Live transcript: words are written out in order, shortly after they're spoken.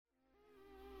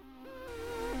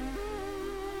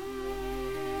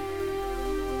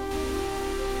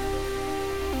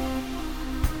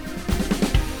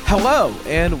Hello,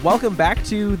 and welcome back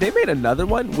to They Made Another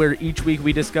One, where each week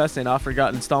we discuss an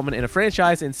oft-forgotten installment in a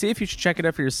franchise and see if you should check it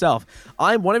out for yourself.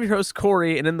 I'm one of your hosts,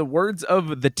 Corey, and in the words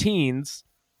of the teens,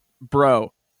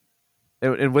 bro.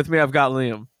 And with me, I've got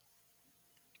Liam.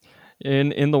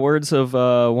 In the words of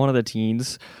one of the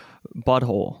teens,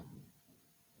 butthole.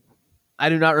 I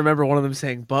do not remember one of them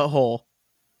saying butthole.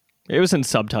 It was in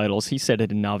subtitles. He said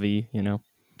it in Navi, you know.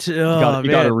 You Oh,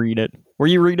 gotta read it. Were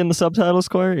you reading the subtitles,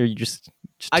 Corey, or you just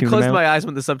I tune closed them out? my eyes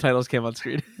when the subtitles came on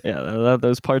screen. Yeah,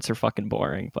 those parts are fucking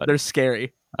boring, but They're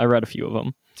scary. I read a few of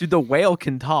them. Dude, the whale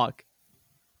can talk.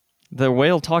 The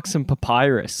whale talks in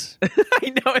papyrus. I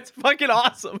know, it's fucking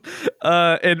awesome.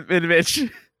 And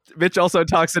Mitch also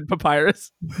talks in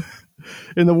papyrus.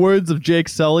 In the words of Jake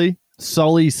Sully,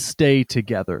 stay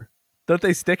together. Don't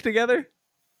they stick together?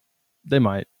 They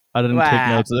might. I didn't take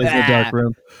notes. It's a dark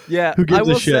room. Yeah, Who gives I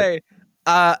will a shit?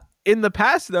 say, in the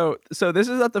past though, so this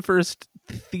is not the first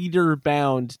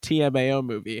theater-bound TMAO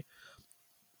movie,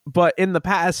 but in the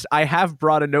past, I have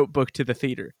brought a notebook to the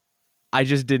theater. I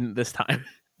just didn't this time.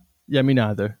 Yeah, me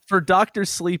neither. For Dr.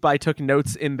 Sleep, I took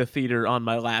notes in the theater on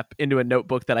my lap into a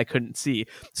notebook that I couldn't see.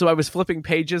 So I was flipping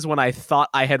pages when I thought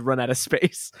I had run out of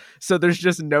space. So there's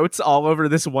just notes all over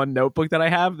this one notebook that I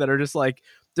have that are just like,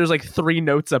 there's like 3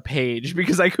 notes a page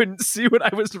because I couldn't see what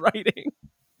I was writing.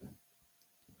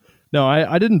 No,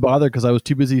 I didn't bother because I was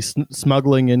too busy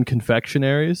smuggling in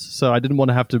confectionaries. So I didn't want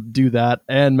to have to do that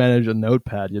and manage a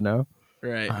notepad, you know?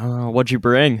 Right. What'd you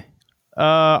bring?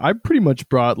 I pretty much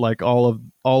brought like all of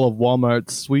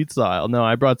Walmart's sweets aisle. No,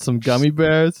 I brought some gummy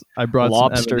bears. I brought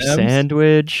Lobster some M&Ms.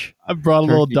 sandwich. I brought a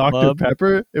little Turkey Dr. club.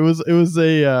 Pepper. It was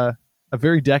a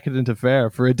very decadent affair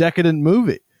for a decadent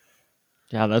movie.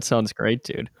 Yeah, that sounds great,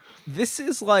 dude. This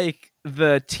is like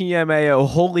the TMAO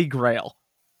Holy Grail.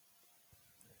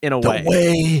 In a way.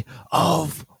 way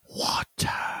of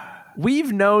water.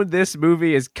 We've known this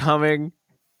movie is coming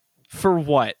for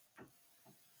what?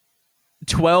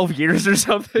 12 years or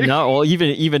something? No, well,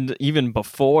 even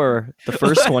before the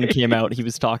first one came out, he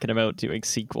was talking about doing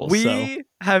sequels. We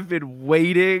have been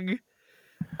waiting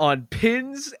on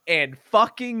pins and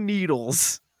fucking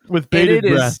needles. With And bated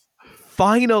it breath. is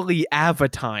finally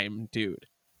Avatar, dude.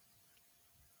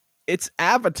 It's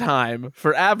Avatar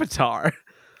for Avatar.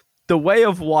 The Way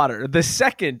of Water, the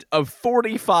second of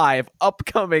 45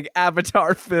 upcoming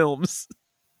Avatar films.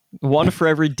 One for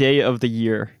every day of the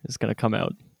year is going to come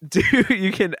out. Dude,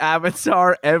 you can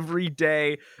Avatar every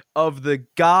day of the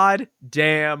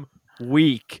goddamn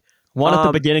week. One at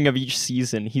the beginning of each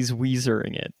season. He's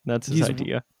Weezering it. That's his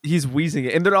idea. He's wheezing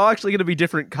it. And they're all actually going to be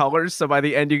different colors. So by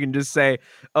the end, you can just say,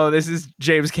 oh, this is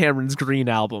James Cameron's green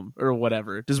album or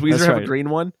whatever. Does Weezer That's have a right. green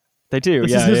one? They do.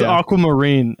 This yeah, is his yeah.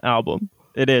 Aquamarine album.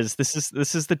 It is. This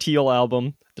is the teal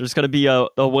album. There's going to be a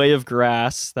Way of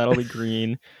Grass. That'll be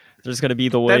green. There's going to be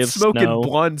the Way That's of smoking Snow.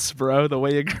 blunts, bro. The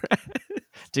Way of Grass.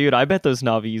 Dude, I bet those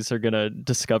Navis are going to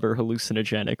discover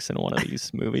hallucinogenics in one of these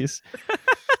movies.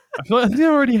 I feel like they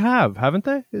already have, haven't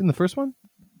they? In the first one?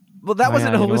 Well, that Oh,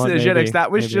 wasn't yeah, you know what? hallucinogenics. Maybe,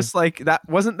 That was maybe. just like that.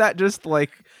 Wasn't that just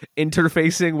like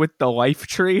interfacing with the life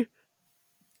tree?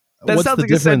 That What's sounds the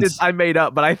like a sentence difference? I made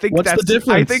up, but I think What's the that's I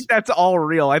difference? think that's all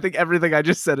real. I think everything I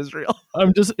just said is real.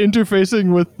 I'm just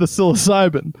interfacing with the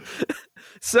psilocybin.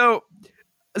 So,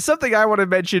 something I want to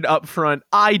mention up front: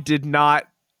 I did not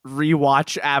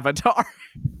rewatch Avatar.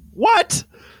 What?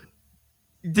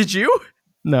 Did you?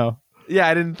 No. Yeah,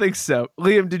 I didn't think so.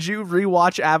 Liam, did you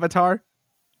rewatch Avatar?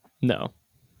 No.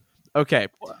 Okay.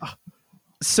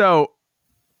 So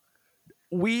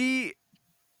we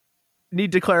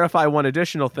need to clarify one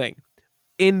additional thing.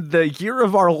 In the year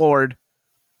of our Lord,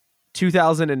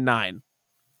 2009,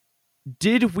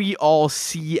 did we all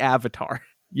see Avatar?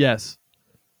 Yes.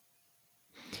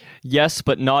 Yes,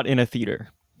 but not in a theater.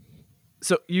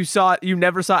 So you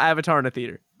never saw Avatar in a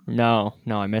theater. No,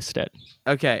 I missed it.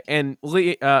 Okay. And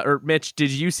Mitch, did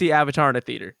you see Avatar in a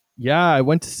theater? Yeah, I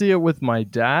went to see it with my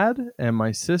dad and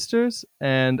my sisters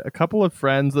and a couple of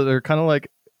friends that are kind of like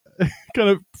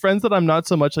friends that I'm not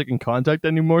so much like in contact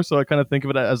anymore, so I kind of think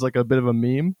of it as like a bit of a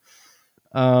meme.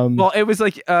 Well, it was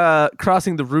like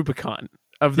crossing the Rubicon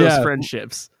of those Yeah.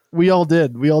 friendships. We all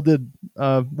did. What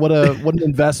an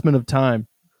investment of time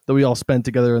that we all spent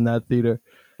together in that theater.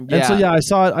 And so yeah, I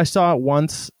saw it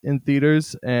once in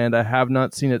theaters and I have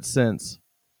not seen it since.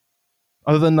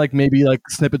 Other than like maybe like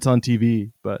snippets on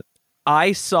TV, but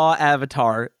I saw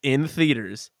Avatar in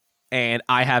theaters and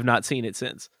I have not seen it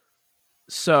since.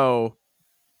 So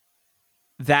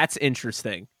that's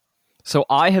interesting. So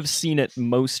I have seen it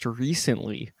most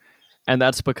recently, and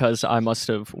that's because I must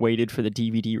have waited for the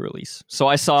DVD release. So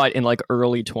I saw it in like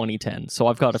early 2010. So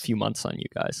I've got a few months on you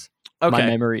guys. Okay. My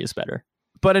memory is better.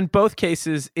 But in both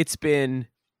cases, it's been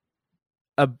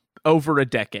over a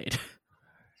decade.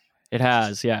 It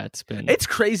has, yeah. It's been. It's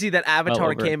crazy that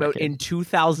Avatar over a came out decade. in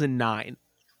 2009.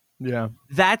 Yeah.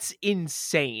 That's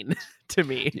insane to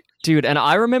me. Dude, and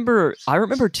I remember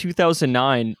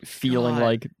 2009 feeling God.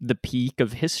 like the peak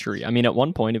of history. I mean, at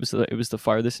one point it was the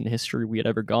farthest in history we had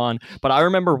ever gone. But I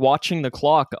remember watching the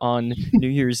clock on New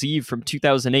Year's Eve from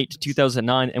 2008 to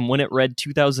 2009, and when it read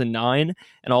 2009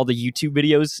 and all the YouTube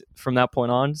videos from that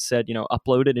point on said,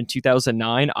 uploaded in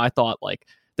 2009, I thought like,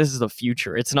 this is the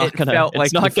future. It's not gonna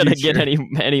get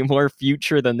any more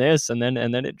future than this, and then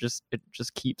it just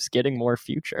keeps getting more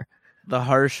future. The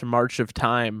harsh march of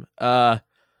time.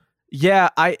 Yeah,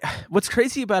 what's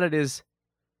crazy about it is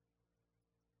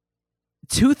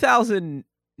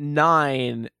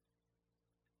 2009,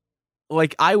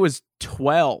 like I was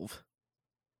 12,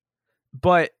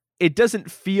 but it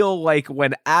doesn't feel like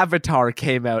when Avatar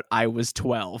came out I was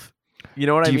 12. You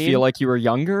know what I mean? Do you feel like you were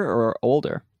younger or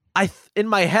older? In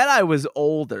my head I was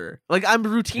older. Like I'm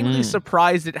routinely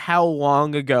surprised at how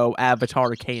long ago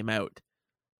Avatar came out.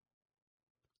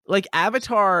 Like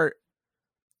Avatar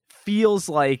feels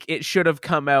like it should have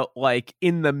come out like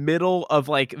in the middle of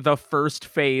like the first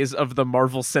phase of the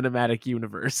Marvel Cinematic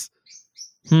Universe.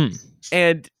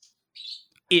 And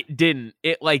it didn't.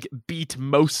 It like beat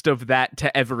most of that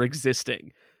to ever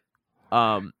existing.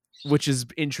 Which is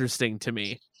interesting to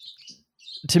me.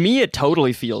 To me, it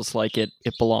totally feels like it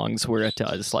belongs where it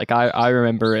does. Like I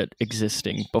remember it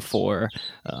existing before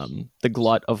the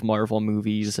glut of Marvel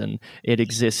movies, and it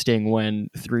existing when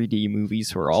 3D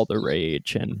movies were all the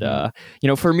rage. And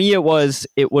for me, it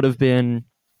would have been.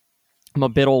 I'm a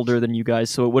bit older than you guys,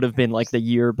 so it would have been like the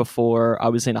year before I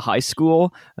was in high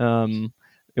school. It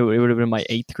would have been my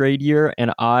 8th grade year,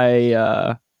 and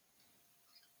I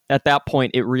at that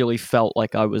point it really felt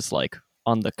like I was like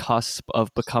on the cusp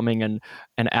of becoming an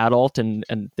adult and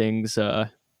things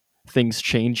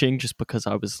changing, just because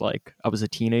I was a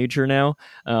teenager now.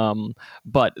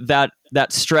 But that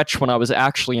stretch when I was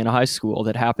actually in high school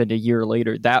that happened a year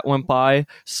later, that went by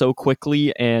so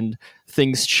quickly, and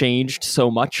things changed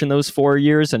so much in those 4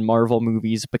 years, and Marvel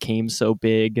movies became so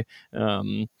big.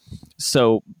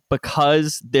 So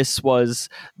because this was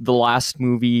the last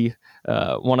movie,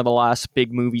 one of the last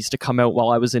big movies to come out while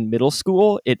I was in middle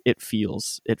school, it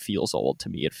feels old to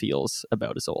me. It feels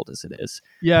about as old as it is.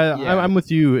 Yeah. I'm with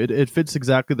you. It fits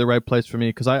exactly the right place for me,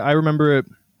 because I remember it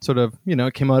sort of,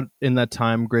 it came out in that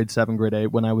time, grade 7, grade 8,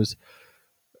 when I was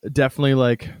definitely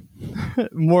like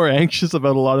more anxious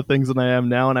about a lot of things than I am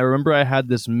now. And I remember I had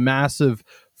this massive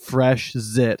fresh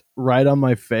zit right on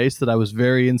my face that I was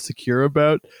very insecure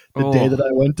about the day that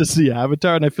I went to see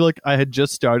Avatar. And I feel like I had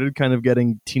just started kind of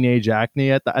getting teenage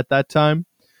acne at that time.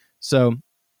 So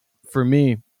for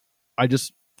me, I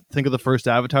just think of the first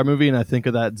Avatar movie and I think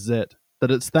of that zit, that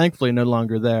it's thankfully no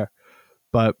longer there.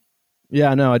 But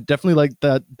yeah, no, I definitely like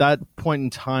that point in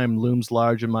time looms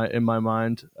large in my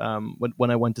mind.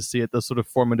 When I went to see it, those sort of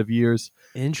formative years.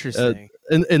 Interesting.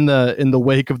 In the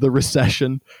wake of the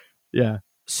recession. Yeah.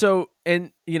 So,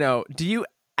 and do you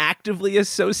actively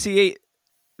associate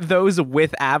those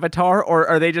with Avatar, or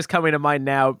are they just coming to mind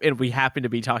now and we happen to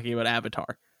be talking about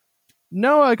Avatar?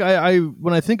 No, like I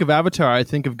when I think of Avatar, I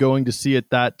think of going to see it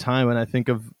that time, and I think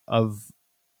of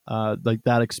like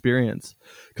that experience,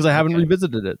 because I haven't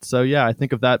revisited it. So yeah, I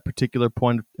think of that particular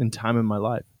point in time in my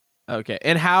life. Okay.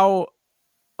 And how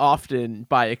often,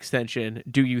 by extension,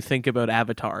 do you think about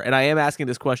Avatar? And I am asking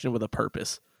this question with a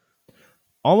purpose.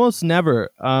 Almost never.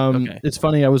 It's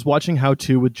funny. I was watching How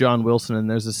To with John Wilson, and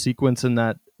there's a sequence in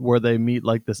that where they meet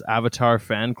like this Avatar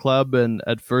fan club, and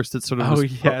at first it's sort of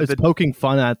it's poking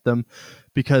fun at them,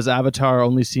 because Avatar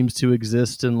only seems to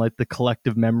exist in like the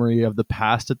collective memory of the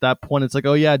past at that point. It's like,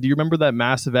 oh yeah, do you remember that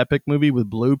massive epic movie with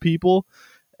blue people?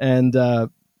 And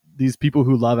these people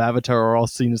who love Avatar are all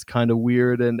seen as kind of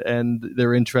weird, and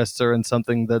their interests are in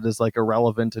something that is like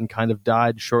irrelevant and kind of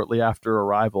died shortly after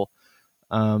arrival.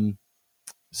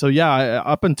 So yeah,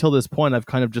 up until this point, I've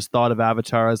kind of just thought of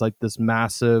Avatar as like this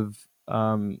massive,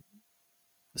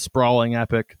 sprawling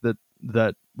epic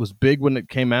that was big when it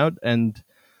came out, and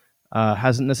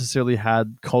hasn't necessarily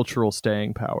had cultural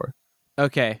staying power.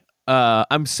 Okay,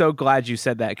 I'm so glad you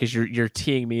said that, because you're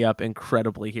teeing me up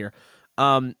incredibly here.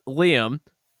 Liam,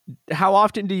 how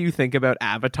often do you think about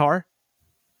Avatar?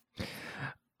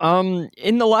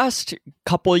 In the last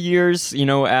couple of years,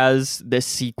 as this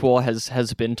sequel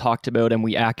has been talked about, and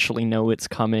we actually know it's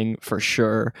coming for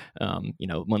sure.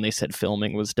 When they said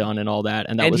filming was done and all that,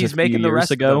 and that was a few years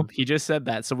ago. He just said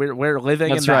that, so we're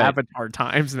living in the Avatar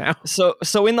times now. So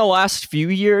in the last few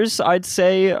years, I'd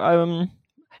say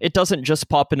it doesn't just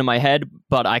pop into my head,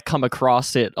 but I come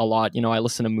across it a lot. I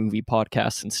listen to movie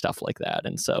podcasts and stuff like that,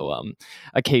 and so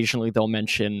occasionally they'll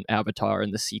mention Avatar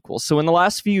and the sequel. So in the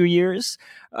last few years,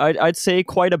 I'd say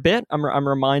quite a bit. I'm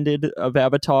reminded of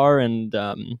Avatar and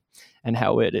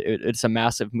how it's a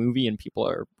massive movie and people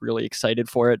are really excited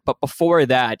for it. But before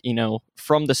that,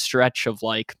 from the stretch of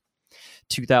like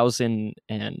 2000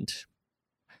 and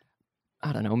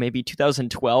I don't know, maybe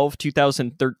 2012,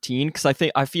 2013,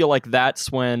 because I feel like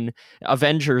that's when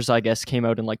Avengers, I guess, came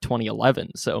out in like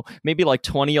 2011. So maybe like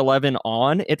 2011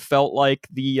 on, it felt like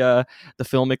the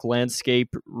filmic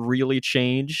landscape really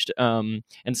changed. And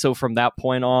so from that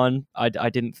point on, I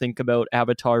didn't think about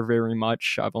Avatar very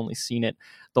much. I've only seen it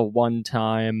the one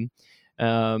time.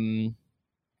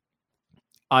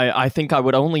 I think I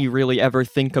would only really ever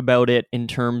think about it in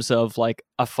terms of like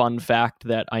a fun fact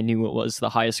that I knew it was the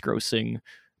highest grossing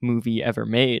movie ever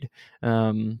made.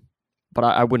 But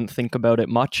I wouldn't think about it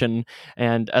much. And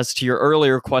as to your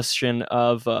earlier question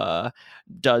of do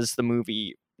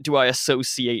I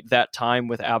associate that time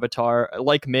with Avatar?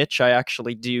 Like Mitch, I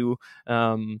actually do,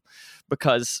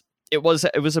 because it was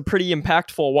a pretty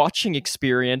impactful watching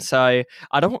experience. I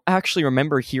don't actually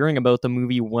remember hearing about the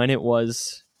movie when it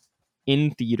was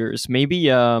in theaters.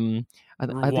 Maybe I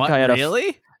think I had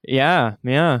really? Yeah.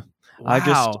 Wow.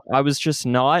 I was just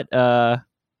not I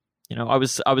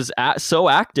was so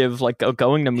active, like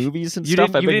going to movies and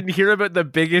stuff. You didn't hear about the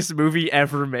biggest movie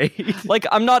ever made. Like,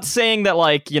 I'm not saying that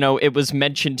like it was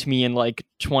mentioned to me in like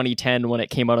 2010 when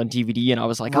it came out on DVD, and I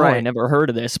was like, oh, I never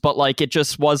heard of this. But like, it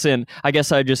just wasn't. I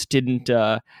guess I just didn't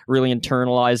really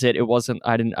internalize it. It wasn't.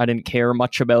 I didn't care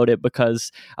much about it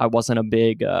because I wasn't a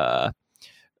big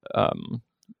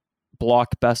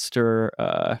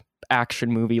blockbuster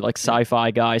action movie like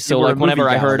sci-fi guy, so like whenever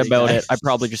I heard about it, I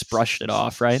probably just brushed it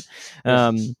off, right?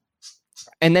 And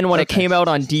then when it came out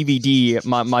on DVD,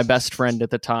 my best friend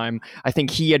at the time, I think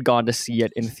he had gone to see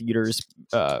it in theaters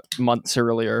months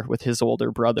earlier with his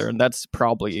older brother, and that's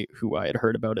probably who I had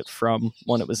heard about it from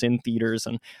when it was in theaters,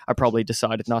 and I probably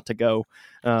decided not to go.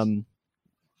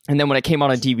 And then when it came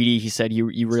out on DVD, he said,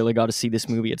 you really got to see this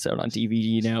movie. It's out on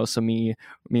DVD now. So me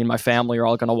and my family are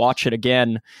all going to watch it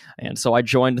again. And so I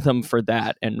joined them for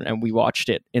that. And we watched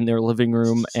it in their living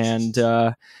room. And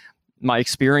my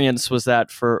experience was that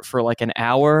for like an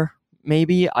hour,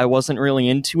 maybe, I wasn't really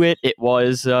into it. It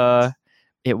was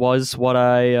what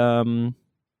I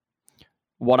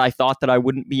thought that I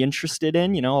wouldn't be interested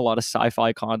in, a lot of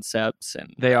sci-fi concepts.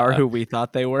 And they are who we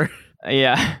thought they were.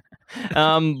 Yeah.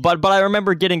 But I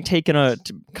remember getting taken away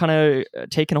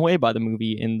by the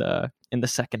movie in the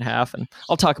second half, and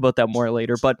I'll talk about that more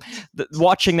later. But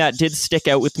watching that did stick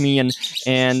out with me, and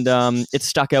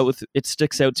it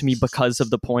sticks out to me because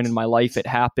of the point in my life it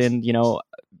happened.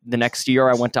 The next year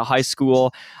I went to high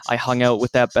school. I hung out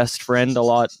with that best friend a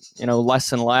lot,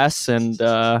 less and less, and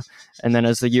then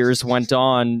as the years went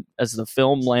on, as the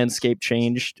film landscape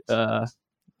changed,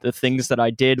 the things that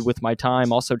I did with my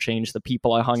time also changed, the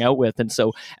people I hung out with. And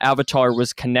so Avatar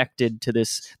was connected to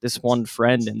this one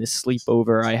friend and this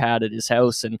sleepover I had at his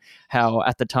house, and how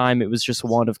at the time it was just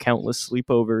one of countless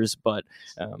sleepovers, but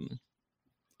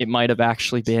it might have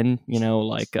actually been,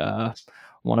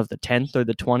 one of the 10th or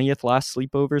the 20th last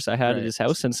sleepovers I had at his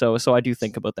house. And so I do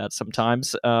think about that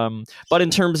sometimes. But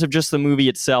in terms of just the movie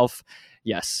itself,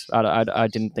 yes, I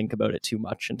didn't think about it too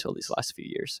much until these last few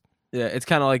years. Yeah, it's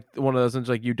kind of like one of those things,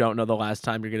 like you don't know the last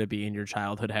time you're going to be in your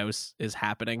childhood house is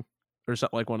happening, or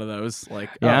something, like one of those. Like,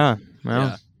 yeah.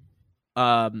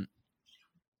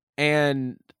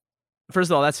 And first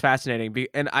of all, that's fascinating.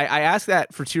 And I ask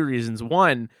that for two reasons.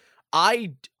 One,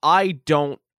 I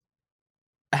don't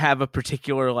have a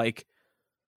particular like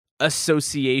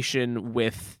association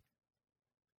with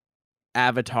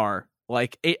Avatar.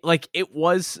 Like it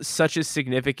was such a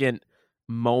significant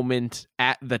moment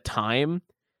at the time.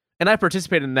 And I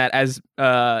participated in that, as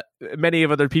many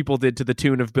of other people did, to the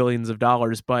tune of billions of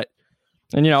dollars.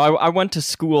 And I went to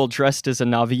school dressed as a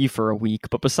Na'vi for a week,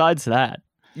 but besides that,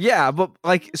 yeah, but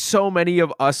like so many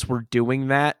of us were doing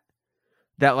that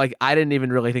like I didn't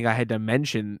even really think I had to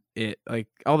mention it. Like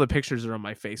all the pictures are on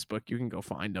my Facebook; you can go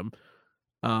find them.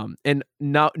 And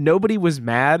nobody was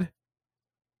mad,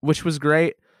 which was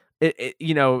great.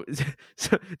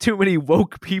 Too many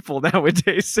woke people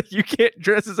nowadays, so you can't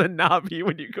dress as a Na'vi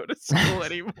when you go to school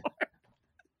anymore.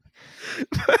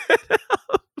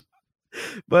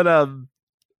 but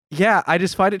yeah, I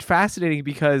just find it fascinating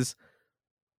because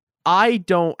I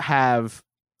don't have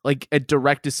like a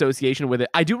direct association with it.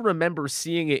 I do remember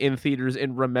seeing it in theaters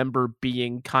and remember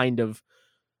being kind of,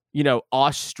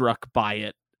 awestruck by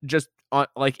it, just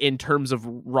like in terms of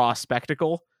raw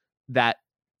spectacle that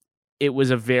it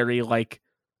was a very like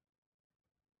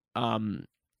a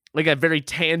very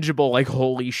tangible, like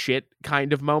holy shit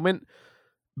kind of moment.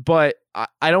 But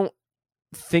I don't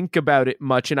think about it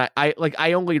much, and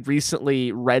I only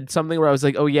recently read something where I was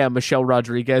like, oh yeah, Michelle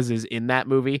Rodriguez is in that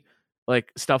movie,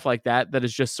 like stuff like that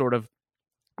has just sort of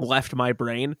left my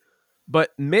brain.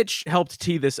 But Mitch helped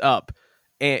tee this up,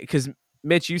 and because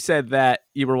Mitch, you said that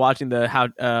you were watching the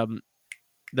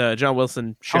John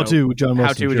Wilson show. How to John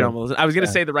Wilson. I was gonna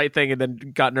say the right thing and then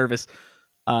got nervous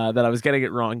that I was getting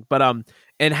it wrong. But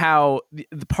and how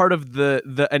the part of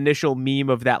the initial meme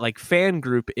of that like fan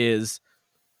group is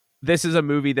this is a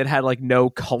movie that had like no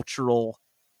cultural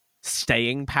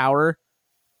staying power,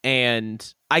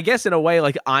 and I guess in a way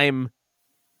like I'm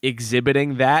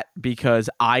exhibiting that because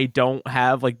I don't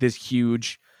have like this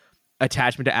huge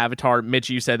attachment to Avatar. Mitch,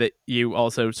 you said that you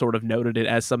also sort of noted it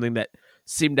as something that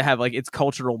seemed to have like its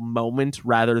cultural moment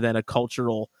rather than a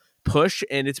cultural push.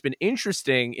 And it's been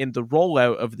interesting in the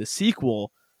rollout of the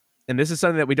sequel, and this is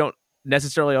something that we don't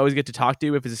necessarily always get to talk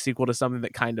to if it's a sequel to something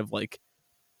that kind of like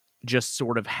just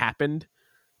sort of happened,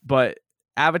 but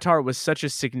Avatar was such a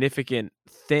significant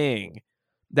thing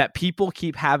that people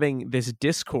keep having this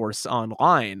discourse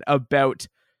online about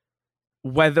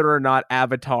whether or not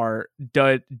Avatar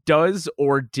does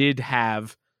or did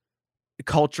have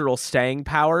cultural staying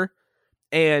power.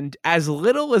 And as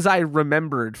little as I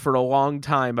remembered for a long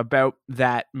time about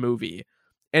that movie,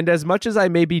 and as much as I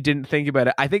maybe didn't think about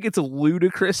it, I think it's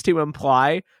ludicrous to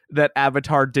imply that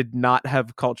Avatar did not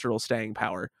have cultural staying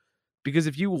power. Because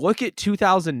if you look at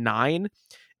 2009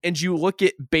 and you look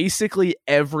at basically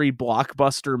every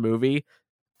blockbuster movie,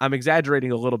 I'm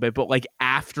exaggerating a little bit, but like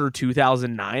after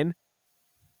 2009,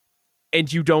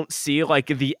 and you don't see like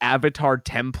the Avatar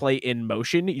template in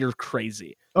motion, you're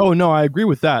crazy. Oh no, I agree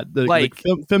with that.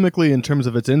 Filmically, in terms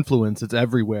of its influence, it's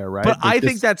everywhere, right? But I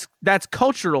think that's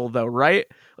cultural though, right?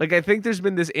 Like I think there's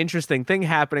been this interesting thing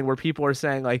happening where people are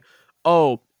saying like,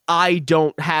 oh, I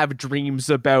don't have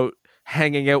dreams about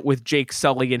hanging out with Jake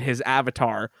Sully in his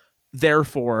Avatar,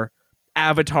 therefore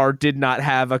Avatar did not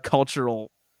have a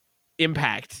cultural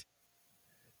impact.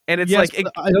 And it's like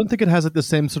I don't think it has like the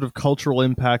same sort of cultural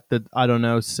impact that, I don't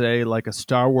know, say like a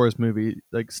Star Wars movie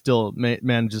like still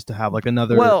manages to have, like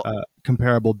another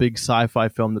comparable big sci-fi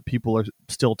film that people are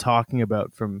still talking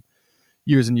about from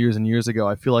years and years and years ago.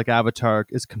 I feel like Avatar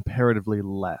is comparatively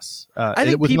less. I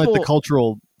think it was like the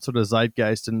cultural sort of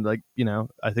zeitgeist, and like, you know,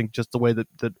 I think just the way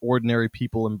that ordinary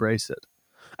people embrace it.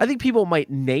 I think people might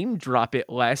name drop it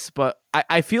less, but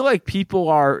I feel like people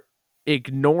are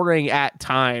ignoring at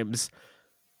times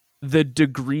the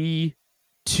degree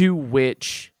to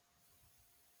which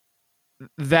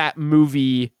that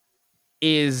movie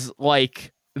is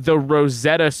like the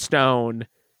Rosetta Stone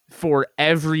for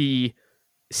every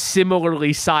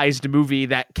similarly sized movie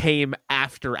that came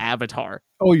after Avatar.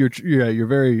 Oh, you're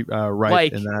very right,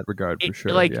 like, in that regard, for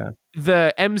sure. Like,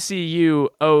 the MCU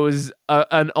owes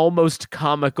an almost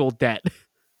comical debt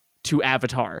to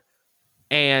Avatar,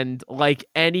 and like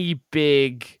any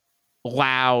big,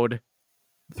 loud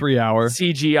 3-hour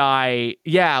CGI,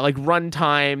 like run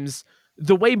times,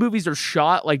 the way movies are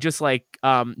shot, like just like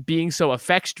being so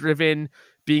effects driven,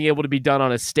 being able to be done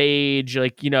on a stage,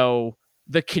 like, you know,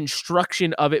 the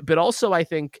construction of it, but also I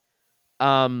think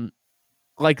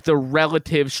like the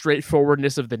relative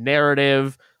straightforwardness of the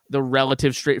narrative, the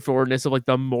relative straightforwardness of like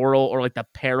the moral or like the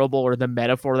parable or the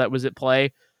metaphor that was at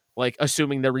play, like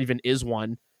assuming there even is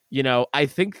one, you know. I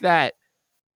think that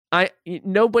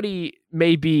nobody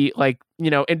may be like, you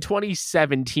know, in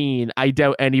 2017, I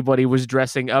doubt anybody was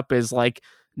dressing up as like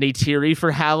Neytiri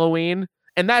for Halloween,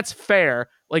 and that's fair.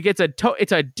 Like it's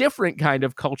a different kind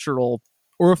of cultural.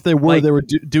 Or if they were, like, they were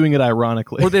doing it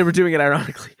ironically.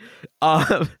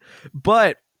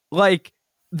 But like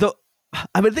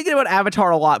I've been thinking about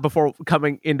Avatar a lot before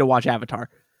coming in to watch Avatar.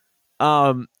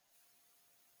 And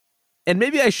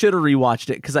maybe I should have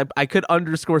rewatched it because I could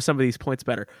underscore some of these points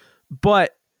better.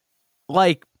 But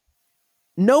like,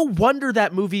 no wonder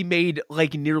that movie made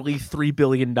like nearly $3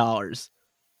 billion,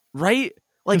 right?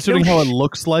 Like, considering how it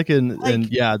looks like, and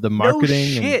the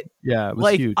marketing, no shit. And, it was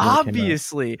like huge.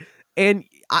 Obviously. And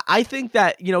I think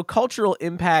that, you know, cultural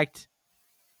impact,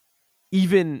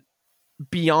 even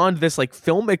beyond this like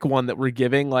filmic one that we're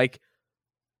giving, like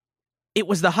it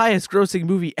was the highest grossing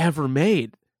movie ever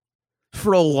made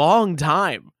for a long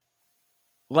time.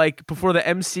 Like before the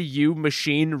MCU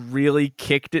machine really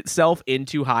kicked itself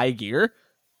into high gear.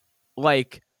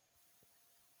 Like,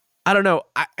 I don't know.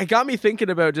 It got me thinking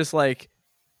about just like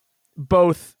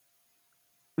both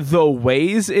the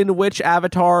ways in which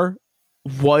Avatar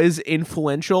was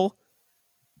influential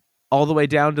all the way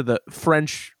down to the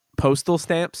French postal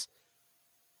stamps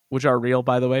which are real,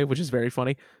 by the way, which is very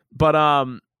funny. But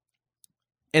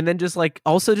and then just like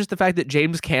also just the fact that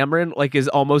James Cameron like is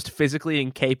almost physically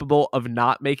incapable of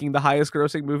not making the highest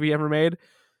grossing movie ever made.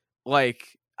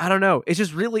 Like, I don't know. It's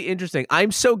just really interesting.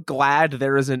 I'm so glad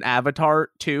there is an Avatar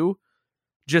 2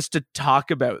 just to talk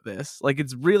about this. Like,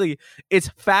 it's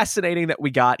fascinating that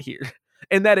we got here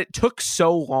and that it took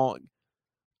so long.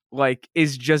 Like,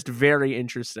 is just very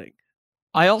interesting.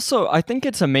 I think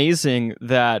it's amazing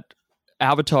that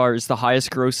Avatar is the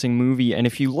highest grossing movie, and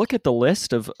if you look at the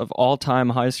list of all-time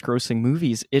highest grossing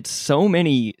movies, it's so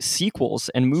many sequels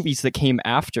and movies that came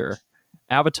after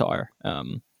Avatar.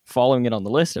 Following it on the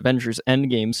list: Avengers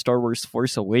Endgame, Star Wars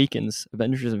Force Awakens,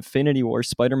 Avengers Infinity War,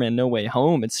 Spider-Man No Way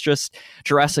Home. It's just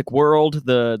Jurassic World,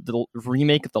 the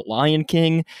remake of The Lion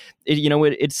King.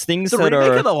 It's things the that remake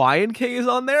are... of The Lion King is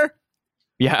on there?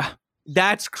 Yeah.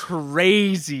 That's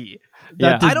crazy.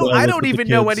 Yeah. I don't even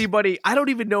know anybody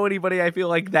I feel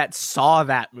like that saw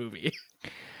that movie.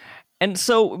 And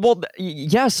so,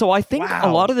 so I think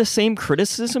a lot of the same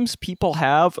criticisms people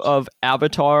have of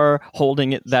Avatar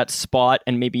holding that spot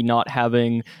and maybe not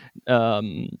having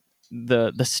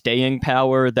the staying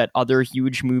power that other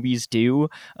huge movies do,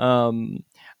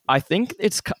 I think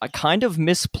it's kind of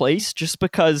misplaced just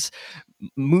because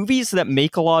movies that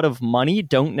make a lot of money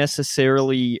don't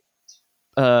necessarily...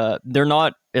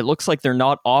 it looks like they're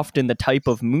not often the type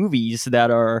of movies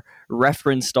that are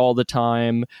referenced all the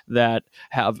time, that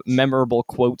have memorable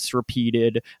quotes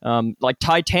repeated. Like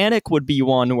Titanic would be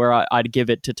one where I'd give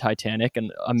it to Titanic,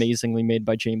 and amazingly made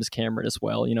by James Cameron as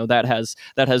well. That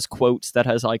has quotes, that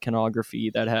has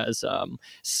iconography, that has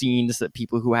scenes that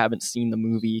people who haven't seen the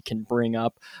movie can bring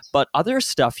up. But other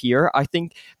stuff here, I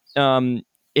think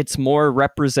it's more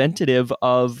representative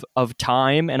of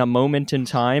time and a moment in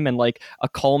time and like a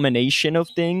culmination of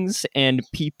things, and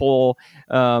people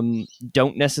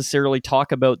don't necessarily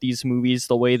talk about these movies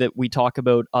the way that we talk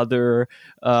about other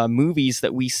movies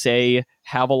that we say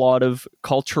have a lot of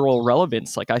cultural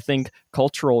relevance. Like, I think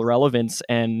cultural relevance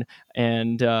and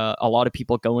a lot of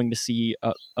people going to see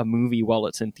a movie while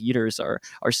it's in theaters are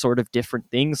sort of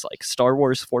different things. Like Star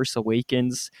Wars Force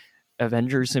Awakens,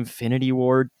 Avengers Infinity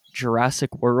War,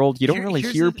 Jurassic World. You don't really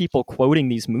hear people quoting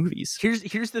these movies.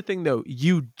 Here's the thing, though.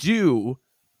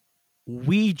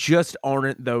 We just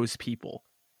aren't those people.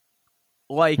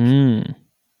 Like, and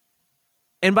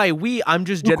by we, I'm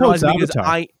just generalizing because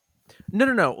Avatar?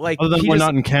 No. Like, other than we're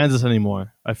not in Kansas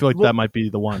anymore. I feel like that might be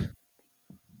the one.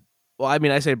 Well, I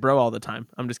mean, I say bro all the time.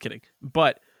 I'm just kidding.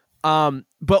 But like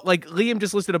Liam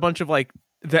just listed a bunch of like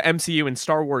the MCU and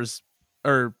Star Wars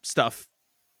or stuff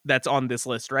that's on this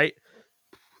list, right?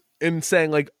 And saying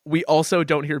like we also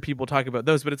don't hear people talk about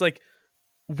those, but it's like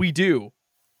we do.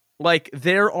 Like,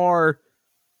 there are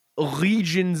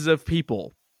legions of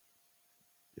people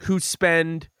who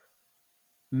spend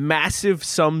massive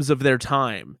sums of their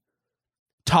time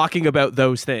talking about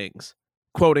those things,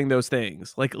 quoting those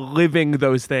things, like living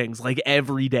those things, like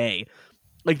every day.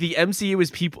 Like, the MCU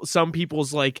is some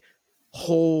people's like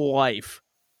whole life.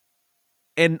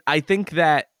 And I think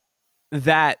that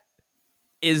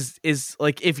is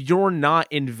like, if you're not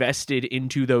invested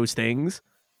into those things,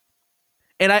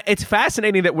 and it's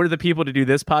fascinating that we're the people to do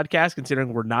this podcast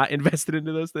considering we're not invested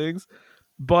into those things,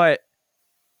 but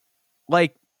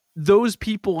like, those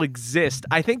people exist.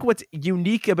 I think what's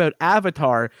unique about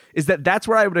Avatar is that's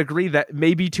where I would agree that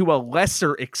maybe to a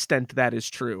lesser extent that is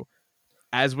true.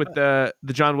 As with the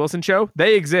John Wilson show,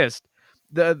 they exist.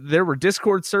 There were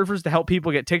Discord servers to help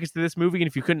people get tickets to this movie, and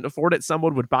if you couldn't afford it,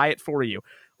 someone would buy it for you.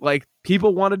 Like,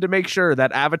 people wanted to make sure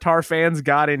that Avatar fans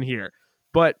got in here.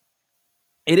 But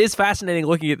it is fascinating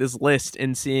looking at this list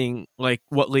and seeing like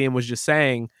what Liam was just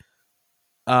saying,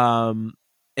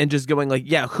 and just going like,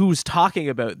 yeah, who's talking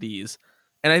about these?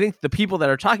 And I think the people that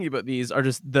are talking about these are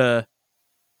just the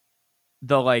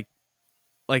like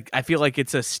I feel like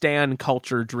it's a stan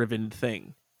culture driven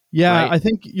thing. Yeah, right? I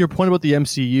think your point about the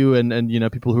MCU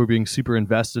and people who are being super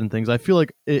invested in things, I feel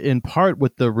like in part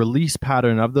with the release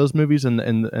pattern of those movies and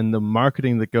the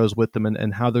marketing that goes with them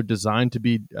and how they're designed to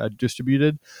be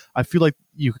distributed, I feel like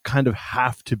you kind of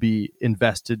have to be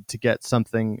invested to get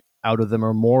something out of them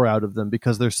or more out of them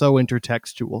because they're so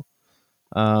intertextual.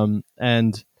 Like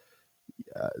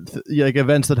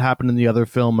events that happen in the other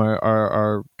film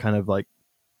are kind of like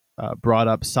brought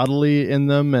up subtly in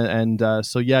them,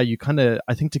 so you kind of,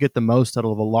 I think, to get the most out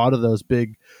of a lot of those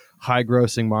big high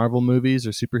grossing Marvel movies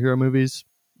or superhero movies,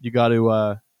 you got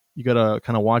to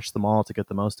kind of watch them all to get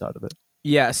the most out of it.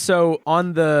 Yeah, so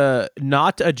on the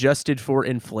not adjusted for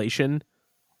inflation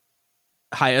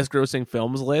highest grossing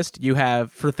films list, you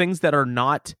have, for things that are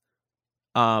not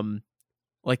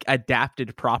like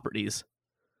adapted properties,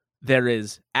 there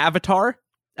is Avatar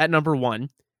at number 1,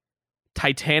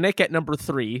 Titanic at number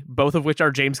 3, both of which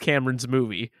are James Cameron's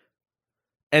movie.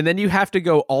 And then you have to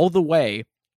go all the way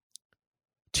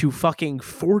to fucking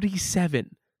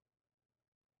 47.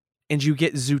 And you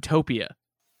get Zootopia.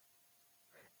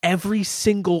 Every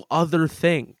single other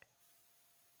thing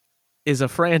is a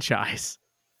franchise.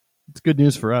 It's good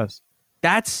news for us.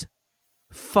 That's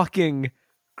fucking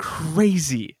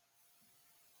crazy.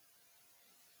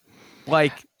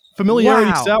 Like,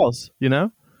 familiarity wow. sells, you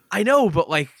know? I know, but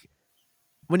like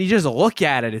when you just look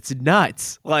at it, it's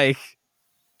nuts. Like,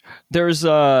 there's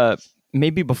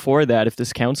maybe before that, if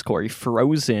this counts, Corey,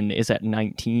 Frozen is at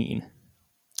 19.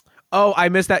 Oh, I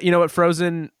missed that. You know what?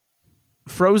 Frozen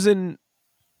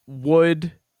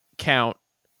would count.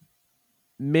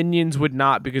 Minions would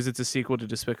not, because it's a sequel to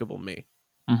Despicable Me.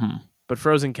 Mm-hmm. But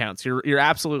Frozen counts. You're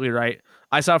absolutely right.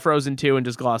 I saw Frozen 2 and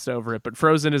just glossed over it, but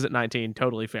Frozen is at 19.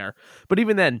 Totally fair. But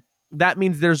even then, that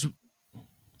means there's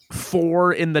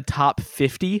 4 in the top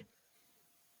 50.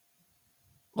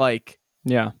 Like,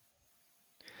 yeah.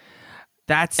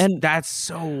 That's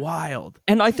so wild.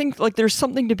 And I think like there's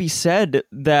something to be said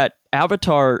that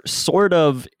Avatar sort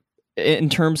of, in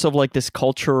terms of like this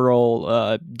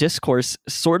cultural discourse,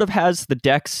 sort of has the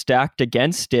deck stacked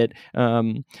against it.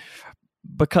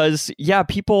 Because there are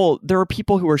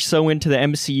people who are so into the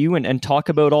MCU and talk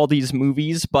about all these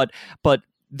movies, but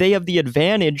they have the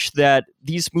advantage that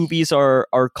these movies are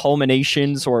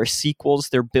culminations or sequels.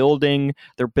 They're building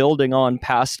on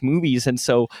past movies, and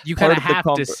so you kind of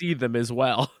have to see them as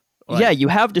well. Yeah, you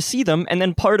have to see them, and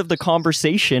then part of the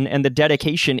conversation and the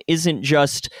dedication isn't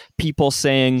just people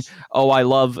saying, "Oh, I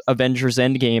love Avengers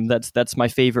Endgame. That's my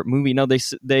favorite movie." No,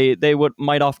 they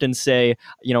might often say,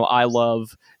 you know, I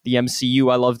love the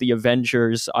MCU. I love the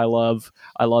Avengers. I love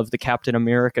the Captain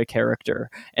America character.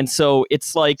 And so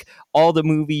it's like all the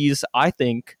movies, I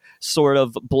think, sort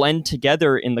of blend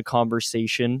together in the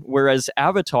conversation, whereas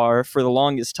Avatar, for the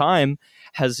longest time,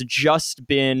 has just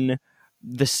been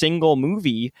the single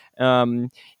movie. And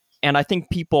I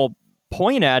think people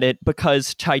point at it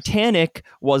because Titanic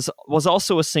was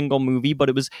also a single movie, but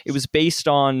it was based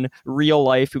on real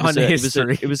life.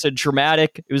 It was a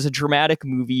dramatic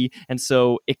movie, and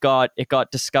so it got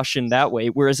discussion that way.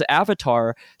 Whereas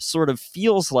Avatar sort of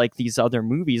feels like these other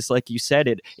movies, like you said,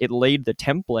 it laid the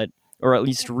template, or at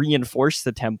least reinforced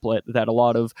the template that a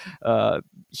lot of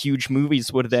huge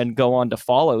movies would then go on to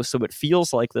follow. So it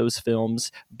feels like those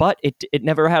films, but it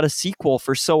never had a sequel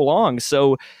for so long.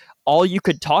 So all you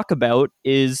could talk about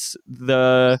is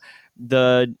the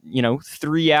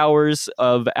 3 hours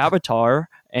of Avatar,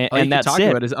 and that's it.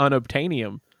 About is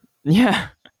unobtainium. Yeah.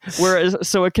 Whereas,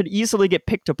 so it could easily get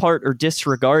picked apart or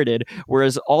disregarded.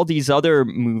 Whereas all these other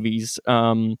movies,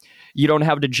 you don't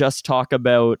have to just talk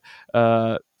about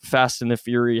Fast and the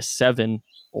Furious 7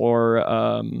 or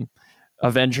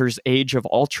Avengers Age of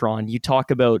Ultron. You talk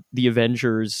about the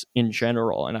Avengers in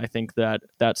general, and I think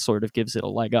that sort of gives it a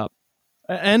leg up.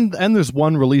 And there's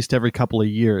one released every couple of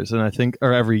years, and I think,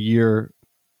 or every year,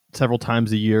 several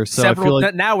times a year. So I feel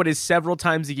like now it is several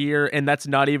times a year, and that's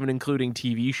not even including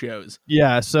TV shows.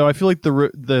 Yeah, so I feel like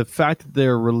the fact that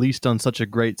they're released on such a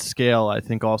great scale, I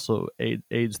think, also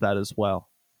aids that as well.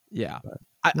 Yeah.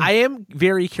 I am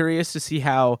very curious to see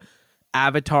how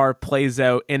Avatar plays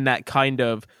out in that kind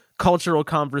of cultural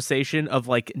conversation of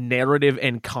like narrative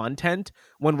and content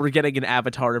when we're getting an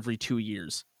Avatar every 2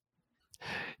 years.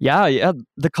 Yeah.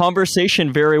 The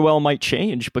conversation very well might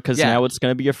change because now it's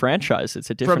going to be a franchise.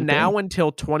 It's a different From now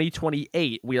until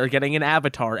 2028, we are getting an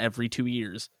Avatar every 2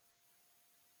 years.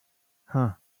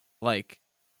 Huh. Like,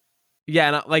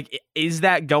 yeah, and like, is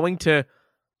that going to,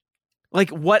 like,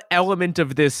 what element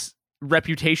of this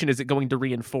reputation is it going to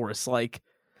reinforce? Like,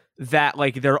 that,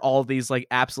 like, they're all these, like,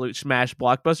 absolute smash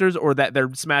blockbusters, or that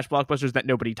they're smash blockbusters that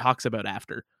nobody talks about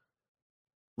after?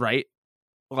 Right?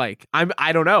 Like,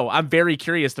 I don't know. I'm very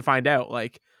curious to find out.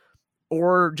 Like,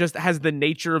 or just has the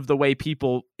nature of the way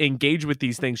people engage with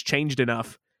these things changed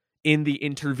enough in the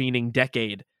intervening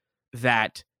decade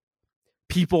that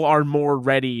people are more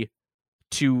ready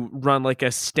to run like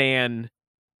a Stan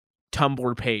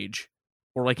Tumblr page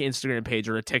or like Instagram page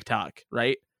or a TikTok,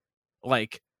 right?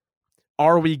 Like,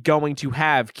 are we going to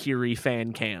have Kiri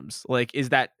fan cams? Like, is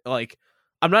that, like,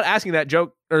 I'm not asking that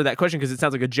joke or that question because it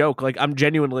sounds like a joke. Like, I'm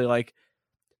genuinely like,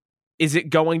 is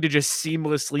it going to just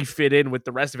seamlessly fit in with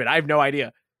the rest of it? I have no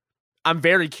idea. I'm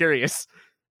very curious.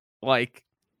 Like,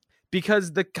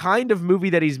 because the kind of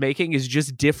movie that he's making is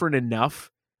just different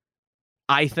enough,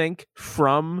 I think,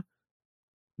 from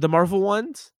the Marvel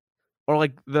ones, or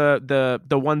like the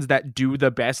ones that do the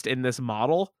best in this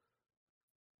model,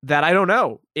 that I don't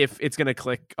know if it's going to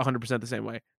click 100% the same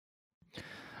way.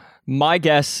 My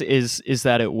guess is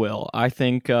that it will. I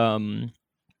think we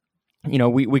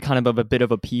kind of have a bit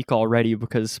of a peak already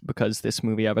because this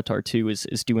movie Avatar 2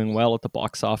 is doing well at the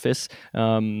box office.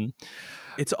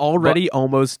 It's already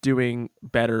almost doing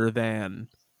better than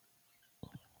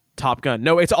Top Gun.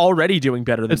 No, it's already doing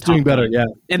better than Top Gun. It's doing better, yeah.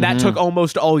 And that took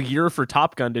almost all year for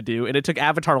Top Gun to do, and it took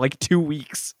Avatar like 2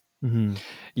 weeks. Mm-hmm.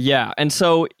 Yeah, and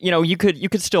so you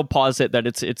could still posit that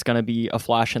it's going to be a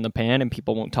flash in the pan and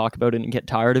people won't talk about it and get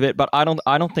tired of it, but I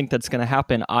don't think that's going to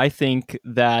happen. I think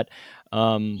that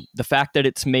the fact that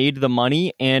it's made the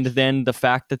money, and then the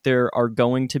fact that there are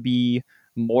going to be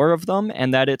more of them,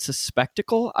 and that it's a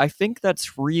spectacle, I think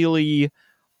that's really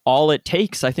all it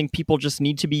takes. I think people just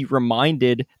need to be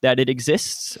reminded that it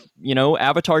exists.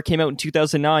 Avatar came out in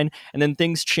 2009, and then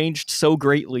things changed so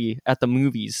greatly at the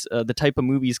movies. The type of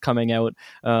movies coming out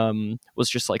was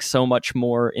just like so much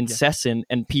more incessant,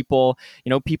 and people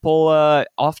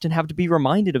often have to be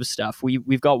reminded of stuff.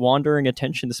 We've got wandering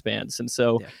attention spans, and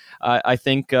so I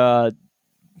think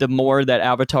the more that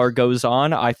Avatar goes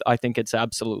on, I think it's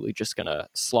absolutely just going to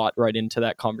slot right into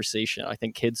that conversation. I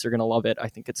think kids are going to love it. I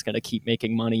think it's going to keep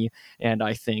making money, and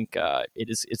I think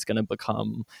it's going to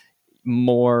become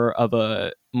more of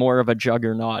a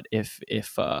juggernaut if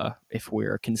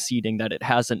we're conceding that it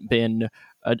hasn't been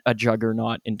a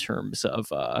juggernaut in terms of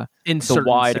the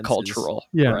wide senses. Cultural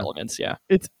relevance. Yeah,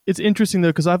 it's interesting though,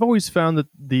 because I've always found that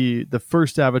the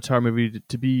first Avatar movie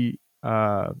to be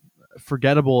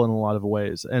forgettable in a lot of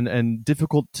ways, and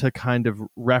difficult to kind of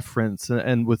reference,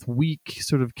 and with weak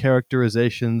sort of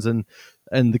characterizations, and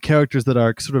the characters that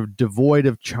are sort of devoid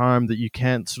of charm that you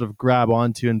can't sort of grab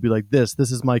onto and be like, this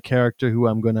is my character who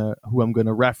I'm gonna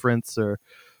reference,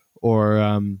 or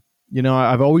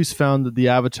I've always found that the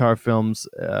Avatar films,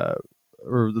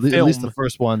 or at least the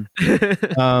first one,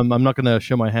 I'm not gonna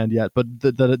show my hand yet, but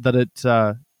that it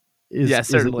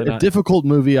is a difficult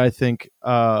movie, I think,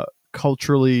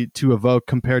 culturally to evoke,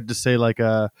 compared to say like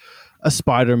a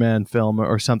Spider-Man film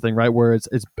or something, right, where it's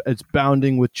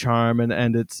bounding with charm,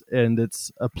 and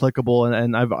it's applicable,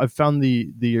 and I've found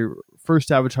the first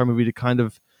Avatar movie to kind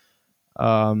of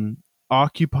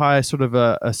occupy sort of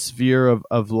a sphere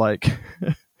of like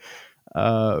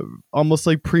almost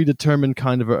like predetermined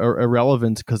kind of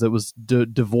irrelevance, because it was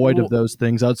devoid of those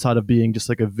things outside of being just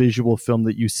like a visual film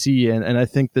that you see, and I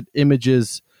think that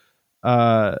images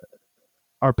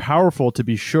are powerful, to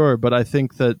be sure, but I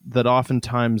think that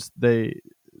oftentimes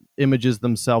images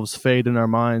themselves fade in our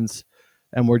minds,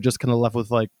 and we're just kind of left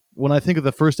with like, when I think of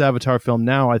the first Avatar film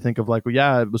now, I think of like, well,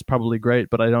 yeah, it was probably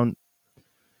great, but I don't,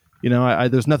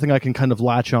 there's nothing I can kind of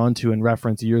latch onto and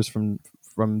reference years from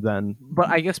then. But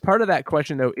I guess part of that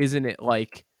question though, isn't it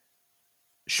like,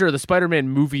 sure, the Spider-Man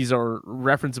movies are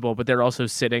referenceable, but they're also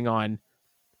sitting on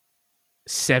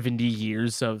 70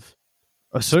 years of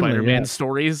Spider-Man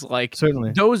stories, like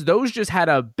certainly those just had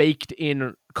a baked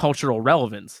in cultural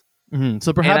relevance. Mm-hmm.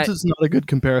 So perhaps it's not a good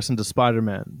comparison to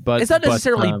Spider-Man, but it's not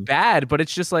necessarily bad, but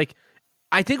it's just like,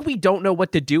 I think we don't know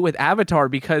what to do with Avatar,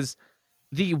 because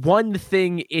the one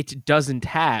thing it doesn't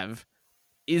have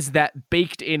is that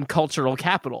baked in cultural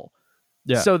capital.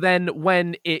 Yeah. So then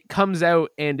when it comes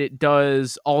out and it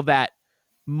does all that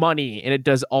money, and it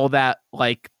does all that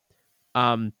like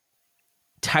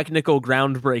technical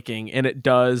groundbreaking, and it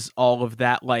does all of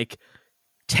that like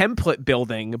template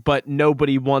building, but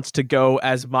nobody wants to go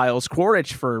as Miles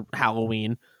Quaritch for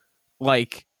Halloween,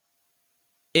 like,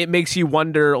 it makes you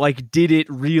wonder, like, did it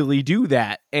really do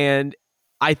that? And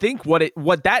I think what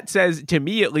that says to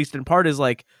me, at least in part, is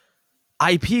like,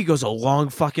 IP goes a long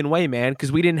fucking way, man,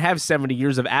 because we didn't have 70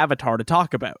 years of Avatar to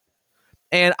talk about.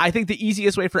 And I think the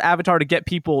easiest way for Avatar to get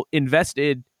people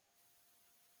invested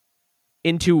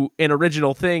into an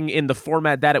original thing in the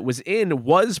format that it was in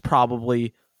was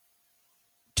probably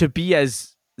to be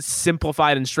as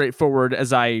simplified and straightforward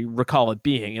as I recall it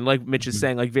being. And like Mitch is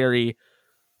saying, like, very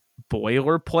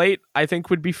boilerplate, I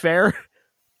think would be fair.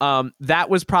 That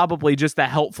was probably just a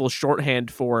helpful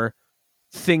shorthand for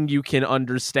thing you can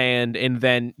understand, and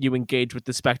then you engage with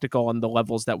the spectacle on the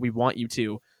levels that we want you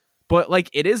to. But like,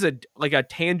 it is a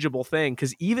tangible thing,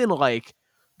 because even like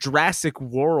Jurassic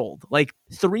World, like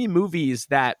 3 movies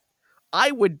that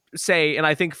I would say, and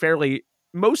I think fairly,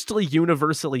 mostly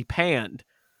universally panned,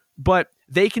 but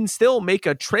they can still make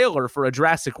a trailer for a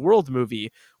Jurassic World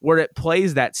movie where it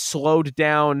plays that slowed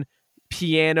down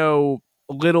piano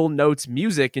little notes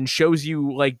music and shows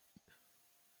you like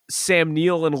Sam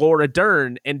Neill and Laura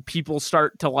Dern, and people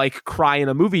start to like cry in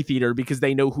a movie theater because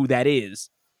they know who that is.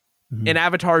 Mm-hmm. And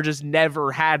Avatar just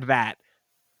never had that.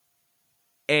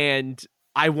 And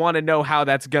I want to know how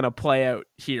that's going to play out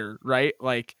here, right?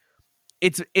 Like,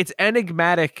 it's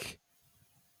enigmatic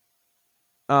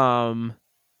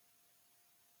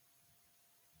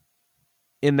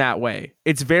in that way.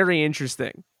 It's very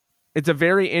interesting. It's a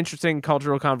very interesting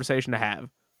cultural conversation to have.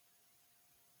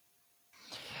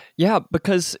 Yeah,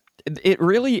 because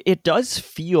it does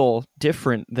feel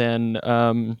different than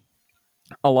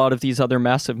a lot of these other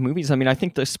massive movies. I mean, I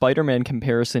think the Spider-Man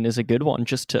comparison is a good one,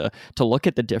 just to look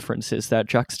at the differences, that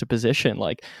juxtaposition.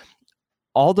 Like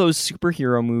all those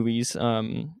superhero movies,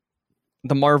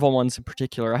 the Marvel ones in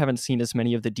particular. I haven't seen as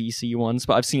many of the DC ones,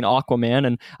 but I've seen Aquaman,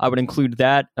 and I would include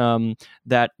that.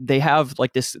 That they have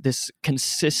like this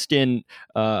consistent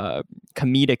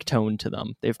comedic tone to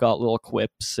them. They've got little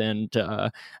quips and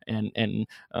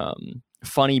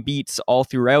funny beats all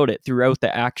throughout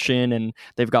the action, and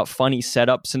they've got funny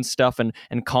setups and stuff,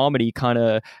 and comedy kind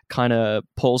of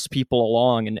pulls people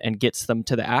along and gets them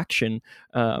to the action.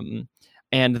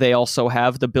 And they also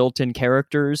have the built-in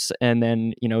characters, and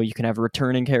then you can have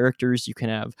returning characters, you can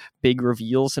have big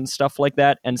reveals and stuff like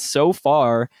that. And so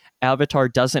far, Avatar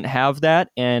doesn't have that,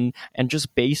 and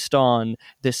just based on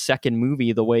this second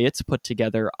movie, the way it's put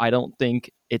together, I don't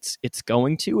think it's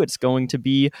going to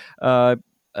be a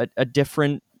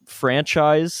different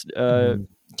franchise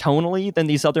tonally than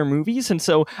these other movies. And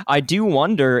so I do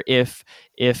wonder if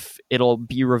it'll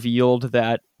be revealed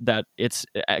that it's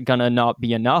gonna not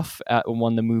be enough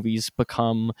when the movies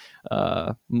become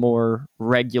more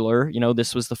regular.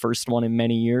 This was the first one in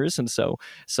many years, and so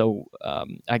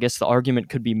I guess the argument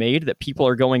could be made that people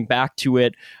are going back to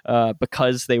it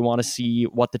because they want to see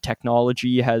what the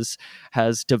technology has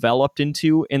developed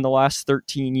into in the last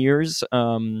 13 years.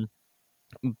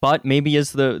 But maybe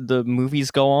as the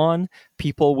movies go on,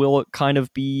 people will kind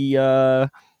of be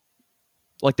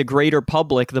like the greater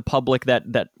public, the public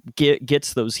that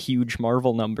gets those huge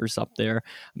Marvel numbers up there.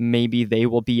 Maybe they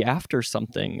will be after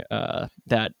something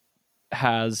that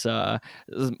has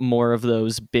more of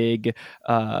those big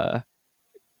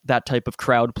that type of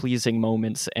crowd pleasing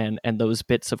moments and those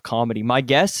bits of comedy. My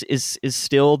guess is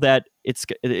still that it's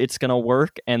going to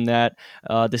work, and that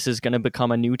this is going to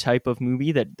become a new type of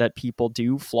movie that people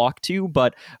do flock to.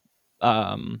 But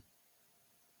I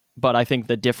think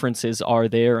the differences are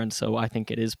there, and so I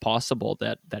think it is possible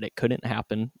that it couldn't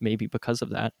happen, maybe because of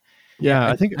that. Yeah,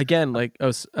 I think again, like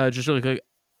just really quick,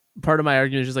 part of my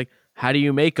argument is just like, how do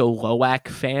you make a Loac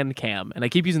fan cam? And I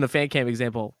keep using the fan cam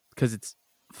example because it's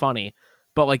funny.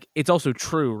 But like, it's also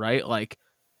true, right? Like,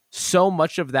 so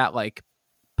much of that like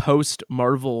post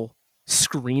Marvel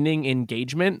screening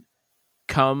engagement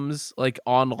comes like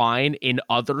online in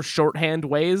other shorthand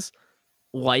ways,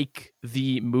 like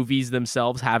the movies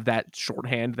themselves have that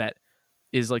shorthand that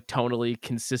is like tonally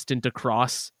consistent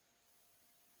across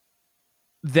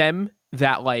them.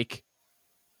 That like,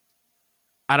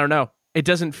 I don't know, it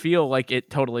doesn't feel like it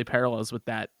totally parallels with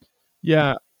that.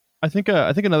 Yeah. I think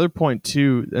another point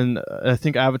too, and I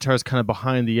think Avatar is kind of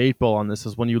behind the eight ball on this,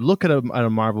 is when you look at a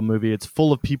Marvel movie, it's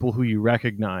full of people who you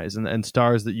recognize and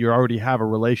stars that you already have a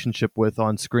relationship with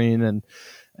on screen,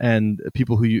 and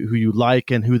people who you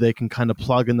like and who they can kind of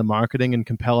plug in the marketing in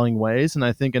compelling ways. And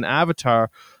I think in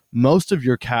Avatar, most of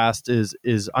your cast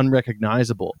is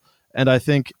unrecognizable, and I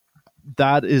think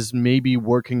that is maybe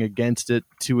working against it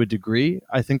to a degree.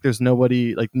 I think there's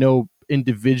nobody, like no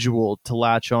individual to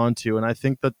latch onto, and I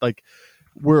think that like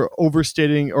we're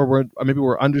overstating, or maybe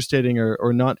we're understating,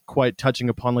 or not quite touching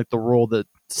upon like the role that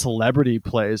celebrity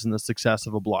plays in the success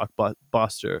of a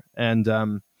blockbuster. And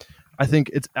I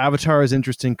think Avatar is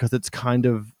interesting because it's kind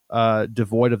of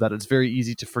devoid of that. It's very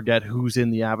easy to forget who's in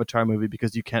the Avatar movie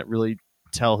because you can't really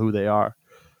tell who they are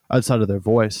outside of their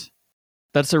voice.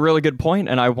 That's a really good point,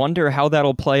 and I wonder how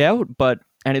that'll play out.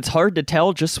 And it's hard to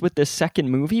tell just with this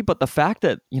second movie, but the fact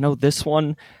that this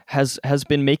one has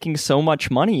been making so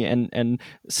much money and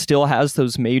still has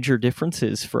those major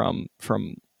differences from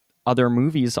other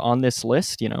movies on this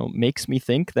list, makes me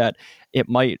think that it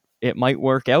might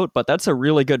work out. But that's a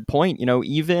really good point.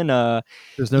 Even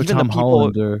there's no Tom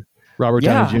Holland or Robert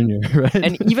Downey Jr., right?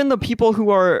 And even the people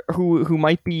who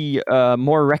might be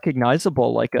more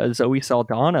recognizable, like Zoe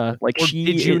Saldana, like or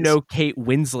did you know Kate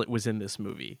Winslet was in this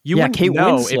movie? You wouldn't Kate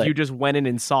know Winslet. If you just went in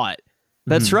and saw it.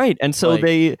 That's right. And so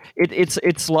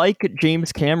it's like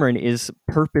James Cameron is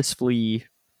purposefully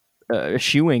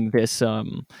eschewing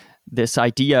this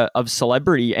idea of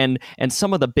celebrity, and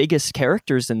some of the biggest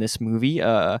characters in this movie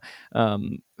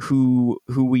who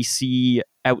we see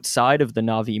outside of the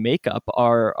Na'vi makeup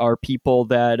are people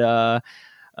that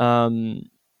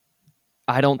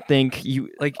I don't think you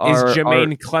like is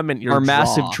Jermaine Clement your are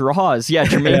massive draws. Yeah,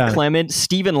 Jermaine Clement,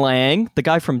 Stephen Lang, the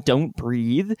guy from Don't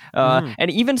Breathe,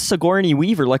 and even Sigourney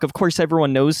Weaver. Like, of course,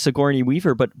 everyone knows Sigourney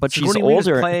Weaver, but Sigourney she's Weaver's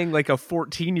older, playing like a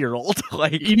 14-year-old.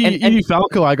 Like Edie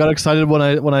Falco. I got excited when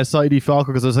I saw Edie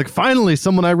Falco because I was like, finally,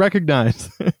 someone I recognize.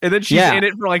 And then she's in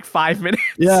it for like 5 minutes.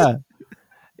 Yeah.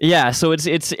 Yeah, so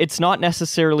it's not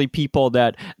necessarily people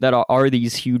that are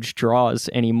these huge draws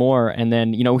anymore. And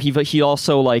then, you know, he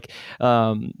also like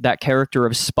that character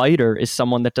of Spider is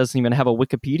someone that doesn't even have a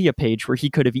Wikipedia page, where he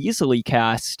could have easily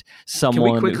cast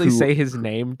someone. Can we quickly say his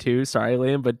name too? Sorry,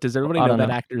 Liam, but does everybody know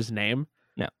that actor's name?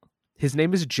 No. His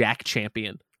name is Jack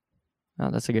Champion.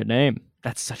 Oh, that's a good name.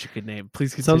 That's such a good name.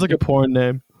 Please continue. Sounds like a porn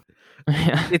name.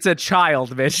 It's a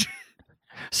child, Mitch.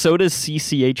 So does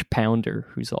CCH Pounder,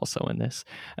 who's also in this.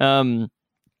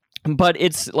 But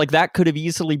it's like that could have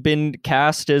easily been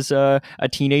cast as a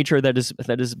teenager that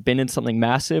has been in something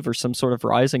massive or some sort of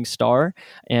rising star,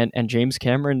 and James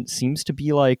Cameron seems to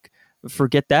be like,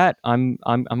 forget that. I'm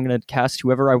gonna cast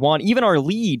whoever I want. Even our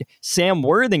lead, Sam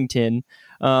Worthington,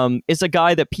 is a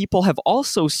guy that people have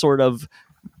also sort of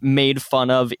made fun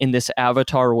of in this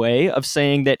Avatar way of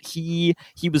saying that he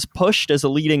was pushed as a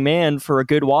leading man for a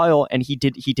good while, and he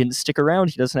didn't stick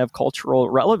around. He doesn't have cultural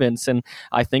relevance, and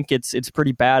I think it's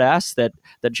pretty badass that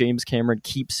James Cameron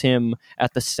keeps him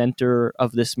at the center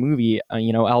of this movie.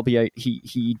 You know, albeit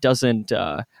he doesn't.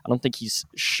 I don't think he's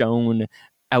shown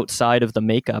outside of the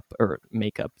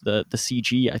the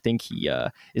CG. I think he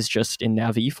is just in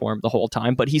Na'vi form the whole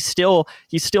time, but he's still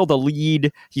the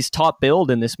lead. He's top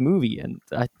billed in this movie, and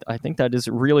I think that is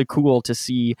really cool to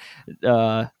see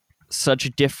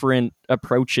such different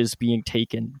approaches being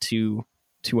taken to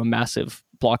a massive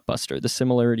blockbuster. The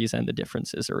similarities and the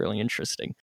differences are really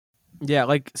interesting. Yeah,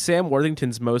 like Sam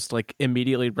Worthington's most like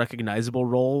immediately recognizable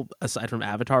role aside from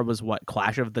Avatar was what,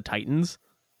 Clash of the Titans?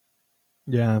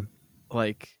 Yeah.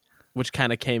 Like, which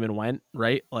kind of came and went,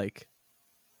 right? Like,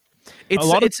 it's a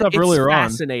lot of stuff earlier on.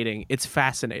 Fascinating. It's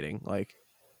fascinating. Like,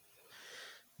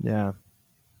 yeah.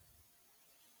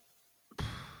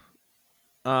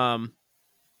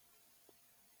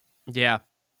 Yeah.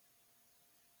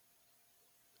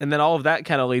 And then all of that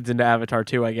kind of leads into Avatar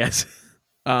 2, I guess.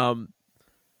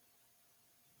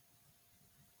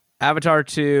 Avatar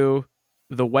 2,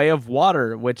 The Way of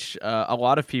Water, which a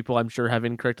lot of people, I'm sure, have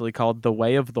incorrectly called The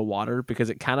Way of the Water, because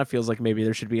it kind of feels like maybe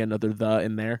there should be another "the"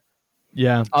 in there.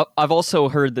 Yeah. I've also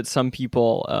heard that some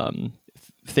people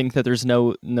think that there's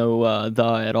no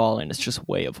 "the" at all, and it's just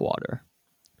Way of Water.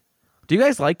 Do you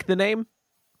guys like the name?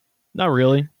 Not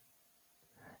really.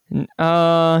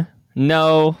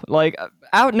 No, like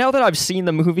now that I've seen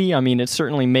the movie, I mean, it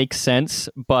certainly makes sense,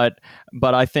 but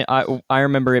I think I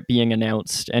remember it being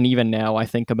announced, and even now I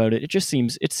think about it, it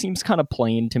seems kind of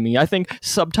plain to me. I think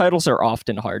subtitles are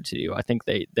often hard to do. I think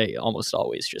they almost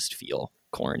always just feel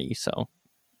corny, so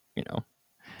you know.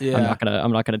 Yeah.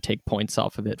 I'm not gonna take points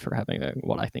off of it for having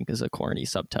what I think is a corny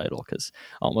subtitle, because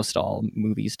almost all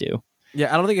movies do.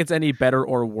 Yeah, I don't think it's any better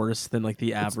or worse than like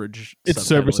the average. It's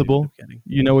serviceable.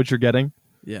 You know what you're getting.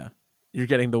 Yeah, you're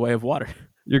getting The Way of Water.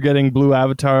 You're getting blue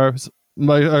avatars,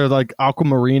 or like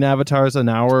aquamarine avatars, an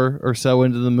hour or so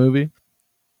into the movie.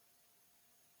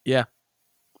 Yeah.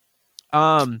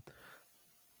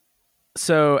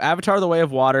 So Avatar: The Way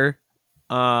of Water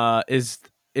is,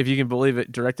 if you can believe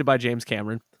it, directed by James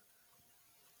Cameron.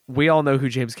 We all know who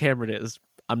James Cameron is.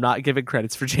 I'm not giving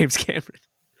credits for James Cameron.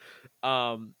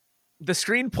 The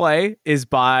screenplay is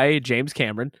by James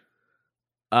Cameron,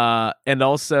 and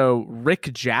also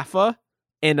Rick Jaffa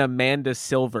and Amanda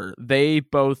Silver. They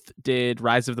both did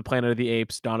Rise of the Planet of the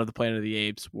Apes, Dawn of the Planet of the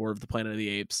Apes, War of the Planet of the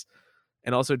Apes,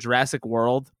 and also Jurassic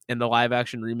World and the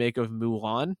live-action remake of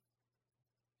Mulan.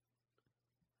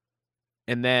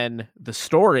 And then the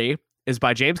story is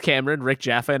by James Cameron, Rick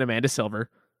Jaffa, and Amanda Silver,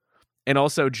 and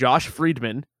also Josh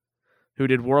Friedman, who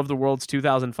did War of the Worlds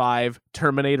 2005,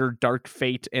 Terminator Dark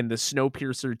Fate, and the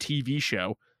Snowpiercer TV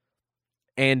show,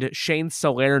 and Shane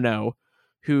Salerno,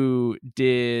 who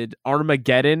did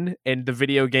Armageddon and the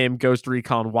video game Ghost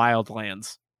Recon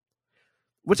Wildlands.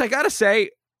 Which I gotta say,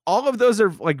 all of those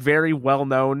are like very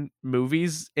well-known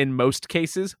movies in most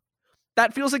cases.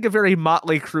 That feels like a very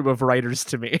motley crew of writers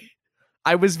to me.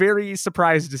 I was very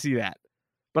surprised to see that.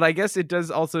 But I guess it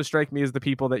does also strike me as the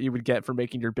people that you would get for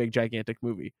making your big, gigantic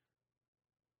movie.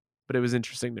 But it was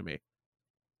interesting to me.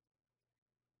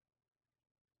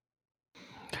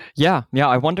 Yeah.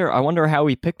 I wonder how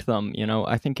he picked them. You know,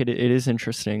 I think it is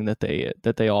interesting that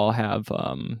they all have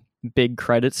big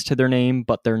credits to their name,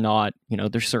 but they're not. You know,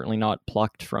 they're certainly not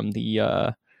plucked from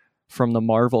the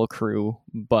Marvel crew.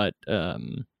 But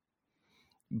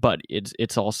but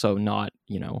it's also not,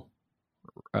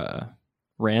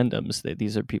 randoms.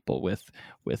 These are people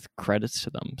with credits to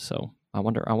them. So I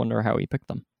wonder how he picked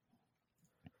them.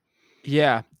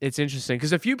 Yeah, it's interesting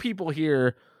because a few people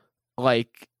here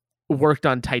like worked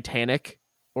on Titanic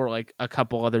or like a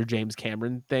couple other James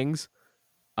Cameron things.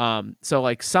 So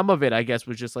like some of it I guess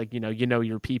was just like,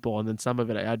 your people, and then some of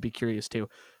it I'd be curious too.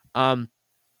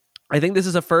 I think this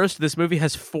is a first. This movie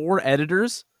has 4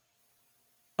 editors.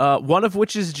 One of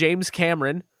which is James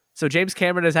Cameron. So James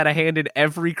Cameron has had a hand in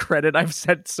every credit I've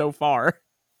sent so far.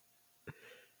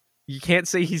 You can't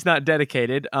say he's not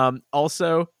dedicated.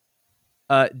 Also,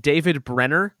 David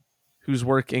Brenner, whose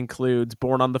work includes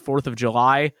Born on the 4th of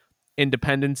July,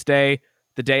 Independence Day,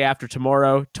 The Day After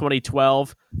Tomorrow,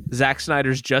 2012, Zack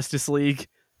Snyder's Justice League.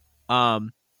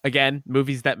 Again,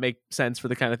 movies that make sense for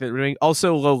the kind of thing we're doing.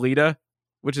 Also, Lolita,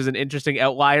 which is an interesting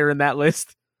outlier in that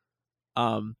list.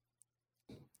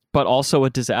 But also a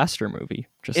disaster movie.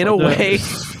 Just in a way.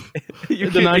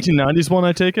 The 1990s one,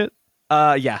 I take it?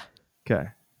 Yeah. Okay.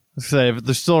 Let's say if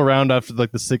they're still around after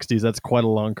like the 60s, that's quite a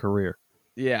long career.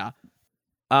 Yeah.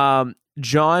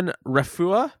 John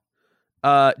Refua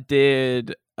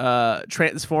did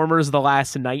Transformers: The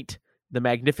Last Night, The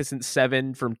Magnificent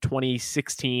Seven from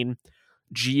 2016,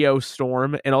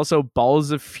 Geostorm, and also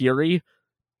Balls of Fury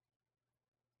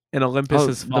and Olympus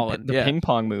Has Fallen. The ping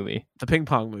pong movie. The ping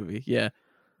pong movie, yeah.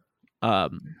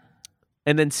 And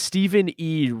then Stephen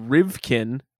E.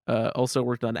 Rivkin also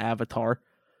worked on Avatar.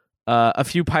 A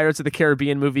few Pirates of the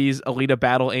Caribbean movies. Alita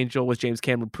Battle Angel was James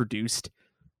Cameron produced.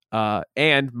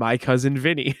 And My Cousin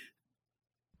Vinny.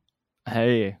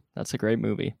 Hey, that's a great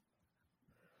movie.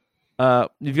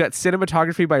 You've got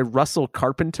cinematography by Russell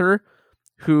Carpenter,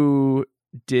 who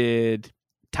did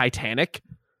Titanic,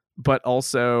 but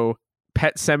also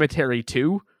Pet Sematary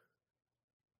 2,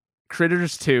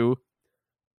 Critters 2.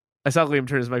 I saw Liam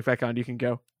turn his mic back on. You can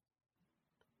go.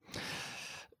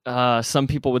 Some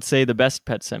people would say the best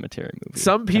Pet Sematary movie.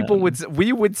 Some people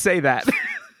we would say that.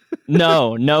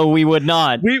 No, we would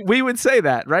not. We would say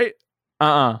that, right?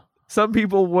 Some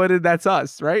people would, and that's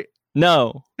us, right?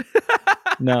 No.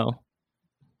 No.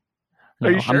 Are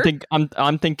you sure?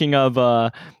 I'm thinking of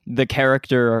the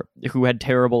character who had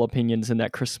terrible opinions in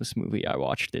that Christmas movie I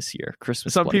watched this year.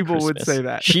 Christmas. Some Bloody people Christmas. would say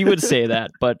that. She would say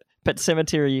that, but Pet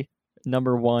Sematary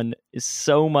 #1 is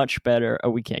so much better.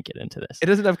 Oh, we can't get into this. It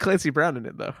doesn't have Clancy Brown in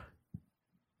it though.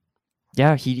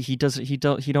 Yeah, he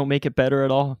don't make it better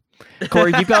at all.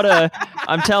 Corey, you gotta.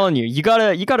 I'm telling you, you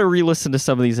gotta re-listen to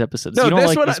some of these episodes. No, you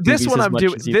don't this one I'm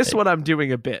doing. This one I'm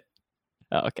doing a bit.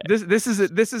 Oh, okay. This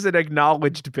is an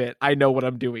acknowledged bit. I know what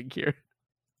I'm doing here.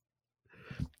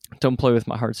 Don't play with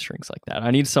my heartstrings like that. I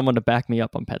need someone to back me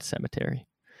up on Pet Sematary.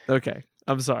 Okay,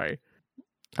 I'm sorry.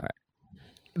 All right.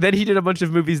 Then he did a bunch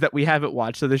of movies that we haven't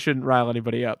watched, so this shouldn't rile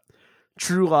anybody up.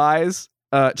 True Lies,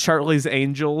 Charlie's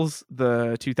Angels,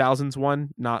 the 2000s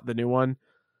one, not the new one.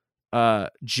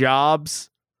 Jobs,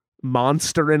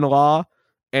 Monster-in-Law,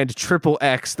 and Triple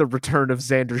X, The Return of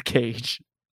Xander Cage.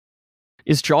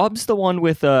 Is Jobs the one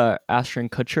with Ashton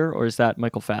Kutcher, or is that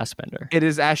Michael Fassbender? It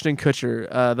is Ashton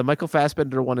Kutcher. The Michael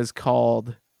Fassbender one is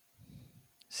called...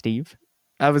 Steve?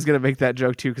 I was going to make that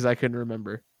joke too because I couldn't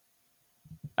remember.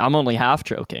 I'm only half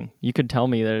joking. You could tell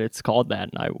me that it's called that,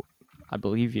 and I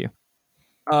believe you.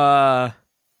 The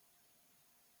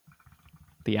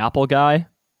Apple guy?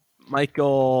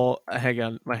 Michael... Hang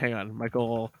on.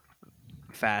 Michael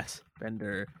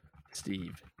Fassbender,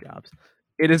 Steve Jobs.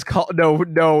 It is called... No. Is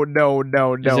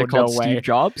it called way. Steve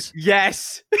Jobs?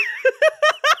 Yes!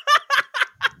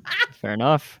 Fair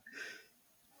enough.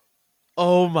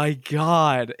 Oh my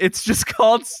god. It's just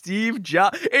called Steve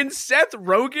Jobs. And Seth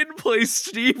Rogen plays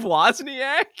Steve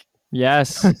Wozniak?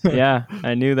 Yes. Yeah,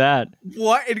 I knew that.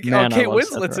 What? And, Man, Kate I love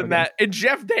Winslet's Seth in Rogen. that. And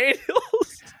Jeff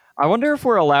Daniels. I wonder if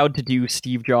we're allowed to do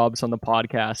Steve Jobs on the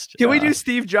podcast. Can we do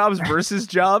Steve Jobs versus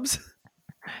Jobs?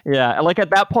 Yeah, like at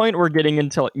that point, we're getting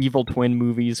into evil twin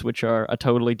movies, which are a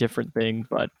totally different thing.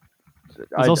 But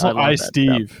There's also love I, that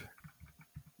Steve.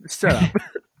 Shut up.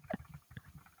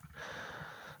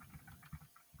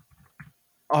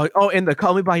 Oh, and the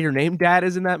Call Me By Your Name Dad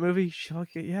is in that movie? Fuck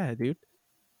it, yeah, dude.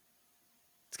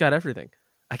 It's got everything.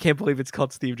 I can't believe it's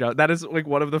called Steve Jobs. That is like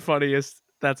one of the funniest.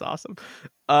 That's awesome.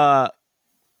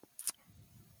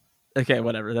 Okay,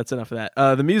 whatever. That's enough of that.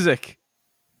 The music.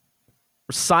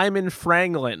 Simon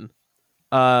Franklin.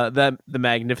 The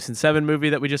Magnificent Seven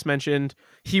movie that we just mentioned.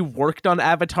 He worked on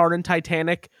Avatar and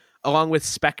Titanic, along with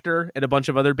Spectre and a bunch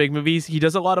of other big movies. He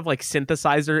does a lot of like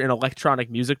synthesizer and electronic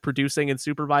music producing and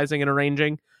supervising and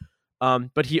arranging.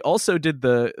 But he also did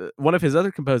one of his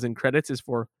other composing credits is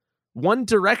for One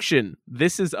Direction,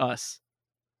 This Is Us,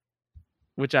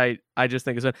 which I just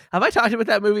think is fun. Have I talked about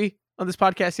that movie on this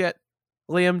podcast yet?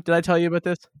 Liam, did I tell you about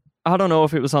this? I don't know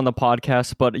if it was on the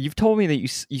podcast, but you've told me that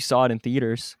you saw it in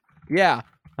theaters. Yeah.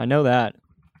 I know that.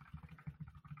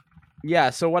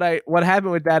 Yeah, so what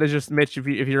happened with that is just, Mitch, if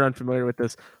you're unfamiliar with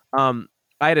this, I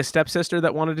had a stepsister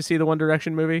that wanted to see the One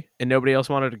Direction movie, and nobody else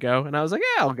wanted to go, and I was like,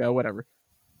 yeah, I'll go, whatever.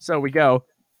 So we go,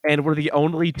 and we're the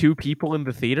only 2 people in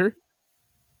the theater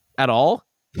at all.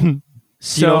 So, do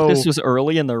you know if this was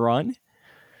early in the run?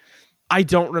 I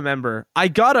don't remember. I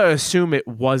gotta assume it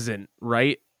wasn't,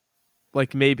 right?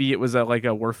 Like maybe it was a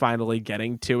we're finally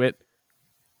getting to it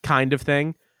kind of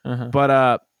thing. Uh-huh.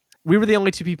 But we were the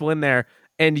only 2 people in there.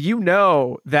 And you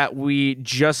know that we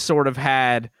just sort of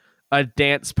had a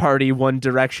dance party One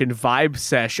Direction vibe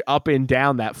sesh up and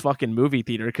down that fucking movie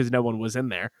theater because no one was in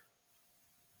there.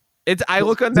 I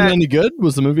look on that. Was it any good?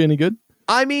 Was the movie any good?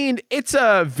 I mean, it's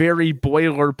a very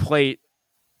boilerplate,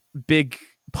 big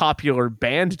popular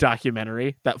band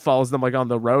documentary that follows them like on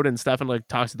the road and stuff and like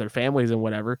talks to their families and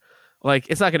whatever. Like,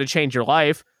 it's not going to change your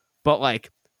life, but like,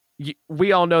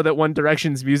 we all know that One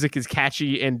Direction's music is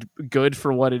catchy and good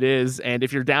for what it is, and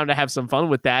if you're down to have some fun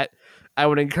with that, I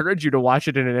would encourage you to watch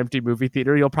it in an empty movie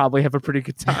theater. You'll probably have a pretty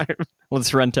good time.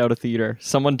 Let's rent out a theater.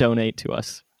 Someone donate to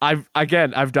us. I've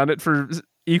done it for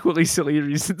equally silly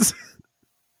reasons.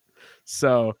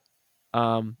 So,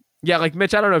 yeah, like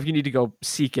Mitch, I don't know if you need to go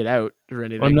seek it out or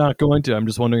anything. I'm not going to. I'm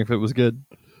just wondering if it was good.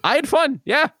 I had fun.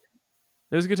 Yeah,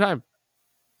 it was a good time.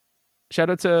 Shout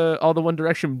out to all the One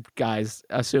Direction guys,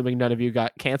 assuming none of you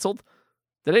got canceled.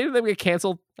 Did any of them get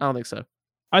canceled? I don't think so.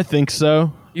 I think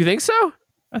so. You think so?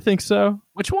 I think so.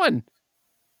 Which one?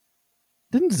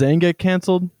 Didn't Zayn get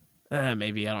canceled?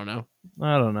 Maybe. I don't know.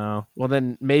 I don't know. Well,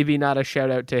 then maybe not a shout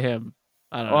out to him.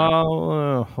 I don't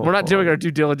know. Well, We're not doing our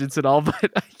due diligence at all, but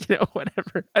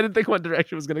whatever. I didn't think One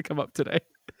Direction was going to come up today.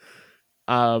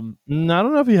 I don't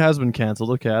know if he has been canceled.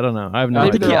 Okay, I don't know. I have no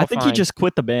idea. I think he just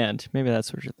quit the band. Maybe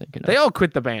that's what you're thinking of. They all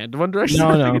quit the band. One Direction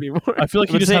No. not anymore. I feel like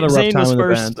he just had a rough Zayn time was in the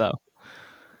first, band. though.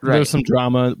 Right. There was some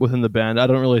drama within the band. I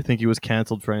don't really think he was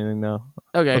canceled for anything, though.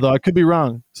 Okay. Although I could be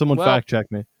wrong. Someone fact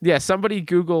check me. Yeah, somebody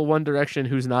Google One Direction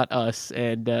who's not us,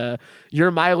 and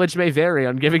your mileage may vary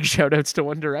on giving shout outs to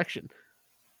One Direction.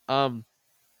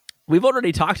 We've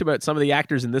already talked about some of the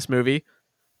actors in this movie.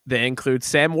 They include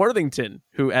Sam Worthington,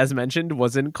 who, as mentioned,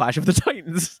 was in Clash of the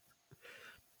Titans.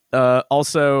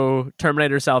 Also,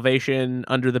 Terminator Salvation,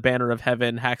 Under the Banner of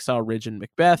Heaven, Hacksaw Ridge, and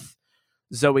Macbeth.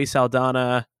 Zoe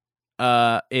Saldana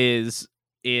is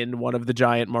in one of the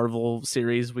giant Marvel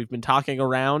series we've been talking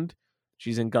around.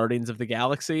 She's in Guardians of the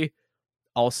Galaxy.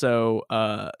 Also,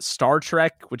 Star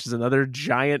Trek, which is another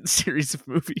giant series of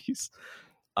movies.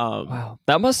 Wow.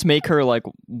 That must make her like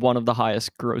one of the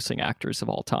highest grossing actors of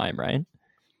all time, right?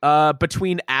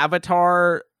 Between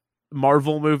Avatar,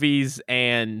 Marvel movies,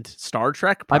 and Star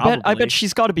Trek, probably. I bet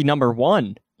she's got to be number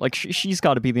one. Like she's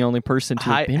got to be the only person to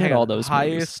have been in all those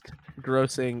highest movies.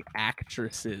 Grossing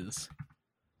actresses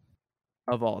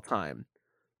of all time.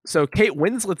 So Kate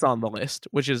Winslet's on the list,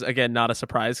 which is again not a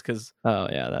surprise because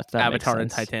that Avatar and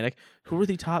makes sense. Titanic. Who are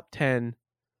the top 10?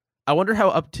 I wonder how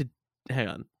up to. Hang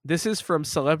on, this is from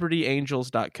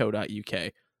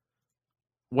celebrityangels.co.uk.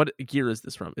 What year is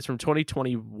this from? It's from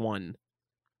 2021.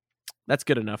 That's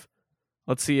good enough.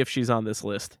 Let's see if she's on this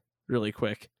list really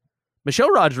quick.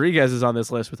 Michelle Rodriguez is on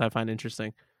this list, which I find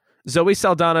interesting. Zoe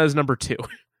Saldana is number 2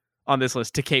 on this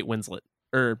list to Kate Winslet.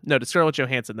 To Scarlett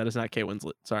Johansson. That is not Kate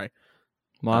Winslet. Sorry.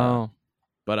 Wow.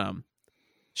 But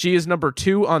she is number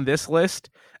 2 on this list.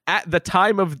 At the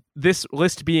time of this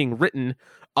list being written,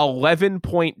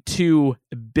 $11.2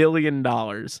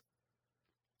 billion.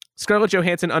 Scarlett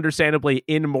Johansson, understandably,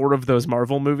 in more of those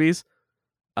Marvel movies.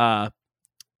 But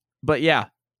yeah.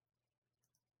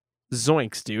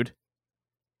 Zoinks, dude.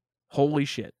 Holy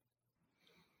shit.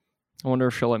 I wonder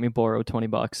if she'll let me borrow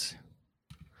 $20.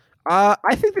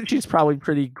 I think that she's probably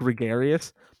pretty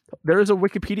gregarious. There is a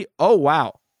Wikipedia. Oh,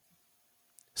 wow.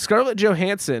 Scarlett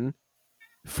Johansson,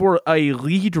 for a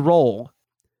lead role,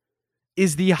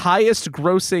 is the highest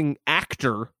grossing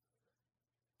actor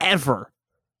ever.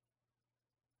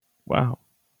 Wow.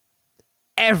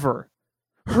 Ever.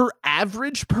 Her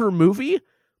average per movie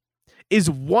is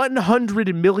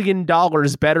 $100 million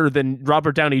better than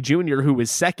Robert Downey Jr., who is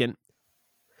second.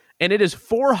 And it is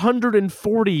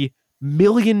 $440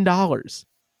 million.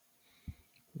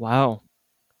 Wow.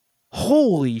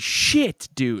 Holy shit,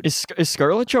 dude. Is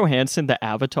Scarlett Johansson the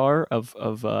Avatar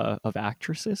of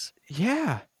actresses?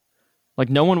 Yeah. Like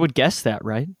no one would guess that,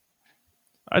 right?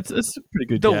 It's a pretty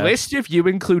good The guess. list, if you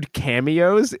include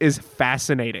cameos, is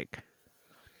fascinating.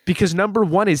 Because number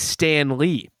 1 is Stan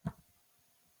Lee.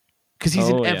 because he's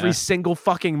in Oh, every yeah. single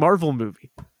fucking Marvel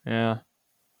movie, Yeah.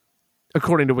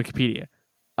 according to Wikipedia.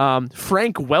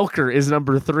 Frank Welker is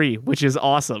number 3, which is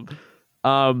awesome.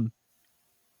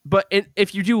 But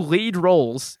if you do lead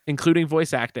roles, including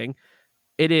voice acting,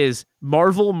 it is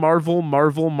Marvel,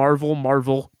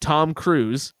 Tom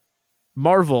Cruise,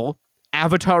 Marvel,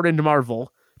 Avatar and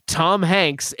Marvel, Tom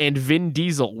Hanks, and Vin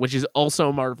Diesel, which is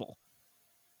also Marvel.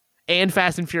 And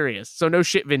Fast and Furious. So no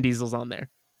shit, Vin Diesel's on there.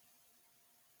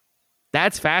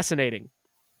 That's fascinating.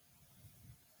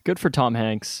 Good for Tom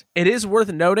Hanks. It is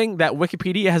worth noting that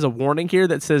Wikipedia has a warning here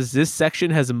that says this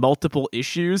section has multiple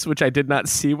issues, which I did not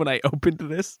see when I opened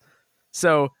this.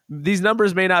 So these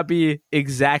numbers may not be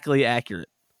exactly accurate.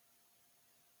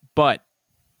 But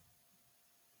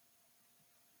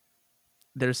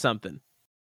there's something.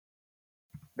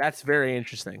 That's very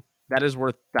interesting. That is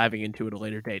worth diving into at a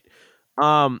later date.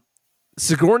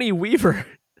 Sigourney Weaver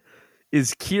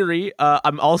is Kiri.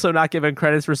 I'm also not giving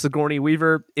credits for Sigourney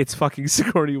Weaver. It's fucking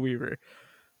Sigourney Weaver.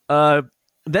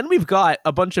 Then we've got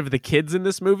a bunch of the kids in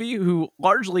this movie who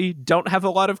largely don't have a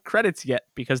lot of credits yet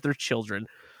because they're children.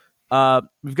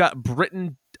 We've got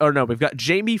we've got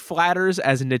Jamie Flatters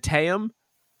as Netaim,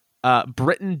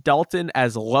 Britton Dalton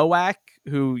as Loak,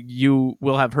 who you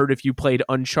will have heard if you played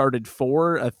Uncharted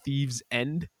 4, A Thief's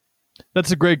End.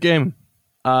 That's a great game.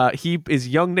 He is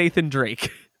young Nathan Drake.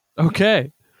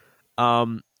 Okay.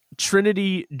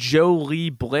 Trinity Jolie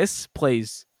Bliss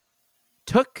plays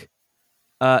Took.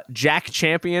 Jack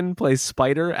Champion plays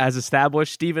Spider, as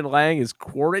established. Stephen Lang is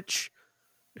Quaritch,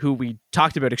 who we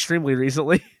talked about extremely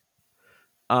recently.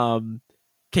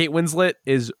 Kate Winslet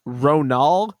is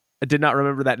Ronal. I did not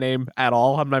remember that name at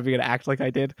all. I'm not even going to act like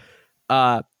I did.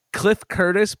 Cliff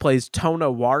Curtis plays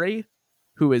Tona Wari,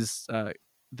 who is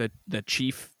the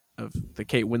chief of the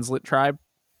Kate Winslet tribe.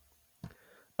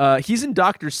 He's in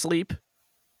Dr. Sleep,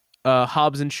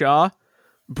 Hobbs and Shaw,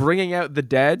 Bringing Out the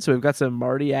Dead. So we've got some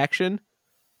Marty action.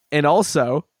 And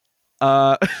also,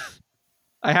 I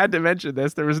had to mention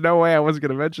this. There was no way I wasn't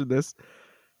going to mention this.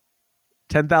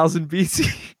 10,000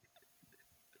 BC.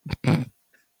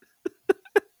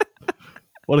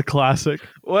 What a classic.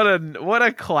 What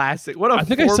a classic. What a I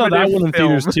think I saw that one in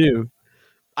theaters too.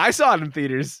 I saw it in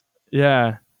theaters.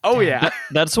 Yeah. Oh, yeah.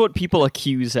 That's what people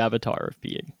accuse Avatar of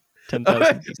being.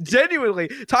 10,000. Genuinely.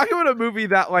 Talk about a movie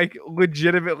that, like,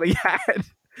 legitimately had,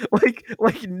 like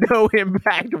no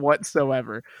impact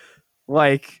whatsoever.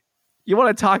 Like, you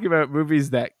want to talk about movies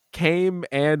that came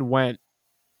and went.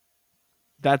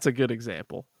 That's a good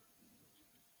example.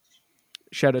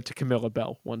 Shout out to Camilla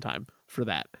Bell one time for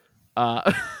that.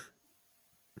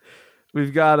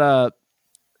 We've got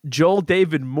Joel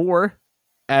David Moore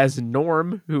as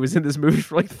Norm, who was in this movie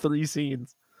for like 3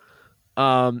 scenes.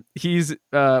 He's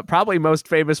probably most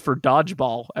famous for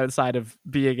Dodgeball outside of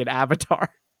being an Avatar.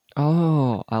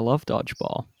 Oh, I love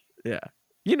Dodgeball. Yeah.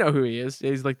 You know who he is.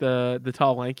 He's like the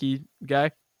tall, lanky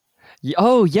guy.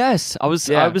 Oh, yes. I was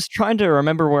trying to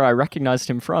remember where I recognized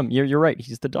him from. You're right.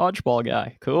 He's the Dodgeball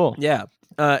guy. Cool. Yeah.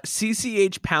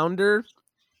 CCH Pounder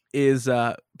is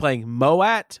playing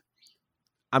Moat.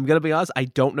 I'm going to be honest, I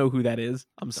don't know who that is.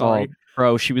 I'm sorry. Oh,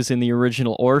 bro, she was in the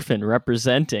original Orphan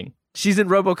representing. She's in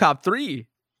RoboCop 3,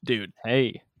 dude.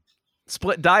 Hey.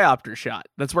 Split diopter shot.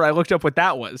 That's where I looked up what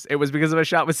that was. It was because of a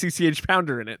shot with CCH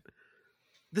Pounder in it.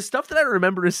 The stuff that I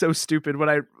remember is so stupid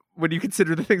when you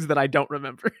consider the things that I don't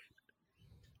remember.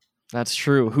 That's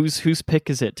true. Whose pick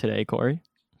is it today, Corey?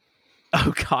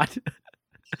 Oh God.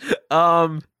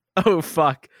 Oh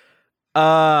fuck.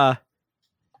 I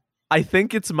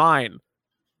think it's mine.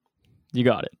 You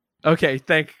got it. Okay,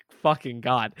 thank fucking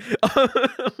God.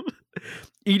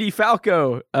 Edie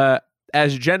Falco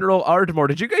as General Ardmore.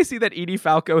 Did you guys see that Edie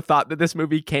Falco thought that this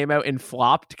movie came out and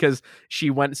flopped because she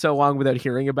went so long without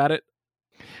hearing about it?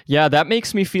 Yeah, that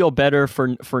makes me feel better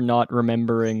for not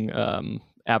remembering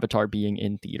Avatar being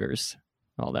in theaters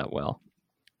all that well.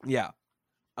 Yeah.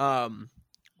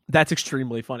 That's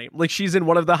extremely funny. Like, she's in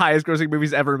one of the highest grossing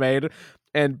movies ever made,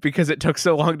 and because it took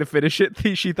so long to finish it,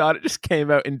 she thought it just came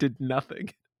out and did nothing,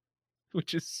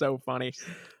 which is so funny.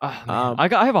 I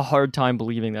have a hard time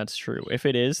believing that's true. If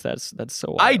it is, that's so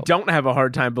wild. I don't have a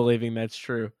hard time believing that's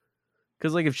true.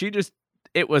 Because, like, if she just,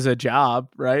 it was a job,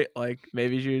 right? Like,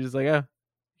 maybe she was just like, oh,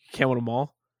 you can't win them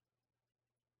all.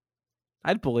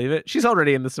 I'd believe it. She's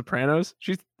already in The Sopranos.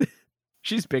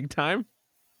 She's big time.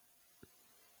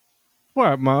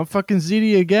 What, motherfucking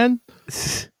ZD again?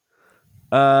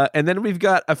 And then we've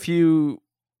got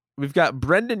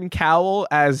Brendan Cowell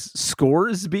as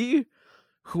Scoresby,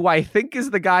 who I think is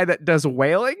the guy that does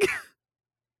whaling.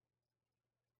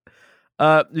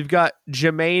 We've got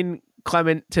Jermaine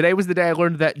Clement. Today was the day I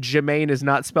learned that Jermaine is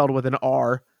not spelled with an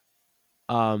R.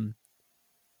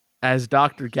 as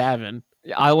Dr. Gavin.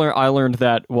 I learned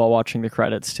that while watching the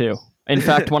credits too. In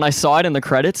fact, when I saw it in the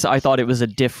credits, I thought it was a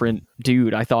different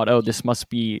dude. I thought, oh, this must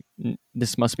be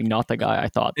not the guy I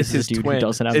thought. This is a dude twin. who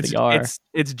doesn't have the R.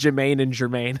 It's Jermaine and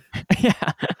Jermaine.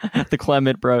 Yeah, the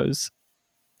Clement Bros.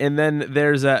 And then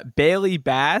there's Bailey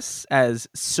Bass as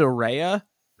Soraya,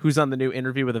 who's on the new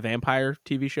Interview with a Vampire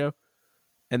TV show.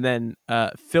 And then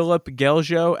Philip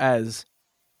Geljo as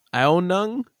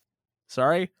Aonung.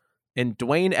 Sorry. And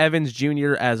Dwayne Evans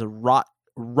Jr. as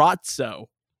Rotso,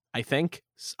 I think.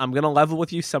 I'm going to level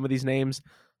with you some of these names.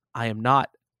 I am not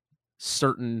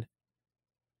certain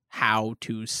how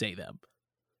to say them.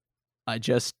 I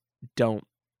just don't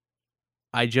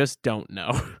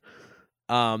know.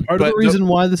 Part of the reason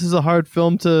why this is a hard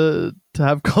film to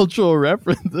have cultural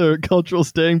reference or cultural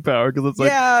staying power, because it's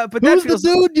like, yeah, but who's the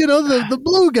dude? You know, the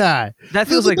blue guy. That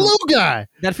feels like blue guy.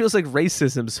 That feels like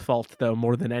racism's fault, though,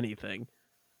 more than anything,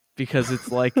 because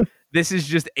it's like this is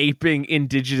just aping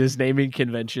indigenous naming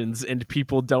conventions, and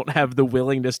people don't have the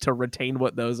willingness to retain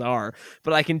what those are.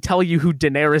 But I can tell you who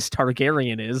Daenerys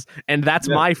Targaryen is, and that's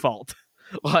my fault.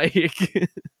 Like,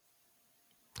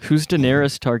 who's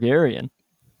Daenerys Targaryen?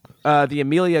 The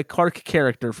Emilia Clarke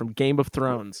character from Game of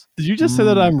Thrones. Did you just say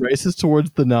that I'm racist towards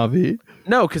the Na'vi?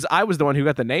 No, because I was the one who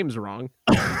got the names wrong.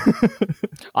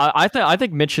 I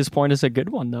think Mitch's point is a good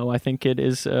one, though. I think it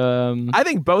is. I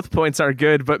think both points are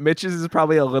good, but Mitch's is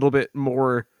probably a little bit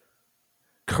more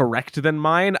correct than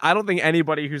mine. I don't think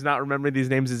anybody who's not remembering these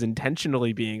names is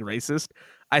intentionally being racist.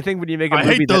 I think when you make a movie,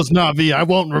 I hate those Na'vi. I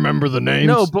won't remember the names.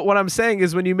 No, but what I'm saying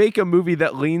is when you make a movie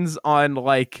that leans on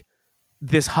like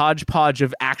this hodgepodge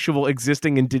of actual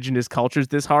existing indigenous cultures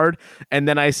this hard, and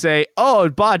then I say, oh,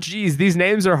 geez, these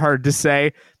names are hard to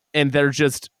say, and they're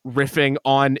just riffing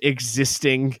on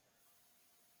existing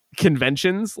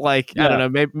conventions. Like, I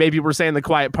don't know, maybe we're saying the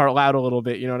quiet part loud a little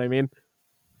bit, you know what I mean?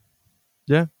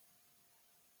 Yeah.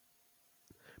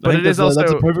 But it is also...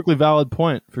 That's a perfectly valid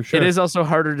point, for sure. It is also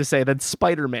harder to say than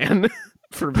Spider-Man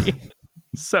for me.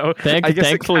 So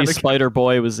thankfully,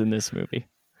 Spider-Boy was in this movie.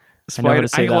 I know how to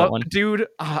say that one. Dude,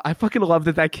 I fucking love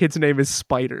that kid's name is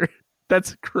Spider.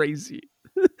 That's crazy.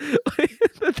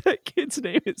 that kid's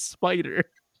name is Spider.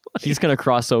 He's going to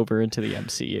cross over into the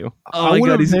MCU. I would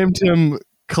have named him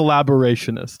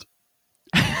Collaborationist.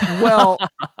 Well,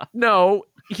 no,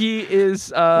 he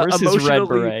is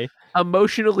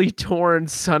emotionally torn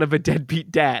son of a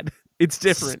deadbeat dad. It's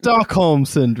different. Stockholm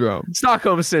Syndrome.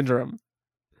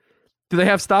 Do they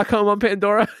have Stockholm on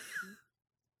Pandora?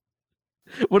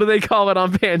 What do they call it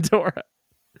on Pandora?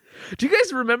 Do you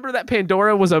guys remember that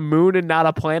Pandora was a moon and not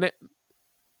a planet?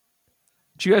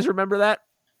 Do you guys remember that?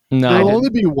 No, there'll only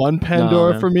be one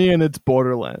Pandora for me, and it's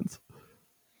Borderlands.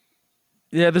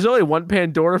 Yeah, there's only one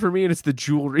Pandora for me, and it's the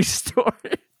jewelry store.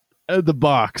 The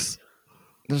box.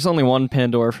 There's only one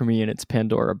Pandora for me, and it's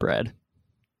Pandora bread.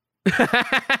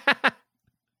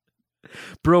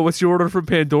 Bro, what's your order for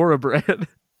Pandora bread?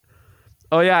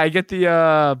 Oh yeah, I get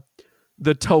the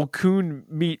Tolkien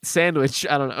meat sandwich.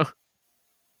 I don't know.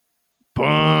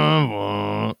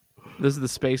 This is the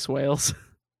space whales.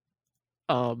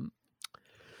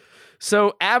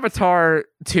 So Avatar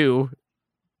 2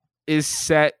 is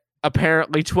set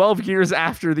apparently 12 years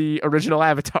after the original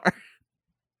Avatar.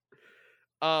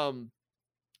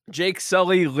 Jake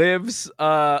Sully lives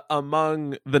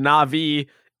among the Na'vi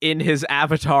in his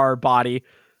Avatar body,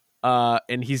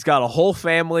 and he's got a whole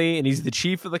family, and he's the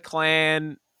chief of the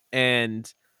clan,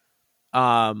 and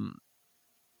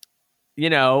you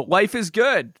know, life is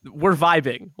good. We're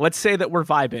vibing. Let's say that we're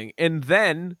vibing. And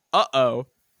then, the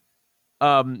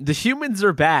humans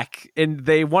are back, and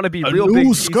they want to be real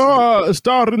big.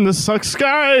 Star in the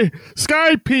sky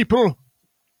people.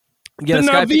 Yeah, the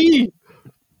Na'vi.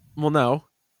 Well, no,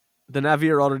 the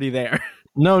Na'vi are already there.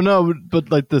 No,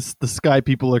 but like the sky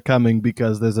people are coming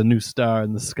because there's a new star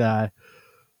in the sky.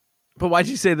 But why'd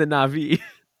you say the Na'vi?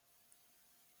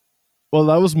 Well,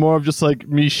 that was more of just like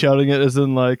me shouting it as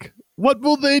in like, what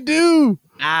will they do?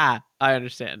 I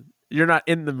understand. You're not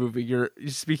in the movie. You're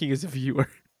speaking as a viewer.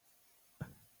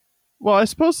 Well, I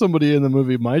suppose somebody in the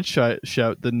movie might shout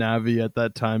the Na'vi at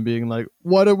that time, being like,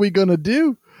 what are we going to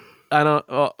do? I don't...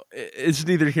 Well, it's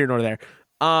neither here nor there.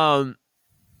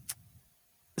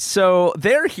 So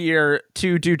they're here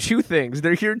to do two things.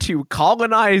 They're here to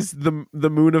colonize the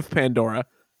moon of Pandora.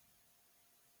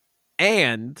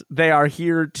 And they are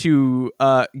here to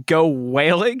go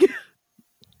whaling.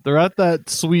 They're at that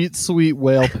sweet, sweet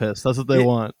whale piss. That's what they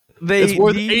want. It's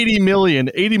worth 80 million.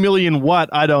 80 million what?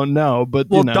 I don't know. But,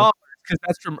 dollars, because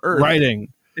that's from Earth.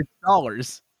 Writing. It's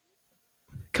dollars.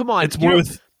 Come on. It's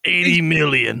worth 80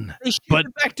 million. They ship But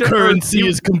it back to currency Earth.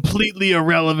 is completely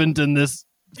irrelevant in this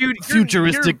Dude,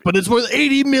 futuristic, but it's worth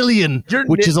 80 million, You're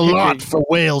which is a lot nitpicking. for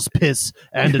whale's piss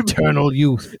and eternal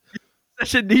youth.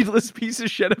 Such a needless piece of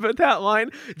shit about that line.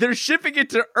 They're shipping it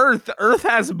to Earth. Earth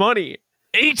has money.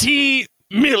 80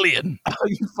 million. Oh,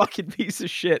 you fucking piece of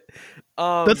shit.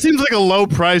 That seems like a low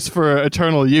price for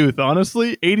eternal youth,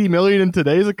 honestly. 80 million in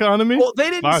today's economy? Well, they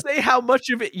didn't Fuck. say how much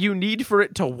of it you need for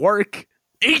it to work.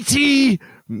 80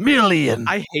 million.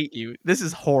 I hate you. This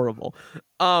is horrible.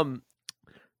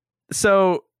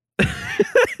 So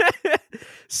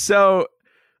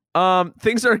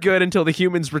things are good until the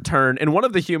humans return, and one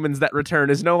of the humans that return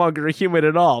is no longer a human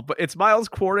at all, but it's Miles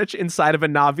Quaritch inside of a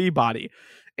Na'vi body,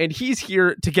 and he's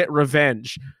here to get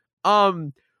revenge.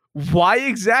 Why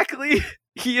exactly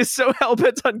he is so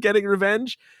hell-bent on getting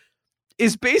revenge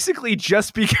is basically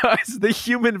just because the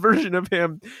human version of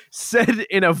him said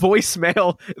in a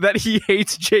voicemail that he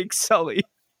hates Jake Sully.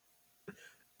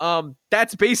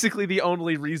 That's basically the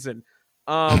only reason.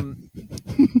 What?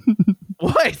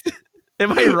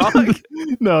 Am I wrong?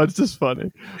 No, it's just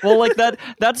funny. Well, like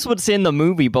that's what's in the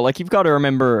movie, but like you've got to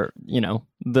remember,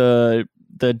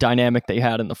 the dynamic they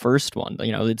had in the first one.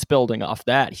 It's building off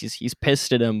that. He's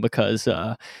pissed at him because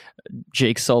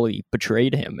Jake Sully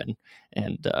betrayed him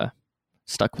and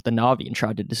stuck with the Na'vi and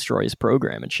tried to destroy his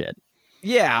program and shit.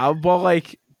 Yeah, well,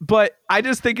 but I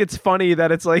just think it's funny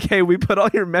that it's like, hey, we put all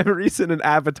your memories in an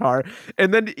avatar,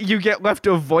 and then you get left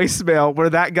a voicemail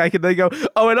where that guy can then go,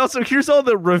 oh, and also here's all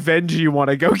the revenge you want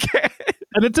to go get.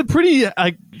 And it's a pretty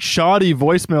shoddy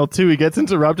voicemail, too. He gets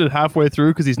interrupted halfway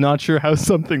through because he's not sure how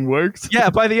something works.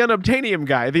 Yeah, by the unobtainium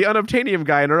guy. The unobtainium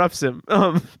guy interrupts him.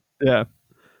 Yeah.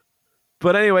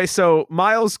 But anyway, so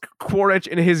Miles Quaritch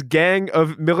and his gang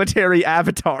of military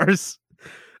avatars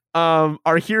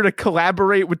are here to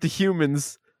collaborate with the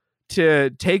humans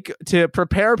to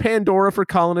prepare Pandora for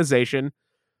colonization,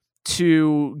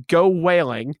 to go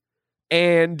whaling,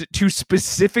 and to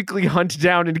specifically hunt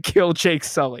down and kill Jake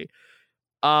Sully.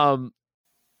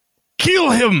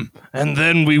 Kill him, and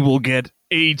then we will get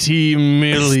 80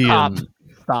 million.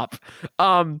 Stop.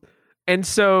 And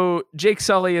so Jake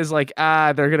Sully is like,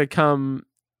 they're gonna come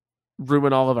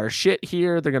ruin all of our shit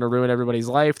here. They're gonna ruin everybody's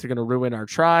life. They're gonna ruin our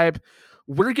tribe.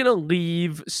 We're gonna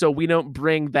leave so we don't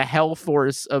bring the hell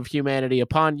force of humanity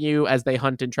upon you as they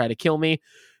hunt and try to kill me.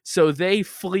 So they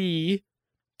flee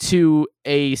to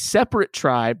a separate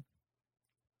tribe,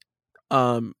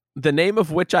 the name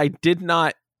of which I did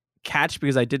not catch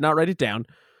because I did not write it down.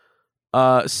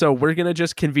 So we're gonna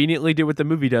just conveniently do what the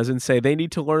movie does and say they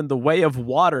need to learn the way of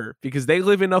water because they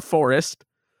live in a forest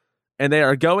and they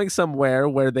are going somewhere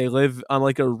where they live on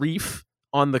like a reef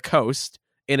on the coast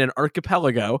in an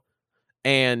archipelago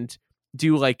and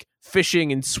do like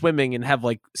fishing and swimming and have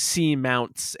like sea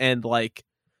mounts and like,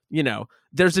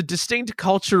 there's a distinct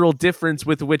cultural difference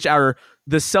with which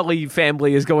the Sully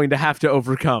family is going to have to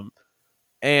overcome.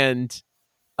 And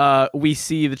we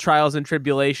see the trials and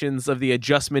tribulations of the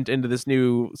adjustment into this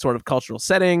new sort of cultural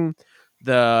setting,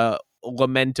 the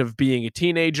lament of being a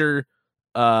teenager,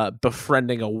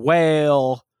 befriending a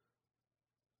whale,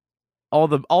 all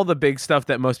the big stuff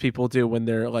that most people do when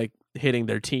they're like hitting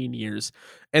their teen years.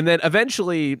 And then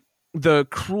eventually the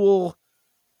cruel,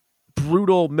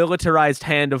 brutal, militarized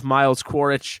hand of Miles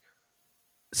Quaritch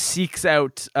seeks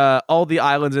out all the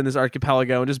islands in this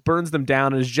archipelago and just burns them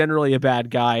down and is generally a bad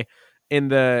guy in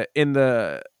the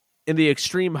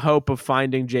extreme hope of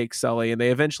finding Jake Sully, and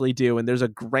they eventually do, and there's a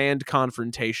grand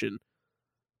confrontation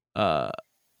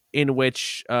in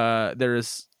which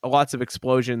there's lots of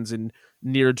explosions and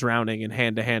near drowning and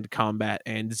hand-to-hand combat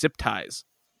and zip ties.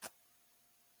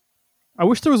 I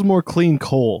wish there was more clean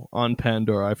coal on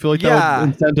Pandora. I feel like that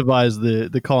would incentivize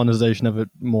the colonization of it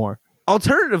more.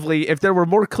 Alternatively, if there were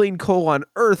more clean coal on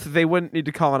Earth, they wouldn't need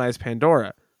to colonize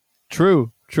Pandora.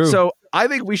 True. So I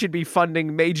think we should be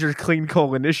funding major clean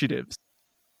coal initiatives.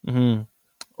 Mm-hmm.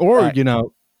 Or,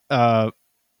 Right.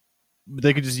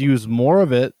 They could just use more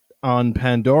of it on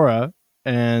Pandora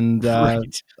and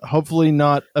Right. hopefully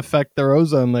not affect their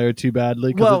ozone layer too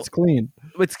badly because it's clean.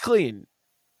 It's clean.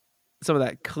 Some of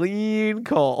that clean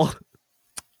coal.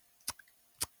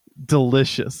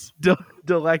 Delicious.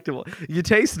 Delectable. You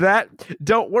taste that?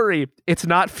 Don't worry. It's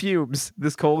not fumes.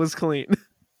 This coal is clean.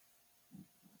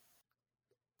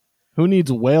 Who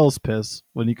needs whale's piss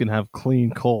when you can have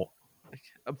clean coal?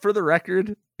 For the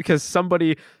record, because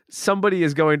somebody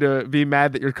is going to be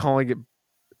mad that you're calling it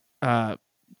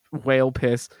whale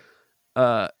piss.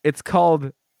 It's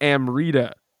called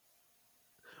Amrita,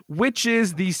 which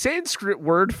is the Sanskrit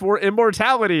word for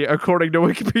immortality, according to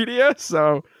Wikipedia.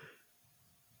 So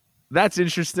that's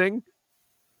interesting.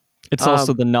 It's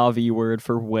also the Na'vi word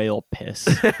for whale piss.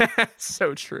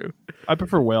 So true. I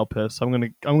prefer whale piss. I'm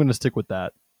gonna stick with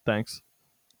that. Thanks.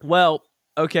 Well,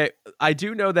 okay. I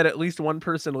do know that at least one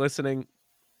person listening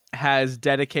has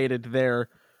dedicated their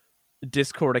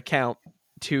Discord account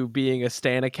to being a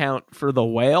Stan account for the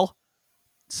whale.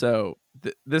 So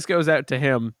this goes out to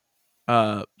him.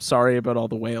 Sorry about all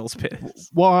the whales piss.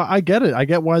 Well, I get it. I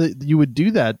get why you would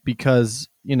do that, because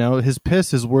his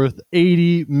piss is worth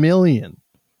 80 million.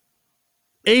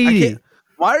 80.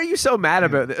 Why are you so mad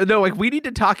about this? No, like, we need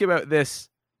to talk about this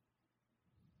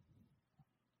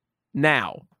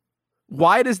now.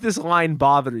 Why does this line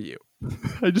bother you?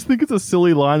 I just think it's a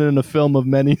silly line in a film of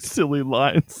many silly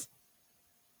lines.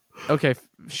 Okay,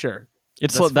 sure.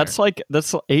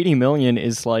 That's 80 million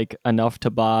is like enough to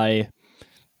buy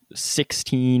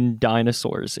 16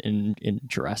 dinosaurs in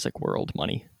Jurassic World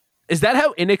money. Is that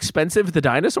how inexpensive the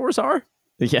dinosaurs are?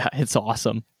 Yeah, it's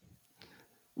awesome.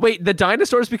 Wait, the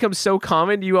dinosaurs become so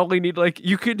common you only need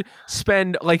you could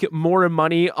spend more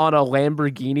money on a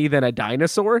Lamborghini than a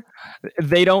dinosaur?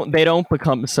 They don't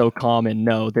become so common.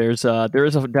 No, there is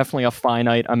definitely a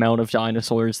finite amount of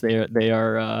dinosaurs. They are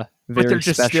very but they're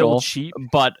just special. Still cheap.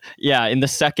 But yeah, in the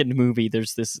second movie,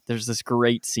 there's this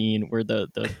great scene where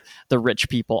the rich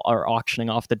people are auctioning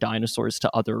off the dinosaurs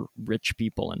to other rich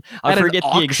people, and I forget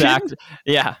the exact.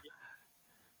 Yeah.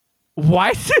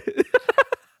 What?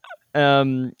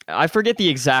 I forget the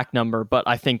exact number, but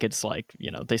I think it's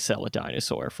they sell a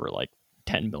dinosaur for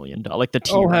 $10 million. Like the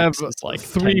T-Rex is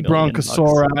 3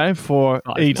 Bronchosauri for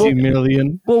 80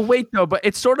 million. Well, wait though, but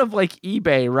it's sort of like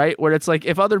eBay, right? Where it's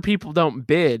if other people don't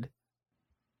bid,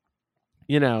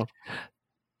 Yeah,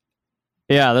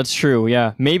 that's true.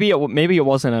 Yeah, maybe it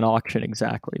wasn't an auction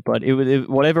exactly, but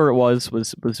whatever it was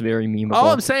very memeable. All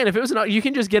I'm saying, if it was you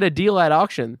can just get a deal at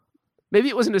auction. Maybe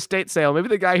it was an estate sale. Maybe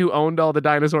the guy who owned all the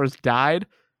dinosaurs died.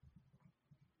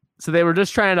 So they were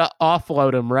just trying to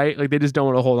offload him, right? They just don't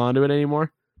want to hold on to it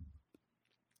anymore.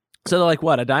 So they're like,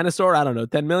 what, a dinosaur? I don't know,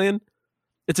 10 million?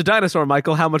 It's a dinosaur,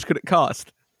 Michael. How much could it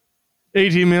cost?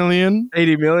 80 million.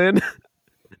 80 million?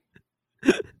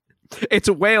 It's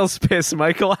a whale's piss,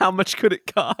 Michael. How much could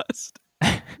it cost?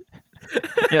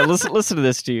 Yeah, listen to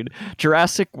this, dude.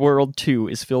 Jurassic World 2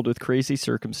 is filled with crazy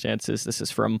circumstances. This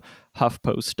is from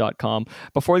HuffPost.com.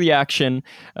 Before the action,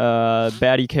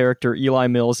 baddie character Eli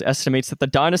Mills estimates that the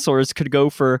dinosaurs could go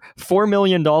for $4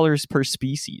 million per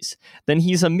species. Then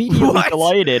he's immediately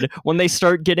delighted when they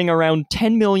start getting around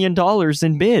 $10 million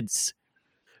in bids.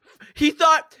 He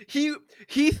thought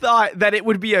that it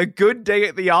would be a good day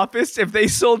at the office if they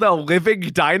sold a living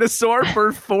dinosaur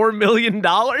for $4 million.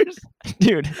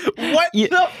 Dude, what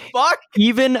the fuck?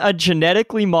 Even a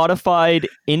genetically modified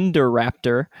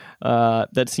Indoraptor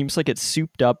that seems like it's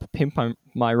souped up, pimp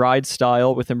my ride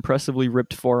style, with impressively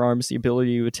ripped forearms, the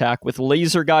ability to attack with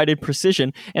laser guided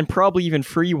precision, and probably even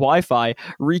free Wi-Fi,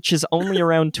 reaches only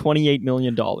around $28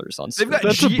 million on Switch.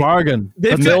 That's a bargain.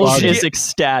 Mills is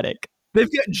ecstatic. They've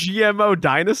got GMO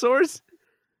dinosaurs?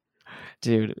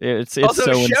 Dude, it's also,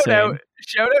 so insane.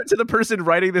 Shout out to the person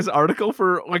writing this article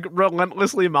for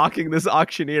relentlessly mocking this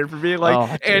auctioneer for being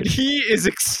and he is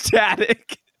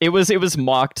ecstatic. It was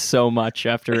mocked so much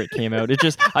after it came out.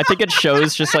 I think it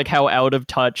shows just how out of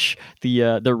touch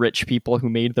the rich people who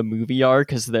made the movie are,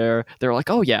 because they're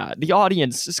like, oh yeah, the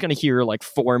audience is gonna hear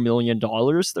 $4 million.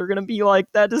 They're gonna be like,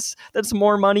 that's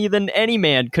more money than any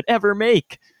man could ever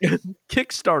make.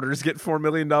 Kickstarters get $4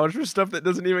 million for stuff that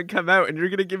doesn't even come out, and you're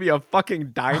gonna give me a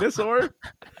fucking dinosaur?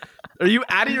 Are you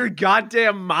out of your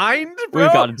goddamn mind, bro?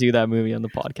 We've got to do that movie on the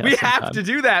podcast. We have to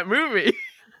do that movie.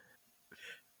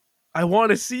 I want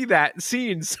to see that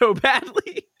scene so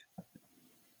badly.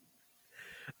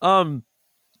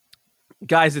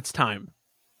 Guys, it's time.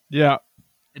 Yeah.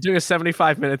 It took us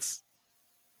 75 minutes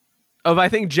of, I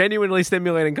think, genuinely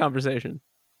stimulating conversation.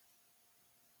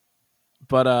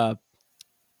 But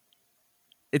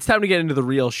it's time to get into the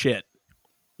real shit.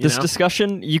 This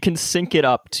discussion, you can sync it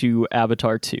up to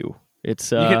Avatar 2.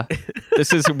 It's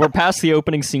we're past the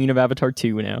opening scene of Avatar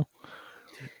 2 now.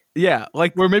 Yeah,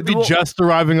 we're maybe just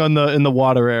arriving in the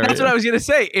water area. That's what I was gonna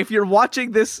say. If you're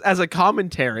watching this as a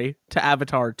commentary to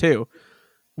Avatar 2,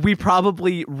 we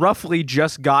probably roughly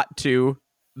just got to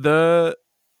the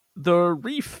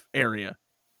reef area,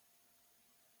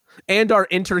 and are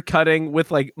intercutting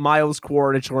with Miles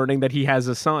Quaritch learning that he has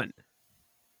a son.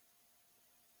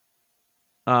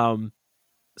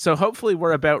 So hopefully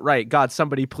we're about right. God,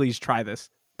 somebody please try this,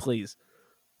 please.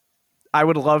 I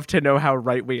would love to know how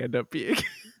right we end up being.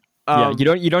 Yeah,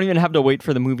 you don't even have to wait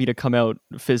for the movie to come out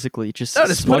physically. Just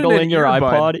smuggle in your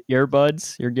iPod,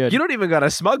 earbuds. You're good. You don't even gotta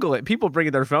smuggle it. People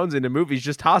bringing their phones into movies,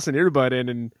 just toss an earbud in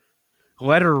and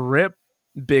Let her rip,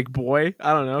 big boy.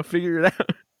 I don't know. Figure it out.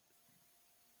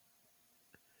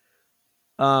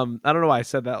 I don't know why I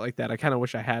said that like that. I kind of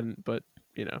wish I hadn't, but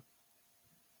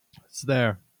It's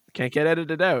there. can't get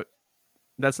edited out.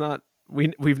 That's not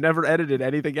we've never edited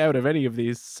anything out of any of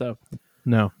these, so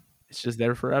No. it's just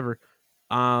there forever.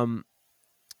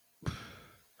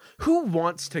 Who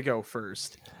wants to go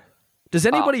first? Does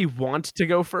anybody want to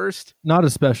go first? Not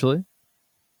especially.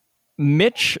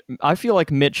 Mitch, I feel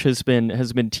like Mitch has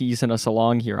been teasing us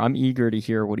along here. I'm eager to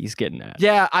hear what he's getting at.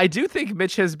 Yeah, I do think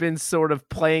Mitch has been sort of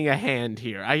playing a hand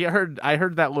here. I heard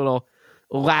that little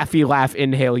laughy laugh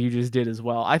inhale you just did as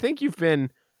well. I think you've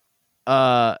been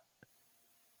up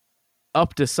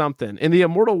to something. In the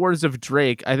immortal words of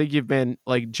Drake, I think you've been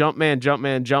like Jumpman,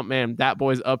 Jumpman, Jumpman. That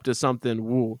boy's up to something.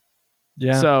 Woo.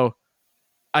 Yeah. So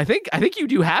I think you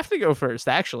do have to go first,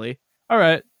 actually. All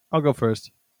right, I'll go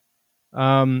first.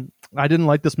 I didn't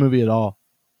like this movie at all.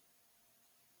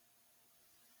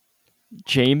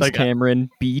 James Cameron,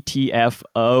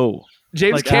 BTFO.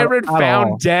 James Cameron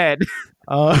found dead.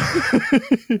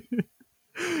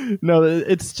 No,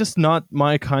 it's just not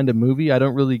my kind of movie. I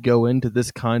don't really go into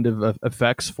this kind of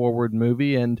effects forward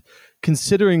movie, and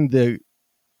considering the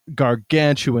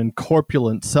gargantuan,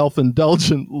 corpulent,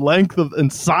 self-indulgent length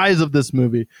and size of this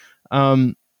movie,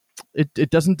 it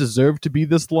doesn't deserve to be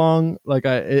this long. Like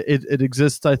it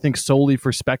exists, I think, solely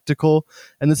for spectacle,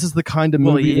 and this is the kind of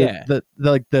movie that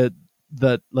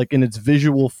like in its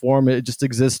visual form, it just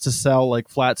exists to sell like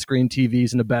flat screen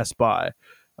TVs in a Best Buy,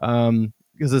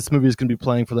 because this movie is going to be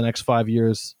playing for the next 5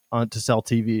 years to sell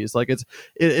TVs. Like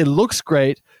it looks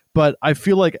great, but I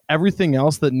feel like everything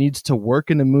else that needs to work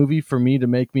in a movie for me to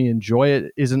make me enjoy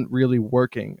it isn't really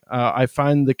working. I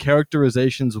find the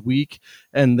characterizations weak,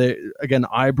 and again,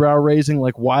 eyebrow raising.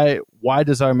 Like why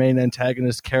does our main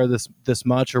antagonist care this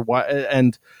much, or why?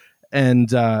 And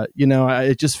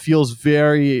it just feels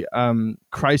very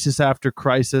crisis after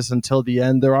crisis until the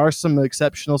end. There are some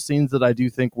exceptional scenes that I do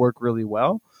think work really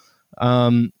well.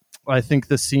 I think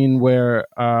the scene where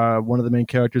one of the main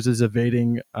characters is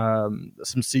evading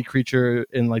some sea creature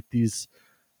in like these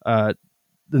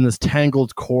in this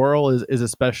tangled coral is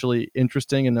especially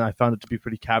interesting, and I found it to be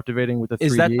pretty captivating with the 3D.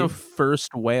 Is that the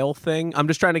first whale thing? I'm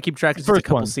just trying to keep track of a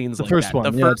couple scenes. The like first that.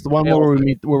 one, the yeah, first it's the one where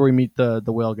we meet the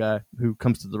whale guy who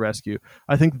comes to the rescue.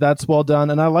 I think that's well done,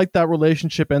 and I like that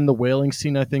relationship, and the whaling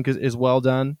scene I think is well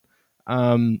done.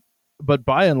 But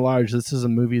by and large, this is a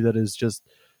movie that is just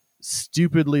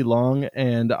stupidly long,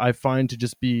 and I find to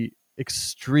just be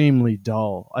extremely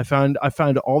dull. I find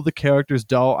all the characters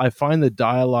dull. I find the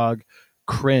dialogue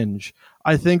cringe.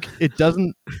 I think it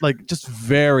doesn't like just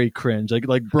very cringe.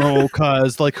 Like bro,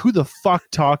 cuz like who the fuck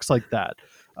talks like that?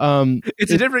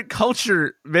 It's a different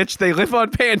culture, Mitch. They live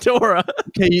on Pandora.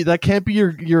 Okay, that can't be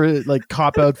your like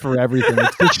cop out for everything.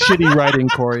 It's just shitty writing,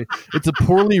 Corey. It's a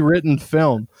poorly written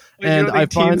film. And I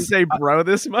find say bro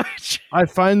this much. I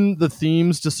find the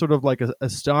themes just sort of like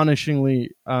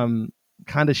astonishingly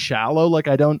kind of shallow. Like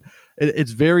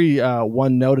it's very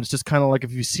one note. It's just kind of like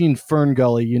if you've seen Fern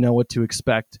Gully, you know what to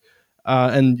expect.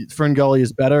 And Fern Gully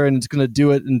is better, and it's going to do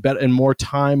it in more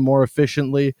time, more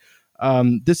efficiently.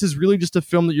 This is really just a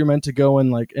film that you're meant to go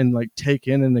and take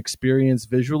in and experience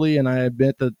visually. And I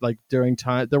admit that like there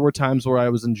were times where I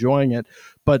was enjoying it,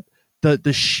 but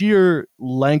the sheer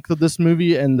length of this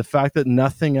movie and the fact that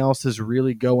nothing else is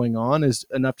really going on is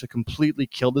enough to completely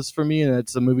kill this for me. And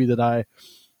it's a movie that I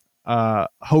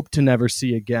hope to never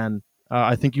see again.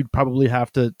 I think you'd probably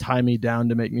have to tie me down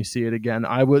to make me see it again.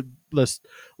 I would just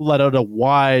let out a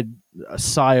wide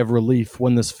sigh of relief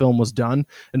when this film was done,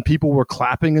 and people were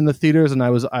clapping in the theaters, and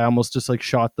I almost just like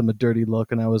shot them a dirty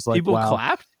look, and I was like, people wow.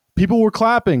 clapped? People were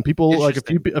clapping. People like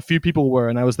a few people were,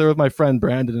 and I was there with my friend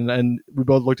Brandon, and we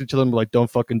both looked at each other and were like,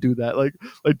 "Don't fucking do that! Like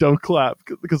don't clap,"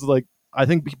 because like I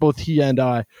think both he and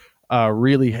I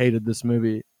really hated this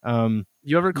movie.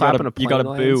 You ever clap in a plane? You got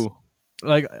to boo.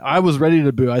 Like I was ready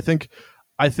to boo. I think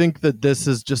that this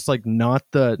is just like not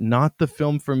the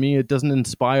film for me. It doesn't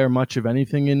inspire much of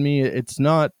anything in me. It's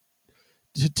not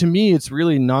to me. It's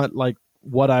really not like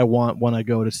what I want when I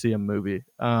go to see a movie.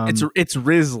 It's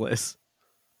Rizless.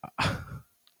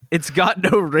 It's got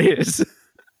no Riz.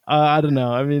 I don't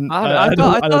know. I mean, I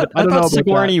thought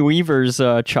Sigourney Weaver's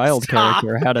child Stop.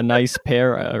 character had a nice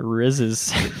pair of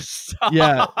Rizzes.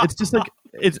 Yeah, it's just like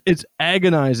it's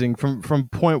agonizing from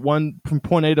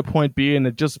point A to point B, and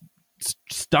it just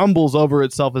stumbles over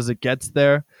itself as it gets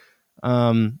there.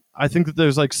 I think that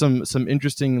there's like some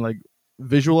interesting like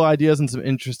visual ideas and some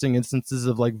interesting instances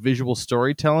of like visual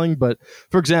storytelling, but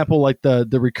for example, like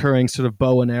the recurring sort of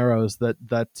bow and arrows that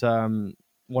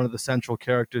one of the central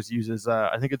characters uses.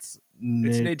 I think it's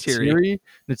Neytiri.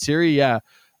 Neytiri, yeah.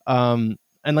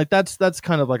 And like that's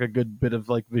kind of like a good bit of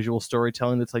like visual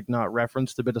storytelling that's like not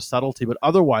referenced, a bit of subtlety, but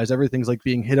otherwise everything's like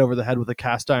being hit over the head with a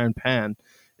cast iron pan.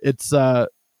 It's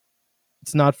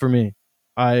not for me.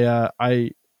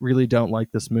 I really don't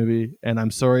like this movie, and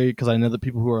I'm sorry because I know that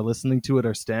people who are listening to it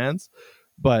are stans.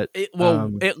 But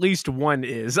at least one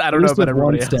is. I don't know about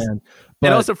everybody else. Stan,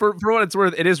 and also, for what it's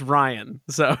worth, it is Ryan.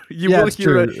 So you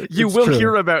will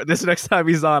hear about this next time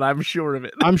he's on. I'm sure of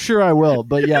it. I'm sure I will.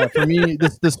 But yeah, for me,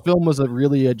 this film was a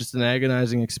really just an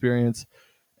agonizing experience.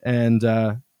 And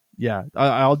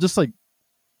I'll just like,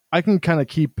 I can kind of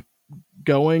keep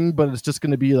going, but it's just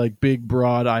going to be like big,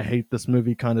 broad, I hate this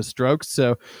movie kind of strokes.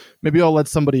 So maybe I'll let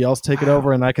somebody else take it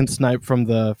over, and I can snipe from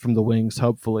the wings.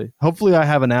 Hopefully I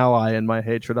have an ally in my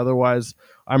hatred. Otherwise,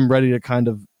 I'm ready to kind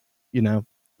of,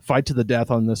 fight to the death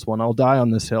on this one. I'll die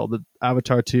on this hill. The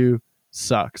Avatar 2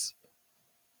 sucks.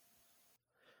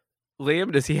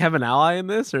 Liam, does he have an ally in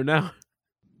this or no?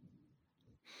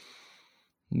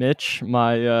 Mitch,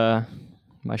 my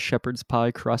shepherd's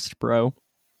pie crust bro.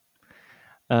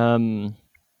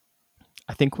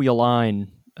 I think we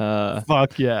align.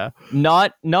 Fuck yeah.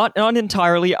 Not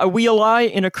entirely. We align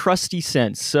in a crusty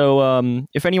sense. So,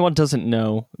 if anyone doesn't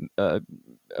know, a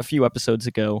few episodes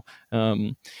ago,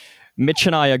 Mitch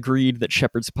and I agreed that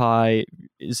shepherd's pie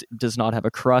does not have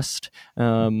a crust.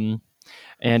 And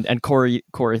Corey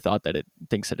thought that it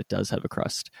thinks that it does have a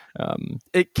crust.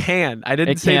 It can. I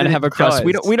didn't it say can that have it a crust.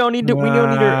 does. We don't need to.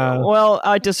 Well,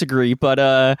 I disagree,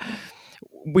 but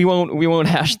we won't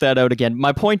hash that out again.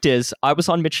 My point is, I was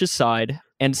on Mitch's side,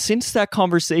 and since that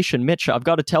conversation, Mitch, I've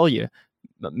got to tell you,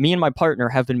 me and my partner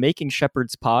have been making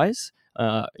shepherd's pies,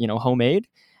 homemade,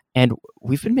 and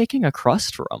we've been making a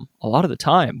crust for them a lot of the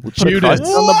time. We put a crust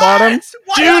on the bottom.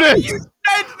 Why haven't you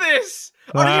said this?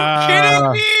 Are you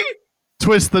kidding me?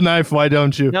 Twist the knife, why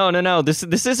don't you? No.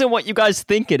 This isn't what you guys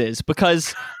think it is,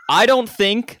 because I don't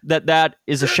think that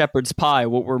is a shepherd's pie,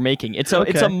 what we're making. It's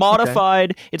a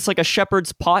modified, it's like a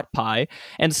shepherd's pot pie.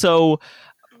 And so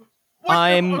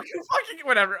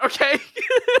whatever, okay.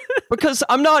 Because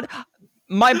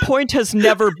my point has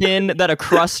never been that a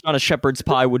crust on a shepherd's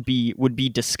pie would be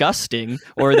disgusting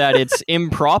or that it's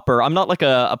improper. I'm not like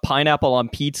a pineapple on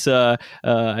pizza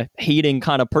hating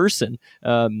kind of person.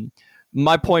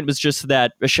 My point was just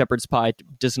that a shepherd's pie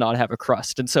does not have a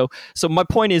crust. And so my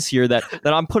point is here that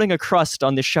I'm putting a crust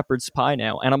on this shepherd's pie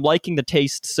now, and I'm liking the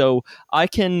taste, so I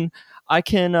can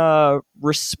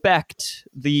respect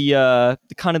the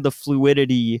kind of the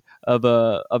fluidity of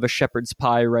a shepherd's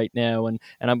pie right now, and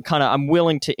I'm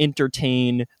willing to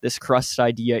entertain this crust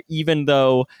idea, even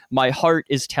though my heart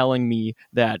is telling me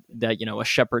that a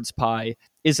shepherd's pie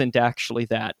isn't actually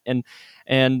that. And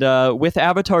with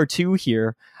Avatar 2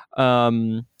 here,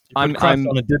 you put crust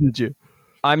on it, didn't you?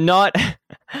 I'm not.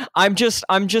 I'm just.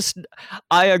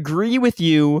 I agree with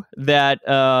you that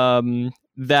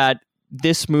that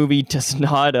this movie does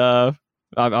not.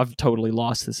 I've totally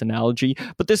lost this analogy,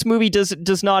 but this movie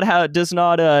does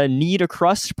not need a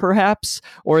crust, perhaps,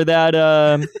 or that.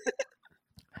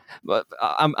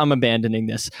 I'm abandoning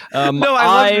this. No,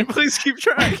 I love you. Please keep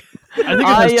trying. I think it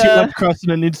has too much crust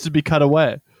and it needs to be cut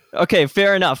away. Okay,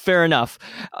 fair enough.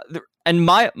 And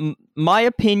my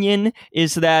opinion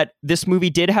is that this movie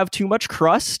did have too much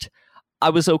crust. I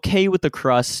was okay with the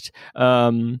crust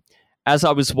as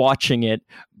I was watching it,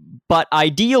 but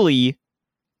ideally,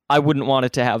 I wouldn't want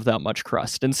it to have that much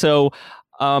crust. And so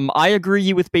I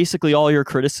agree with basically all your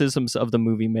criticisms of the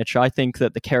movie, Mitch. I think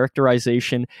that the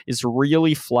characterization is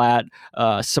really flat,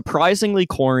 surprisingly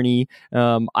corny.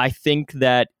 I think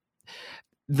that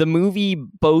the movie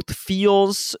both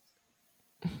feels...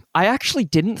 I actually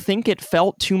didn't think it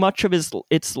felt too much of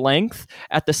its length.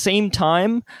 At the same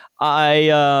time,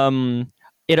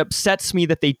 it upsets me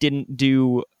that they didn't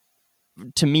do,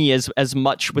 to me, as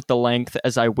much with the length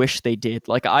as I wish they did.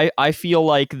 Like I feel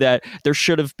like that there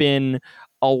should have been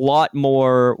a lot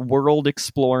more world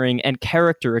exploring and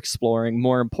character exploring,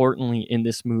 more importantly, in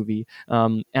this movie.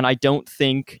 And I don't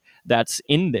think that's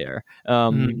in there.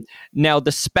 Now,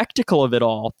 the spectacle of it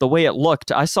all, the way it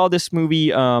looked, I saw this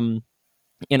movie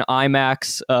in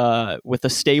IMAX with a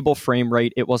stable frame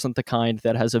rate. It wasn't the kind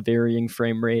that has a varying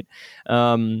frame rate.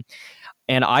 And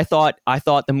I thought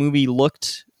the movie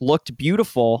looked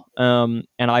beautiful, and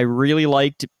I really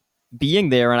liked being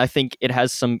there, and I think it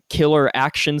has some killer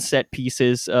action set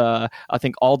pieces. I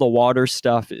think all the water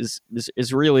stuff is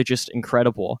really just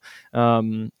incredible.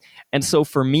 And so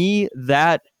for me,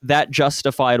 that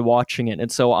justified watching it.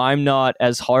 And so I'm not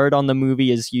as hard on the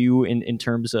movie as you in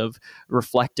terms of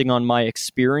reflecting on my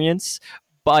experience.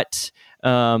 But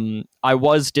I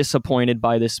was disappointed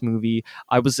by this movie.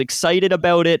 I was excited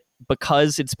about it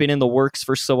because it's been in the works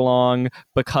for so long,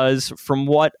 because from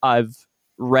what I've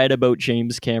read about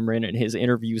James Cameron and his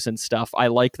interviews and stuff, I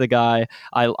like the guy.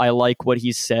 I like what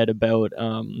he's said about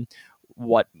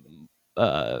what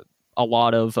a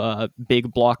lot of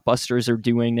big blockbusters are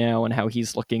doing now, and how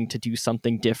he's looking to do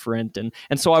something different. And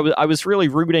so I was really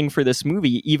rooting for this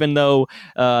movie, even though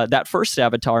that first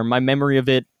Avatar, my memory of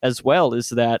it as well is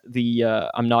that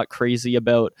I'm not crazy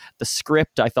about the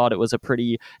script. I thought it was a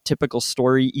pretty typical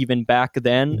story even back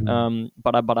then,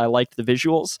 but I liked the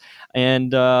visuals,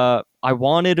 and I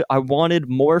wanted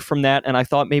more from that, and I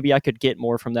thought maybe I could get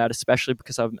more from that, especially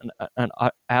because I'm an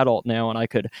adult now, and I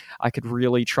could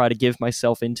really try to give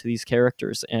myself into these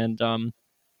characters. And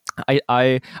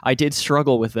I did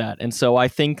struggle with that, and so I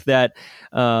think that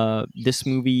this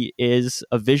movie is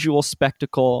a visual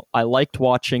spectacle. I liked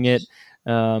watching it.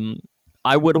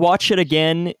 I would watch it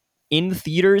again in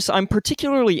theaters. I'm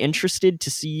particularly interested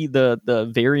to see the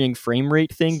varying frame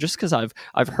rate thing, just because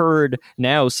I've heard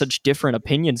now such different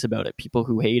opinions about it. People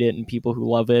who hate it and people who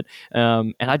love it,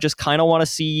 and I just kind of want to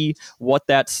see what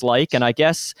that's like, and I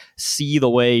guess see the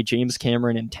way James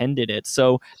Cameron intended it.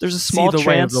 So there's a small chance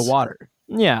way of the water.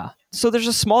 Yeah. So there's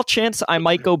a small chance I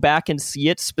might go back and see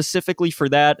it specifically for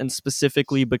that, and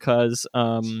specifically because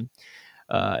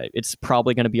it's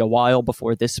probably going to be a while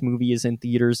before this movie is in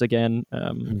theaters again.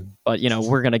 But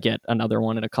we're going to get another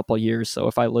one in a couple of years. So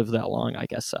if I live that long, I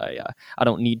guess I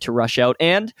don't need to rush out.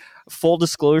 And full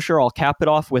disclosure, I'll cap it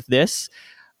off with this.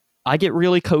 I get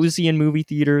really cozy in movie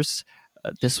theaters.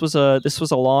 This was a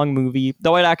long movie,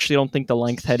 though I actually don't think the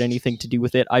length had anything to do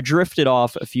with it. I drifted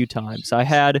off a few times. I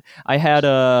had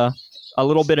a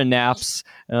little bit of naps.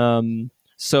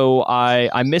 So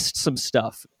I missed some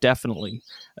stuff, definitely.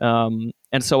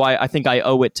 And so I think I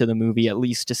owe it to the movie at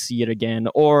least to see it again,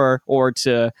 or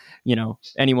to,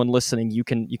 anyone listening, you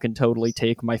can totally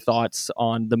take my thoughts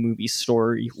on the movie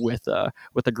story with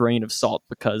a grain of salt,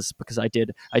 because I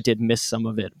did miss some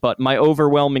of it. But my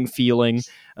overwhelming feeling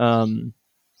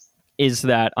is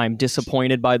that I'm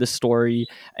disappointed by the story,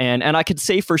 and I could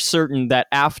say for certain that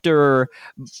after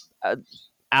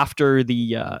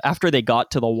they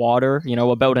got to the water,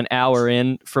 about an hour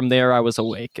in, from there I was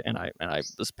awake, and I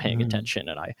was paying attention,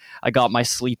 and I got my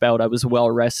sleep out. I was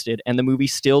well rested, and the movie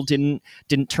still didn't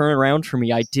turn around for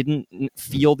me. I didn't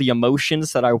feel the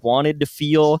emotions that I wanted to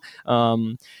feel.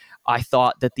 I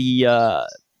thought that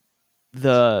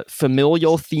the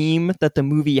familial theme that the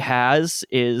movie has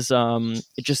is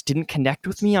it just didn't connect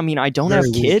with me. I mean, I don't have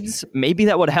kids. Maybe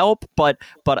that would help, but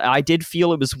I did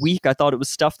feel it was weak. I thought it was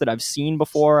stuff that I've seen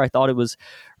before. I thought it was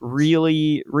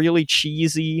really, really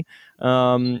cheesy.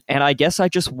 And I guess I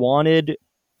just wanted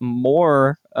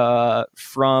more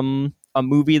from a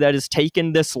movie that has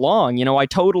taken this long. I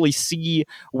totally see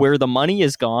where the money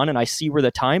is gone, and I see where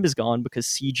the time is gone, because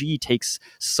CG takes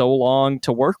so long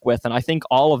to work with, and I think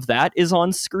all of that is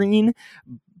on screen.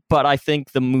 But I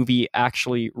think the movie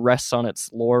actually rests on its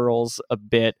laurels a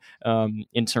bit,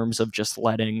 in terms of just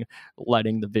letting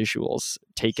the visuals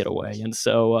take it away. And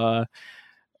so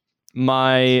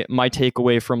my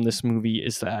takeaway from this movie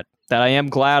is that I am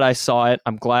glad I saw it.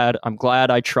 I'm glad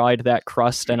I tried that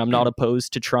crust, and I'm not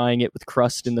opposed to trying it with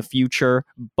crust in the future.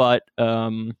 But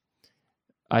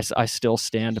I still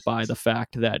stand by the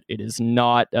fact that it is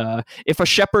not. If a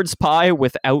shepherd's pie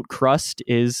without crust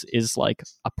is like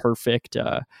a perfect,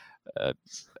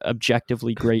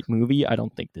 objectively great movie, I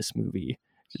don't think this movie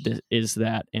is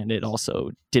that, and it also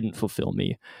didn't fulfill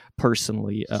me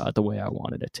personally the way I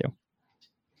wanted it to.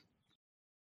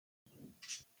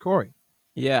 Corey.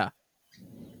 Yeah.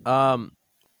 I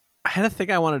had a thing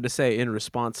I wanted to say in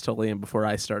response to Liam before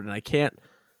I started, and I can't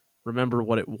remember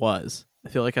what it was. I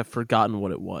feel like I've forgotten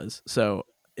what it was. So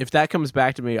if that comes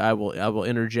back to me, I will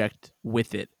interject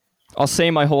with it. I'll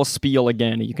say my whole spiel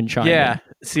again, and you can chime in.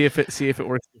 See if it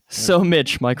works. So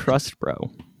Mitch, my crust bro.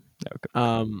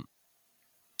 Okay.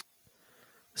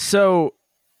 So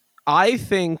I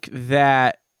think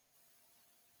that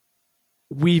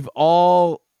we've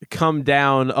all come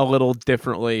down a little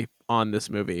differently on this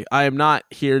movie. I am not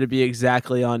here to be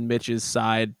exactly on Mitch's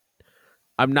side.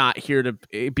 I'm not here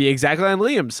to be exactly on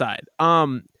Liam's side.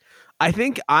 I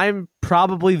think I'm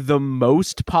probably the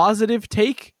most positive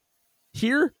take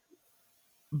here,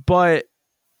 but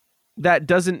that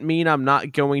doesn't mean I'm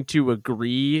not going to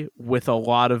agree with a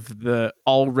lot of the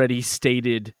already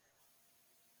stated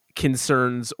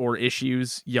concerns or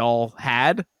issues y'all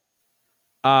had.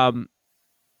 One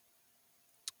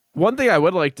thing I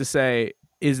would like to say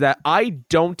is that I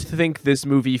don't think this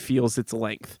movie feels its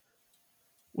length,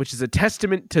 which is a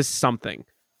testament to something.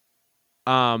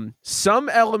 Some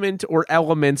element or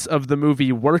elements of the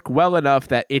movie work well enough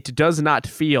that it does not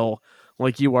feel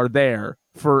like you are there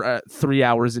for 3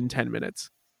 hours and 10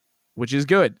 minutes, which is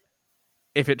good.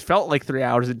 If it felt like 3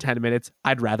 hours and 10 minutes,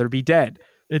 I'd rather be dead.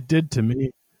 It did to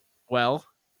me. Well,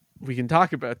 we can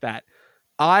talk about that.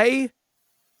 I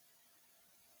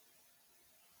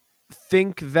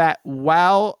think that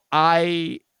while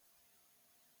I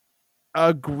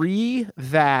agree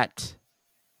that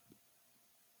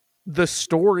the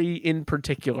story in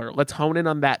particular, let's hone in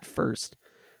on that first.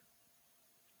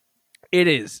 It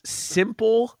is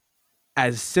simple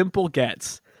as simple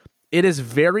gets. It is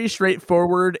very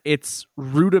straightforward. It's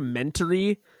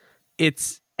rudimentary.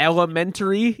 It's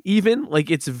elementary, even. Like,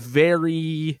 it's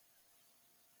very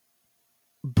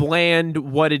bland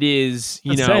what it is.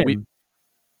 You know,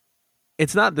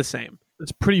 it's not the same.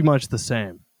 It's pretty much the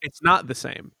same. It's not the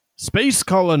same. Space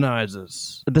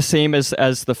colonizers. The same as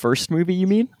the first movie, you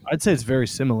mean? I'd say it's very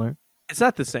similar. It's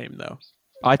not the same, though.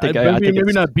 I think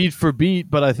maybe not beat for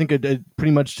beat, but I think it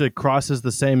pretty much crosses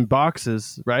the same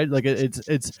boxes, right? Like it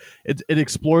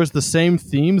explores the same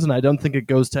themes, and I don't think it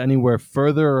goes to anywhere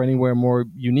further or anywhere more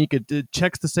unique. It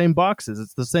checks the same boxes.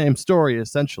 It's the same story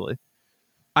essentially.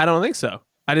 I don't think so.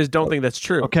 I just don't think that's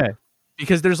true. Okay,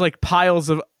 because there's like piles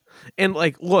of, and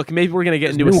like, look, maybe we're gonna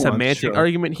get into a semantic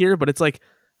argument here, but it's like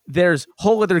there's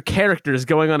whole other characters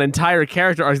going on entire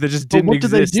character arcs that just didn't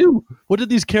exist. What did they do? What did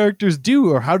these characters do,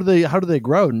 or how do they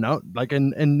grow? No, like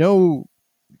and no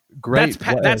great.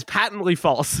 That's patently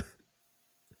false.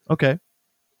 Okay,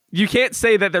 you can't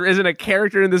say that there isn't a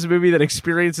character in this movie that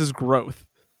experiences growth.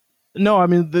 No, I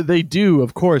mean they do,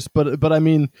 of course, but I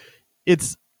mean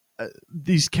it's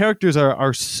these characters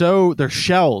are so they're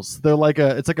shells. They're like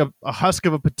it's like a husk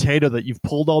of a potato that you've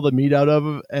pulled all the meat out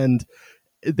of, and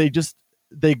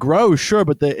they grow, sure,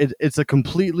 but it's a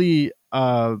completely,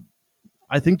 I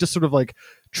think, just sort of like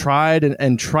tried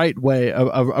and trite way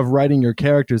of writing your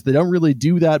characters. They don't really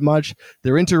do that much.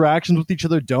 Their interactions with each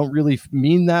other don't really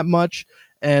mean that much.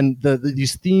 And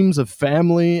these themes of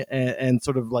family and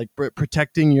sort of like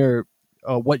protecting your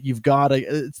what you've got,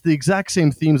 it's the exact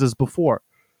same themes as before.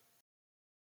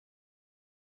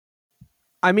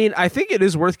 I mean, I think it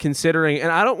is worth considering,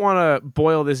 and I don't want to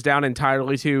boil this down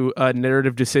entirely to a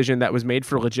narrative decision that was made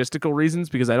for logistical reasons,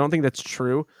 because I don't think that's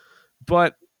true.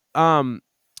 But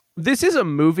this is a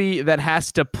movie that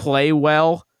has to play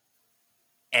well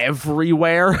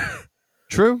everywhere.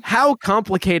 True. How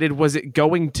complicated was it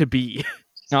going to be?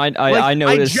 I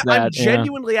noticed that. I'm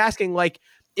genuinely asking, like,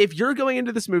 if you're going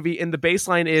into this movie and the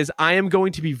baseline is, I am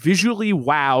going to be visually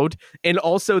wowed, and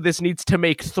also this needs to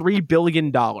make $3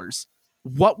 billion.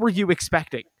 What were you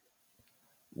expecting?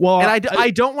 Well, and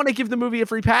I don't want to give the movie a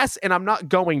free pass, and I'm not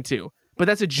going to, but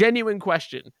that's a genuine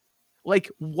question. Like,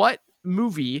 what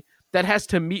movie that has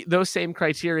to meet those same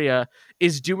criteria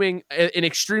is doing an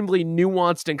extremely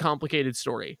nuanced and complicated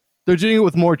story? They're doing it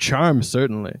with more charm,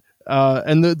 certainly.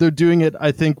 And they're doing it,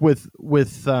 I think, with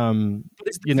is the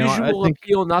visual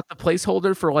appeal not the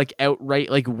placeholder for like outright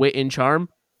like wit and charm?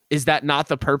 Is that not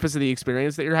the purpose of the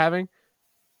experience that you're having?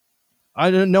 I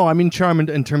don't know. I mean, charm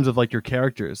in terms of like your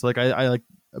characters, like I like,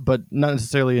 but not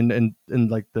necessarily in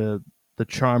like the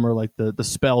charm or like the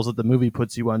spells that the movie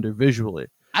puts you under visually.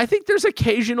 I think there's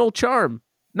occasional charm,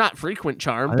 not frequent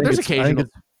charm, but there's occasional. I think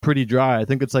it's pretty dry. I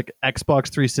think it's like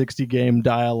Xbox 360 game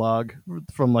dialogue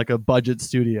from like a budget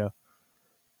studio.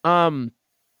 Yeah,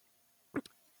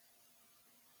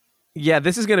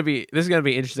 this is gonna be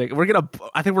interesting.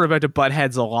 I think we're about to butt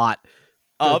heads a lot.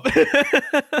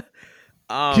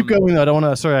 Keep going though. I don't want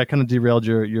to. Sorry, I kind of derailed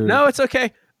your. No, it's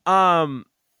okay.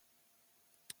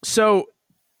 So,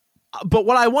 but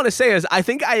what I want to say is, I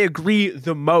think I agree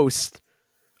the most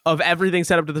of everything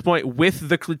set up to this point with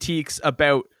the critiques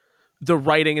about the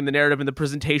writing and the narrative and the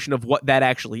presentation of what that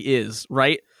actually is,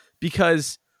 right?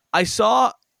 Because I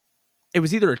saw it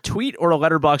was either a tweet or a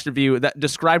Letterboxd review that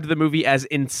described the movie as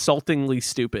insultingly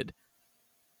stupid.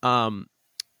 I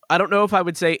don't know if I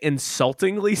would say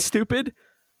insultingly stupid,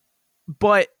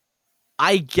 but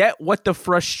I get what the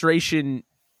frustration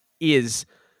is.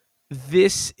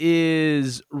 This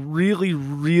is really,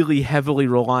 really heavily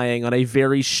relying on a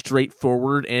very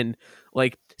straightforward and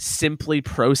like simply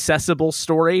processable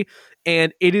story,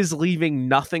 and it is leaving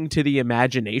nothing to the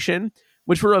imagination,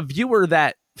 which for a viewer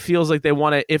that feels like they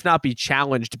want to, if not be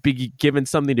challenged, be given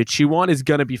something to chew on, is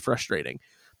going to be frustrating.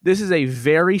 This is a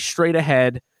very straight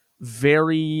ahead,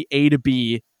 very A to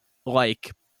B,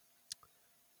 like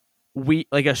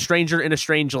a stranger in a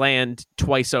strange land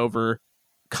twice over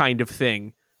kind of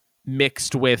thing,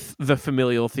 mixed with the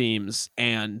familial themes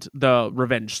and the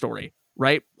revenge story,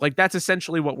 right? Like that's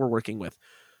essentially what we're working with.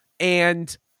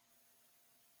 And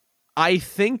I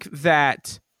think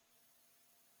that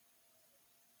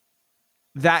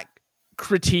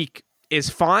critique is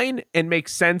fine and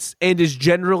makes sense and is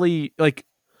generally like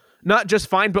not just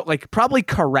fine, but like probably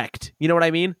correct. You know what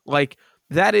I mean? Like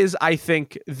that is, I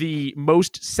think, the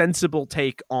most sensible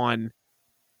take on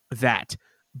that.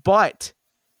 But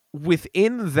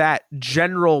within that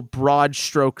general broad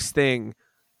strokes thing,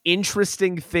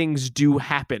 interesting things do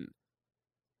happen.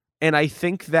 And I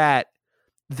think that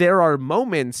there are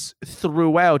moments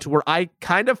throughout where I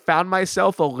kind of found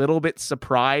myself a little bit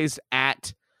surprised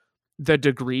at the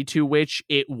degree to which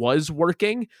it was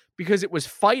working, because it was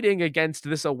fighting against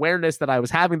this awareness that I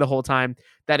was having the whole time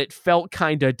that it felt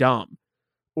kind of dumb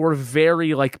or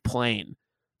very like plain.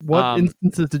 What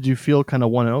instances did you feel kind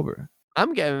of won over?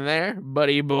 I'm getting there,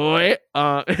 buddy boy.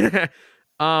 I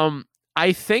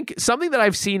think something that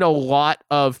I've seen a lot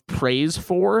of praise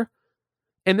for,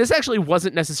 and this actually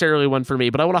wasn't necessarily one for me,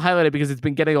 but I want to highlight it because it's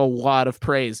been getting a lot of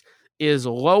praise, is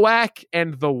Loak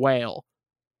and the Whale.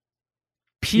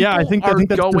 People I think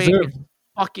that's going deserved.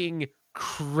 Fucking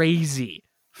crazy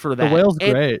for that. The Whale's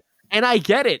great. And I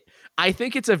get it. I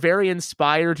think it's a very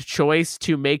inspired choice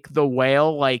to make the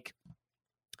whale like,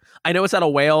 I know it's not a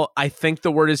whale. I think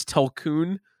the word is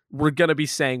Tulkun. We're going to be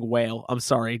saying whale. I'm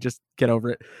sorry. Just get over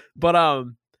it. But I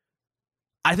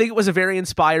think it was a very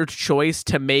inspired choice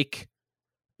to make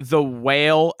the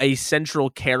whale a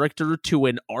central character to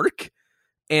an arc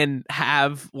and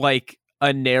have like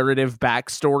a narrative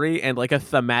backstory and like a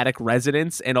thematic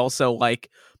resonance and also like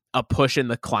a push in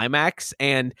the climax.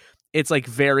 And it's like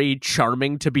very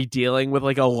charming to be dealing with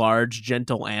like a large,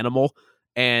 gentle animal.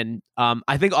 And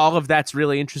I think all of that's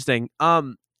really interesting.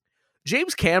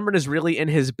 James Cameron is really in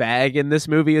his bag in this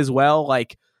movie as well,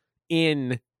 like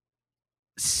in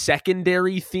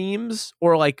secondary themes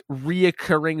or like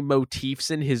reoccurring motifs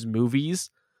in his movies.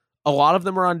 A lot of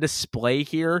them are on display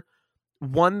here.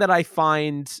 One that I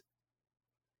find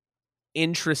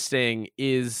interesting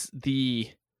is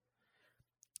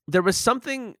there was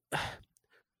something.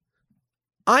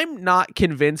 I'm not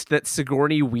convinced that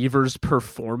Sigourney Weaver's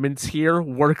performance here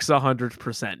works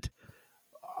 100%.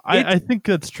 I think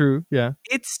that's true. Yeah.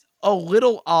 It's a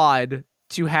little odd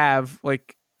to have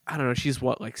like, I don't know, she's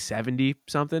what, like 70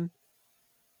 something,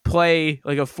 play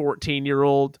like a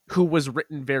 14-year-old who was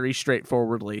written very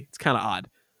straightforwardly. It's kind of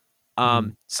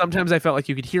odd. Sometimes I felt like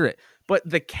you could hear it, but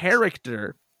the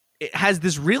character, it has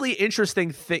this really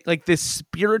interesting thing, like this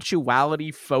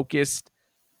spirituality focused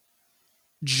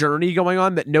journey going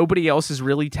on that nobody else is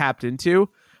really tapped into.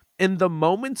 And the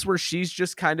moments where she's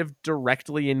just kind of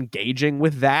directly engaging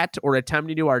with that or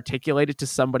attempting to articulate it to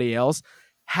somebody else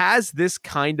has this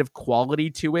kind of quality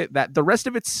to it that the rest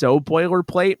of it's so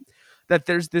boilerplate that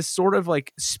there's this sort of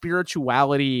like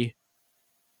spirituality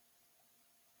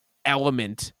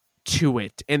element to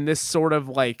it. And this sort of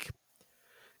like,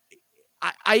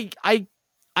 I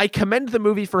commend the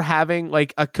movie for having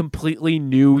like a completely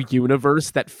new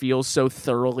universe that feels so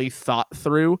thoroughly thought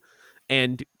through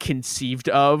and conceived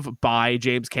of by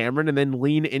James Cameron, and then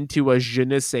lean into a je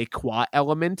ne sais quoi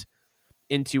element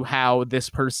into how this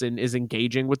person is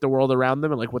engaging with the world around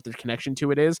them and like what their connection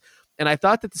to it is. And I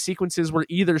thought that the sequences where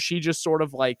either she just sort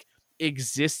of like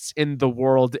exists in the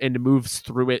world and moves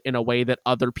through it in a way that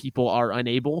other people are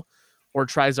unable, or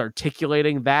tries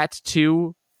articulating that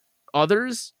to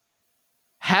others,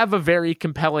 have a very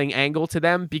compelling angle to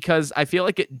them, because I feel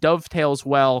like it dovetails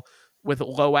well with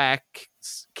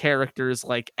Loak's character's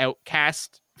like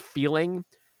outcast feeling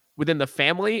within the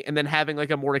family, and then having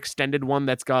like a more extended one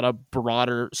that's got a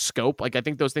broader scope. Like I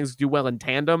think those things do well in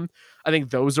tandem. I think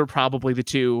those are probably the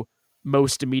two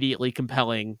most immediately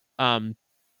compelling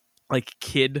like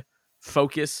kid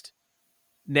focused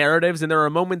narratives. And there are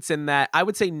moments in that, I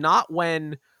would say, not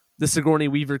when the Sigourney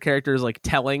Weaver character is like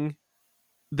telling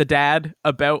the dad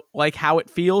about like how it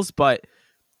feels, but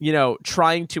you know,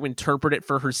 trying to interpret it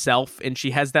for herself. And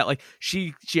she has that like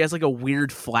she has like a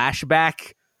weird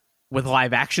flashback with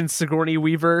live action Sigourney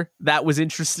Weaver that was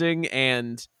interesting.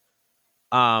 And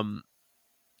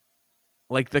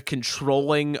like the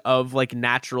controlling of like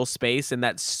natural space and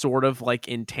that sort of like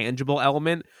intangible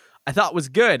element I thought was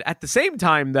good. At the same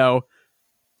time though,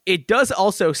 it does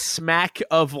also smack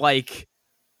of like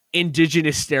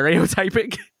indigenous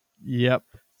stereotyping. Yep.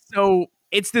 So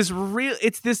it's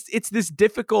this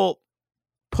difficult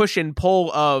push and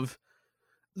pull of,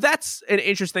 that's an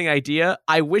interesting idea.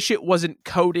 I wish it wasn't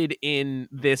coded in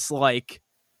this like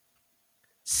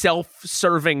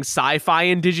self-serving sci-fi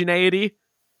indigeneity,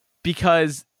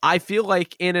 because I feel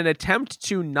like in an attempt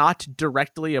to not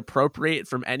directly appropriate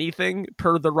from anything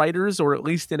per the writers, or at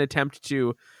least an attempt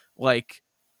to like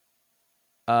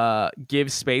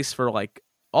give space for like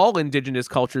all indigenous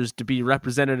cultures to be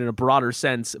represented in a broader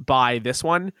sense by this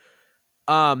one.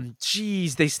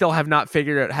 Geez, they still have not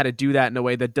figured out how to do that in a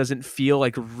way that doesn't feel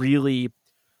like really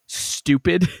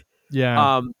stupid.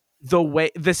 Yeah.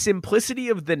 The simplicity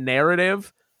of the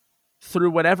narrative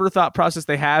through whatever thought process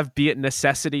they have, be it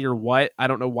necessity or what, I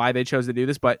don't know why they chose to do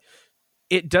this, but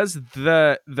it does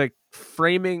the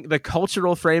framing, the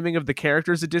cultural framing of the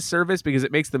characters a disservice, because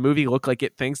it makes the movie look like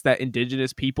it thinks that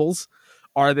indigenous peoples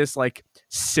are this like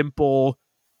simple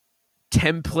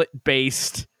template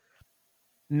based,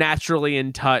 naturally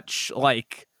in touch,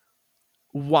 like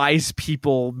wise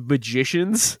people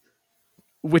magicians,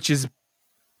 which is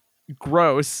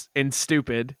gross and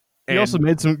stupid. He also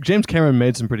James Cameron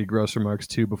made some pretty gross remarks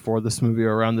too before this movie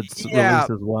or around its release as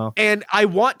well. And I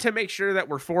want to make sure that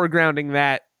we're foregrounding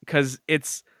that, because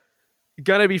it's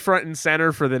gonna be front and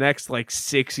center for the next like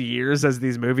 6 years as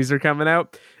these movies are coming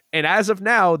out. And as of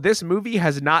now, this movie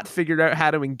has not figured out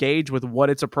how to engage with what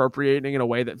it's appropriating in a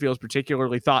way that feels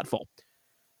particularly thoughtful.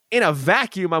 In a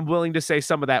vacuum, I'm willing to say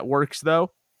some of that works,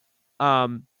 though.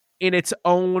 In its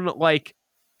own like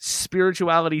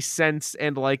spirituality sense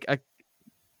and like a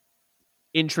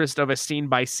interest of a scene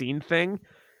by scene thing,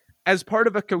 as part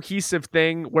of a cohesive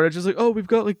thing where it's just like, oh, we've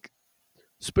got like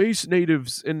space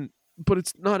natives, but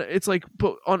it's not. It's like,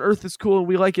 but on Earth it's cool and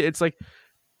we like it. It's like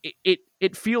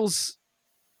it feels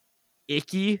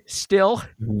icky still,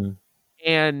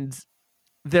 and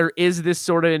there is this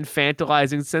sort of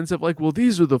infantilizing sense of like, well,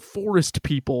 these are the forest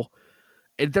people,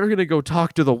 and they're gonna go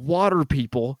talk to the water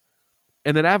people,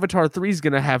 and then Avatar 3 is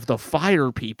gonna have the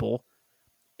fire people,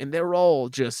 and they're all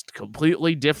just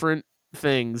completely different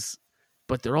things,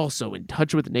 but they're also in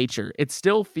touch with nature. It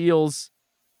still feels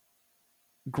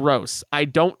gross. I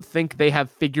don't think they have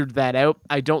figured that out.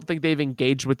 I don't think they've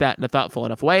engaged with that in a thoughtful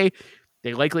enough way.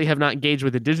 They likely have not engaged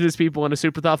with indigenous people in a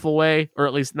super thoughtful way, or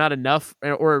at least not enough,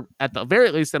 or at the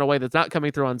very least in a way that's not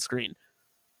coming through on screen.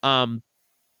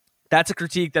 That's a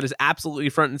critique that is absolutely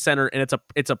front and center, and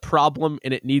it's a problem,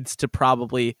 and it needs to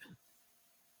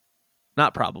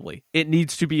it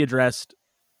needs to be addressed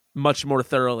much more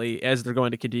thoroughly as they're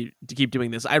going to continue to keep doing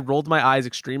this. I rolled my eyes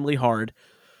extremely hard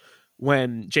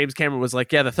when James Cameron was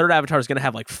like, yeah, the third Avatar is going to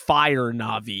have like fire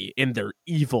Na'vi and they're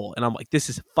evil. And I'm like, this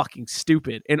is fucking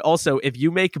stupid. And also, if you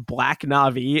make black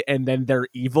Na'vi and then they're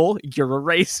evil, you're a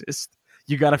racist.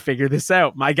 You got to figure this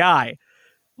out, my guy.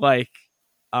 Like,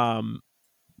 so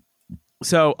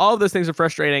all of those things are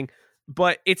frustrating,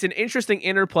 but it's an interesting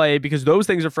interplay because those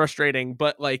things are frustrating,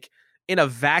 but like in a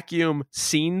vacuum,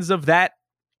 scenes of that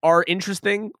are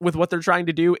interesting with what they're trying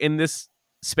to do in this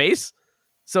space.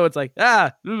 So it's like,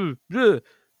 but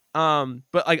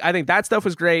like, I think that stuff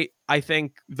was great. I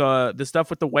think the stuff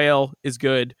with the whale is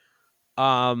good.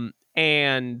 And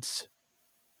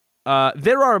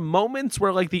there are moments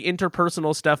where like the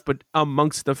interpersonal stuff, but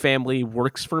amongst the family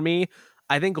works for me.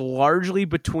 I think largely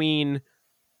between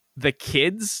the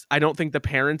kids. I don't think the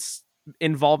parents'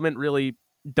 involvement really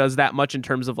does that much in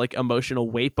terms of like emotional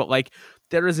weight, but like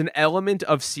there is an element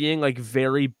of seeing like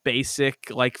very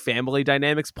basic like family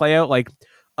dynamics play out, like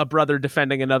a brother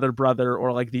defending another brother,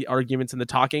 or like the arguments and the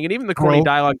talking and even the corny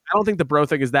dialogue. I don't think the bro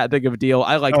thing is that big of a deal.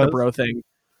 I like the bro thing.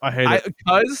 I hate it.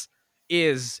 Cuz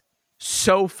is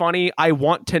so funny. I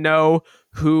want to know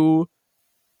who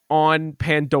on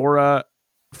Pandora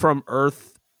from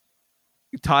Earth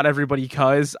taught everybody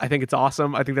cuz. I think it's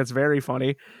awesome. I think that's very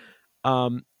funny.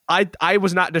 I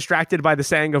was not distracted by the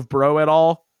saying of bro at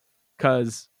all,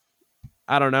 because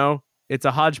I don't know. It's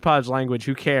a hodgepodge language.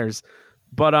 Who cares?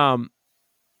 But I'm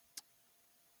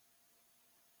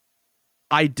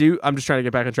just trying to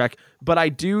get back on track. But I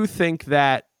do think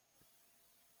that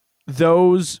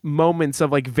those moments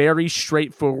of like very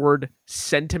straightforward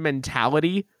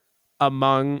sentimentality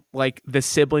among like the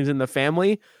siblings in the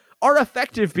family are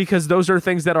effective because those are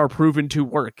things that are proven to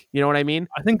work. You know what I mean?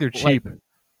 I think they're cheap. Like,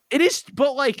 it is,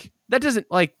 but like that doesn't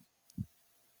like,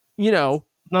 you know,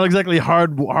 not exactly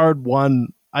hard won.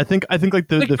 I think like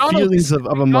the feelings of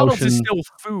emotion is still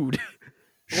food.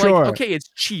 Sure. Like, okay, it's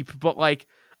cheap, but like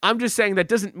I'm just saying that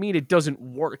doesn't mean it doesn't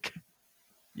work.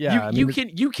 Yeah, you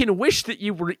can wish that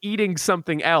you were eating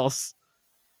something else,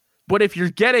 but if you're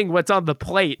getting what's on the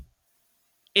plate,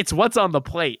 it's what's on the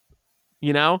plate.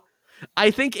 You know,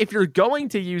 I think if you're going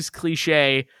to use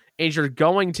cliche and you're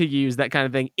going to use that kind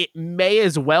of thing, it may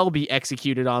as well be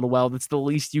executed on well. That's the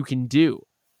least you can do.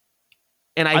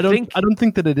 And I don't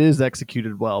think that it is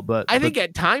executed well, but I think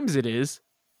at times it is.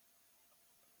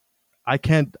 I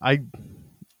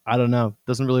don't know. It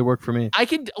doesn't really work for me.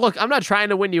 I'm not trying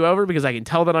to win you over because I can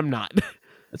tell that I'm not.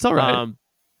 It's all right.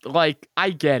 Like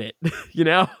I get it, you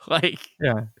know, like,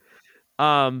 yeah.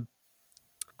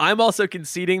 I'm also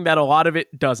conceding that a lot of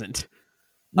it doesn't.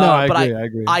 No, I but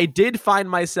agree. I did find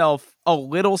myself a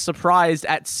little surprised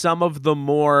at some of the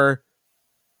more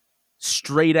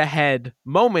straight ahead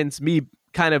moments, me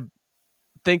kind of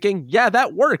thinking, yeah,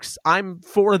 that works. I'm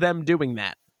for them doing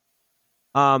that.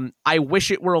 I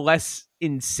wish it were less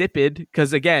insipid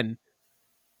because, again,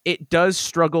 it does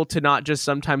struggle to not just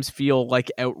sometimes feel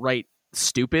like outright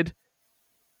stupid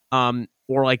or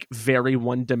like very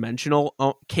one-dimensional.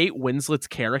 Kate Winslet's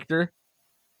character,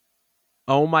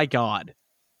 oh my God.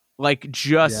 Like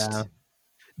just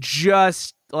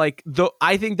like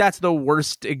I think that's the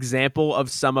worst example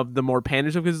of some of the more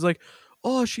pandering stuff because it's like,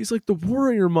 oh, she's like the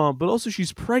warrior mom, but also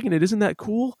she's pregnant. Isn't that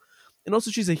cool? And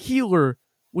also she's a healer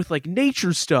with like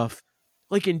nature stuff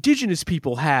like indigenous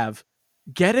people have.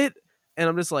 Get it? And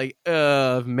I'm just like,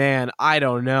 man, I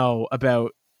don't know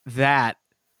about that.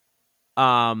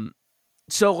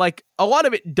 So like a lot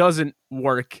of it doesn't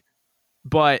work,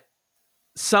 but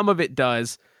some of it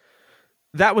does.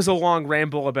 That was a long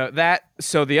ramble about that.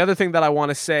 So the other thing that I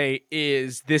want to say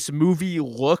is this movie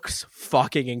looks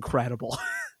fucking incredible.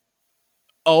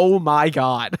 Oh my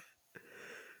God.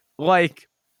 Like,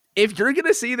 if you're going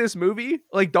to see this movie,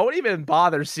 like, don't even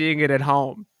bother seeing it at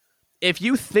home. If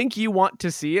you think you want to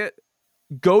see it,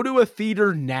 go to a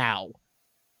theater now.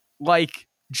 Like,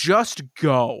 just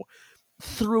go.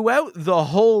 Throughout the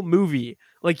whole movie,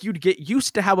 like, you'd get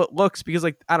used to how it looks because,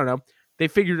 like, I don't know, they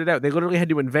figured it out. They literally had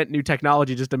to invent new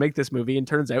technology just to make this movie, and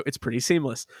turns out it's pretty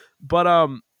seamless. But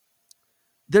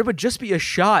there would just be a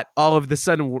shot all of the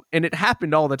sudden, and it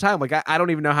happened all the time. Like, I don't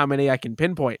even know how many I can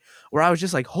pinpoint, where I was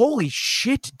just like, holy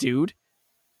shit, dude.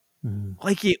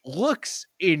 Like, it looks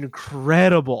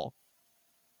incredible.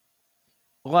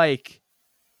 Like,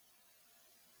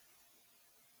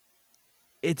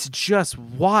 it's just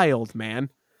wild,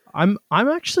 man. I'm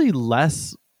actually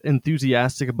less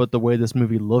enthusiastic about the way this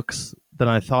movie looks than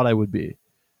I thought I would be.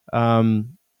 Let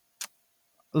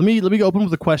me open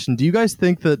with a question. Do you guys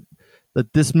think that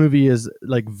this movie is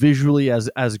like visually as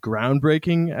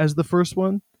groundbreaking as the first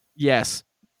one? Yes.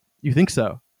 You think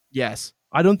so? Yes.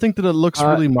 I don't think that it looks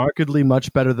really markedly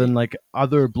much better than like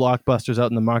other blockbusters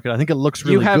out in the market. I think it looks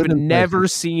really good. You have never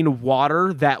seen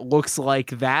water that looks like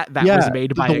that was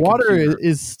made by the water computer.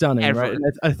 is stunning, Ever. right?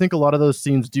 And I think a lot of those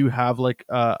scenes do have like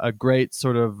a great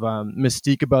sort of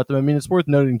mystique about them. I mean, it's worth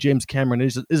noting James Cameron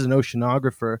is an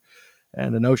oceanographer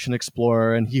and an ocean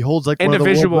explorer, and he holds like and one a of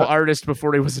the visual artist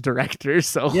before he was a director.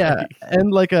 So yeah,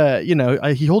 and like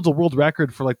he holds a world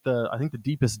record for like I think the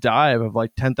deepest dive of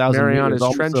like 10,000 meters,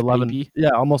 almost Trench, 11, baby. yeah,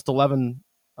 almost 11,000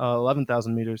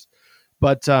 meters.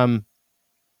 But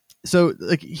so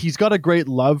like he's got a great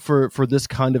love for this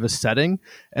kind of a setting,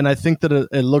 and I think that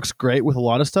it looks great with a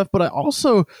lot of stuff. But I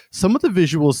also, some of the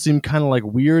visuals seem kind of like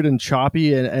weird and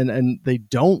choppy, and they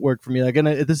don't work for me. Like, and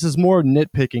this is more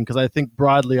nitpicking because I think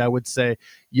broadly I would say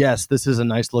yes, this is a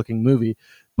nice looking movie,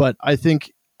 but I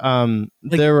think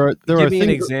there are give me things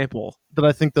an example that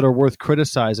I think that are worth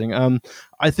criticizing.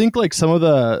 I think like some of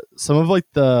the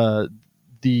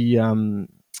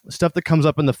stuff that comes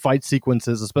up in the fight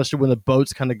sequences, especially when the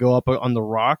boats kind of go up on the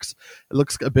rocks, it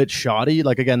looks a bit shoddy.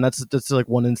 Like, again, that's like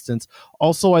one instance.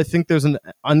 Also, I think there's an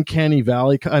uncanny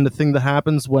valley kind of thing that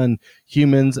happens when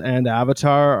humans and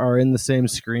Avatar are in the same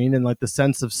screen, and like the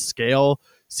sense of scale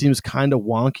seems kind of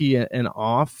wonky and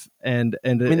off. And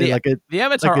I mean, the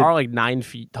Avatar are like 9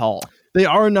 feet tall. They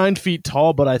are 9 feet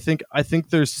tall, but I think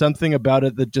there's something about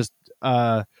it that just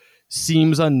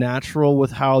seems unnatural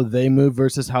with how they move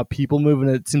versus how people move, and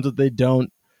it seems that they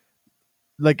don't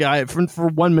like. For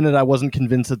 1 minute I wasn't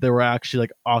convinced that they were actually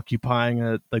like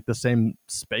occupying like the same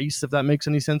space, if that makes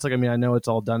any sense. Like, I mean, I know it's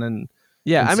all done in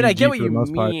I mean, I get what you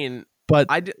mean, but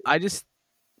I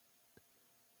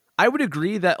would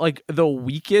agree that like the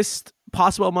weakest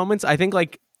possible moments, I think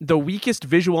like the weakest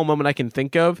visual moment I can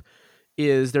think of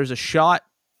is there's a shot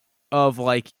of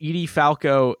like Edie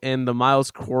Falco and the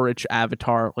Miles Quaritch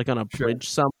Avatar like on a bridge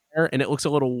somewhere, and it looks a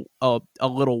little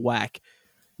whack.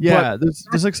 Yeah,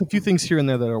 there's like a few things here and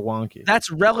there that are wonky.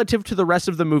 That's relative to the rest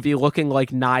of the movie looking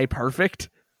like nigh perfect.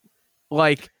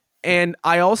 Like, and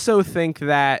I also think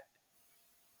that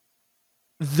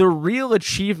the real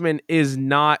achievement is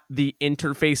not the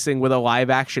interfacing with a live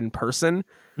action person.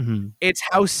 Mm-hmm. It's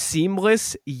how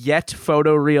seamless yet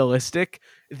photorealistic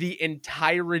the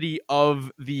entirety of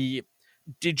the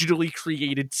digitally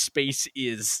created space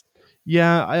is.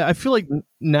 Yeah, I feel like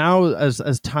now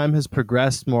as time has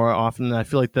progressed more often, I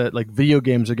feel like that like video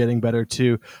games are getting better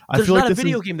too. There's feel not like a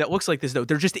video game that looks like this though.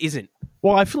 There just isn't.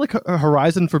 Well, I feel like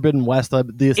Horizon Forbidden West,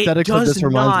 the aesthetics of this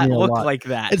reminds me a lot. Look like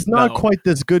that. It's not quite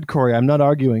this good, Corey. I'm not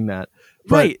arguing that.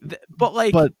 But, right, but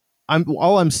like, but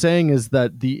all I'm saying is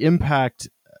that the impact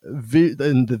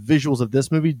and the visuals of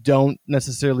this movie don't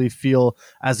necessarily feel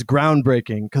as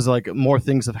groundbreaking because like more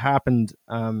things have happened.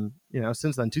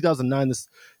 Since then, 2009, this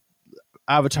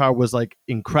Avatar was like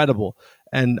incredible,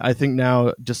 and I think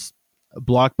now just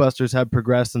blockbusters have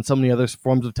progressed, and so many other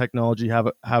forms of technology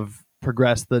have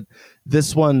progressed that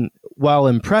this one, while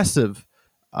impressive,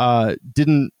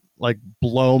 didn't like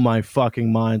blow my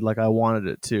fucking mind like I wanted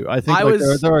it to. I think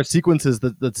there are sequences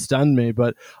that stunned me,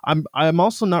 but I'm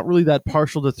also not really that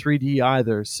partial to 3D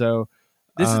either. So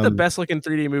this is the best looking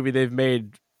 3D movie they've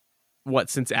made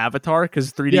since Avatar,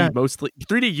 because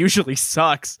 3D usually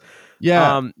sucks.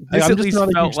 Yeah, this at least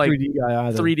felt like 3D guy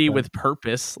either, 3D with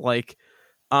purpose. Like,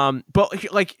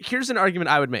 but like here's an argument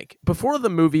I would make. Before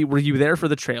the movie, were you there for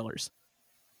the trailers?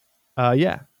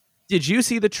 Yeah. Did you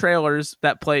see the trailers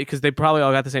that play? Because they probably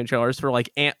all got the same trailers for like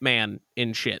Ant-Man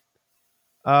and shit.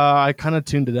 I kind of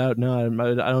tuned it out. No,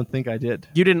 I don't think I did.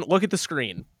 You didn't look at the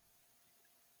screen?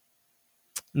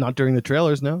 Not during the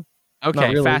trailers, no.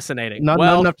 Okay, really. Fascinating. Not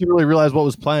enough to really realize what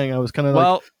was playing. I was kind of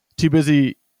like too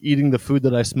busy eating the food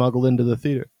that I smuggled into the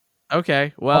theater.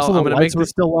 Okay, well, also, the lights were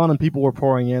still on and people were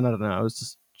pouring in. I don't know. I was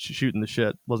just shooting the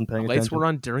shit. Wasn't paying attention. Lights were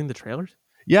on during the trailers?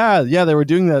 Yeah, they were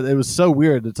doing that. It was so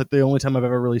weird. It's like the only time I've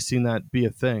ever really seen that be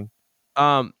a thing.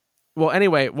 Well,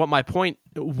 anyway, what my point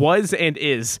was and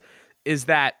is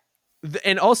that,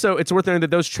 and also it's worth noting that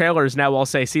those trailers now all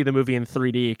say see the movie in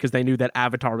 3D because they knew that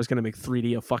Avatar was going to make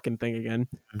 3D a fucking thing again.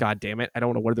 God damn it. I don't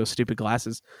want to wear those stupid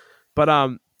glasses.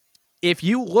 But if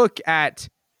you look at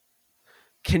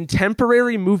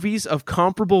contemporary movies of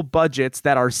comparable budgets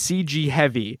that are CG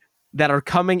heavy, that are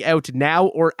coming out now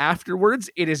or afterwards,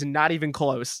 it is not even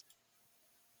close.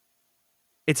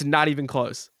 It's not even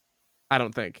close. I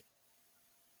don't think.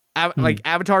 Like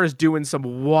Avatar is doing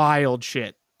some wild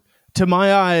shit. To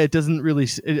my eye, it doesn't really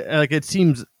it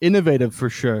seems innovative for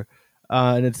sure,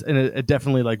 and it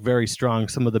definitely like very strong.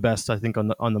 Some of the best I think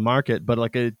on the market, but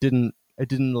like it didn't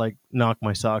like knock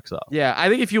my socks off. Yeah, I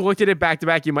think if you looked at it back to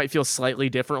back, you might feel slightly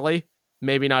differently.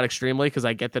 Maybe not extremely, because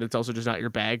I get that it's also just not your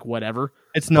bag, whatever.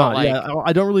 It's not. Like, yeah,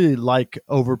 I don't really like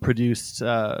overproduced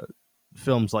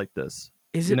films like this.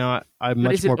 Is it? I'm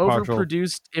much more partial.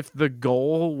 Overproduced if the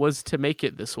goal was to make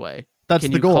it this way? That's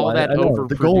the goal. I know.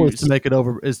 The goal is to make it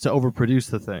is to overproduce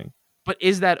the thing. But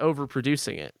is that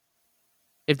overproducing it?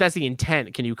 If that's the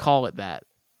intent, can you call it that?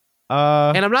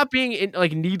 And I'm not being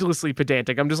like needlessly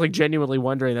pedantic. I'm just like genuinely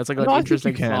wondering. That's like an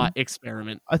interesting thought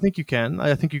experiment. I think you can.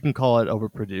 I think you can call it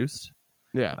overproduced.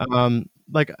 Yeah.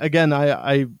 Like again,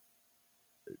 I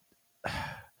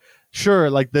sure,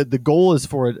 like the goal is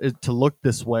for it to look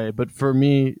this way, but for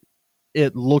me,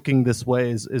 it looking this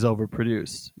way is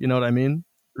overproduced. You know what I mean?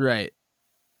 Right.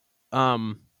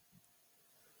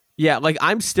 Yeah, like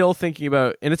I'm still thinking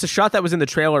about, and it's a shot that was in the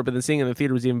trailer, but then seeing it in the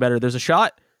theater was even better. There's a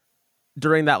shot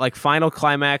during that like final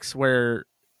climax where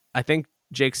I think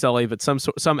Jake Sully, but some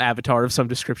avatar of some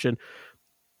description,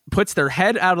 puts their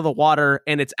head out of the water,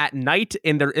 and it's at night,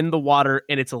 and they're in the water,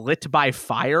 and it's lit by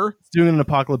fire. It's doing an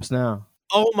Apocalypse Now.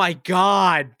 Oh my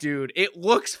god, dude. It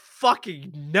looks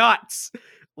fucking nuts.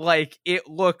 Like, it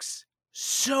looks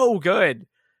so good.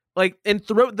 Like, and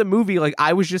throughout the movie, like,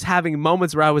 I was just having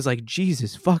moments where I was like,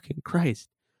 Jesus fucking Christ,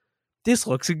 this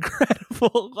looks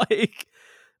incredible. Like,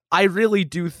 I really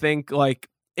do think, like,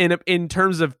 in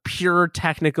terms of pure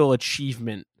technical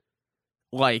achievement,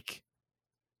 like,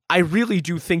 I really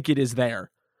do think it is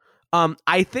there.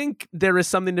 I think there is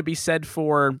something to be said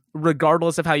for,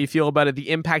 regardless of how you feel about it, the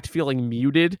impact feeling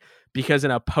muted, because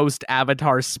in a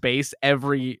post-Avatar space,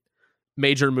 every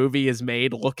major movie is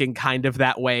made looking kind of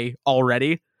that way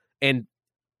already. And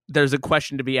there's a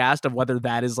question to be asked of whether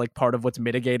that is like part of what's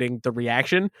mitigating the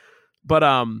reaction. But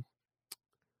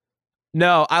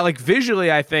no, I like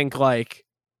visually, I think like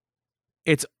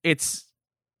it's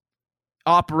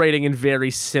operating in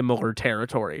very similar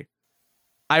territory.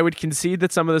 I would concede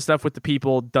that some of the stuff with the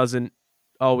people doesn't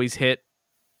always hit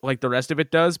like the rest of it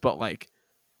does, but like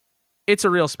it's a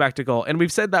real spectacle. And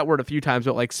we've said that word a few times,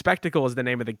 but like spectacle is the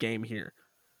name of the game here.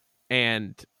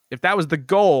 And if that was the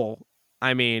goal,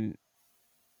 I mean,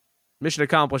 mission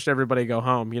accomplished, everybody go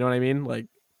home. You know what I mean? Like,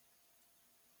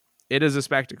 it is a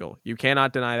spectacle. You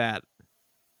cannot deny that.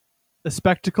 A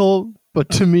spectacle, but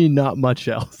to me, not much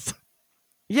else.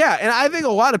 Yeah, and I think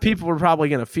a lot of people are probably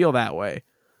going to feel that way.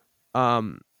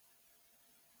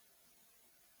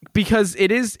 Because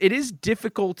it is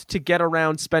difficult to get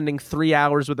around spending 3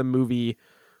 hours with a movie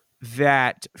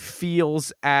that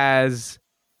feels as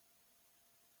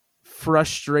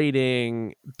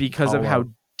frustrating because of how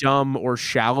dumb or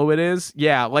shallow it is.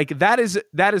 Yeah, like that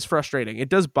is frustrating. It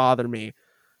does bother me.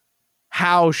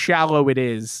 how shallow it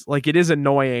is. Like, it is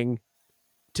annoying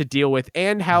to deal with,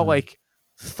 and how like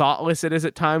thoughtless it is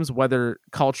at times, whether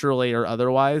culturally or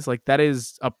otherwise. Like, that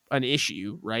is an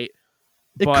issue, right?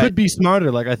 It could be smarter.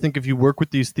 Like, I think if you work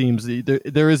with these themes,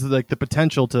 there is like the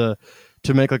potential to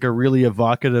make like a really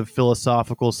evocative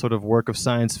philosophical sort of work of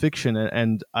science fiction,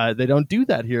 and they don't do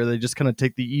that here. They just kind of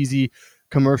take the easy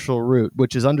commercial route,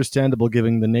 which is understandable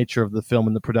given the nature of the film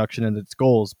and the production and its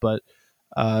goals. But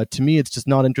to me, it's just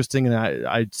not interesting, and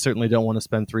I certainly don't want to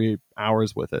spend 3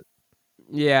 hours with it.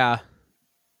 Yeah.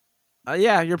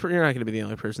 Yeah, you're not going to be the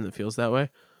only person that feels that way.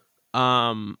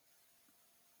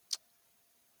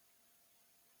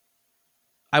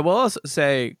 I will also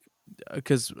say,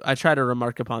 because I try to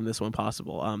remark upon this when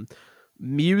possible,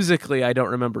 musically, I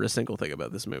don't remember a single thing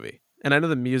about this movie. And I know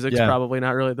the music's probably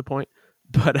not really the point,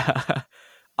 but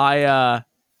I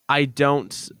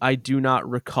do not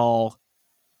recall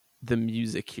the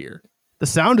music here. The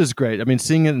sound is great. I mean,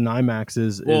 seeing it in IMAX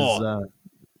is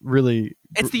really...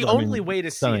 It's the only way to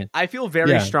see it. I feel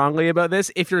very strongly about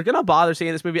this. If you're going to bother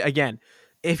seeing this movie, again,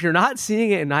 if you're not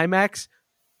seeing it in IMAX,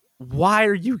 why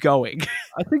are you going?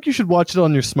 I think you should watch it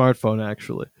on your smartphone,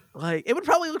 actually. Like, it would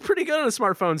probably look pretty good on a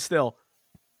smartphone still.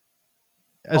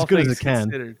 As good as it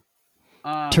can.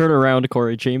 Turn around,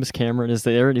 Corey. James Cameron is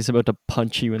there, and he's about to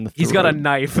punch you in the throat. He's got a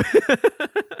knife.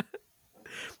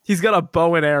 He's got a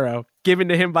bow and arrow given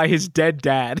to him by his dead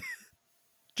dad.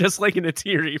 Just like in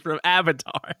Neytiri from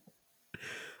Avatar.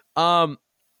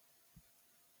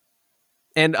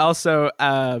 And also,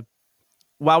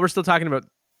 while we're still talking about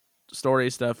story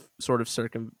stuff, sort of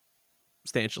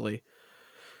circumstantially,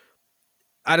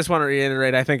 I just want to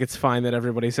reiterate, I think it's fine that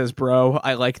everybody says bro.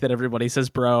 I like that everybody says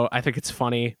bro. I think it's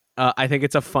funny. I think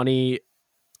it's a funny,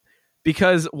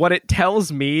 because what it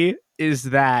tells me is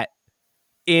that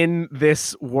in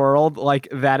this world, like,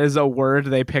 that is a word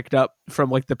they picked up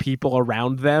from like the people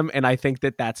around them, and I think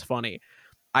that that's funny.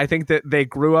 I think that they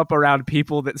grew up around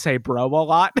people that say bro a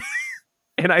lot.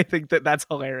 And I think that that's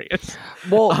hilarious.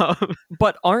 Well,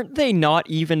 but aren't they not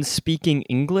even speaking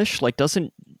English? Like,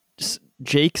 doesn't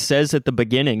Jake says at the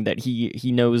beginning that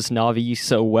he knows Na'vi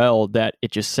so well that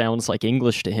it just sounds like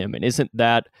English to him? And isn't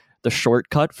that the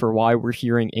shortcut for why we're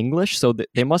hearing English? So that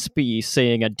they must be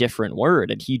saying a different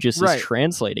word, and he just is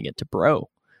translating it to bro.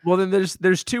 Well, then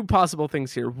there's two possible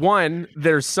things here. One,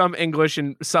 there's some English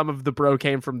and some of the bro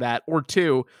came from that. Or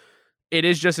two, it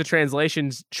is just a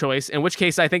translation choice, in which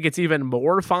case I think it's even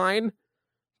more fine,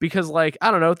 because, like, I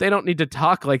don't know, they don't need to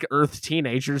talk like Earth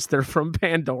teenagers. They're from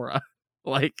Pandora.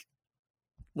 Like,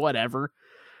 whatever.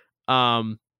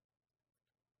 I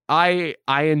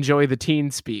enjoy the teen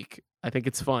speak. I think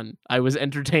it's fun. I was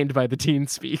entertained by the teen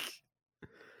speak.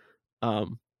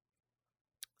 I'm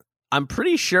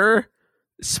pretty sure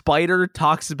Spider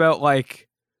talks about like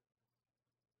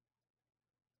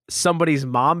somebody's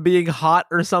mom being hot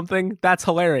or something. That's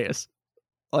hilarious.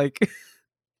 Like,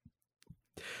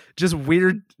 just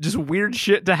weird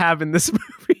shit to have in this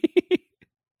movie.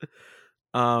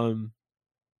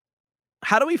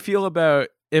 How do we feel about,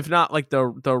 if not like the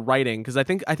writing? Because I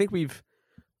think we've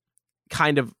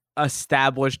kind of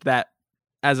established that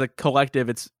as a collective,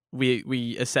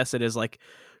 we assess it as like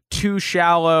too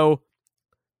shallow,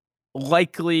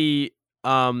 likely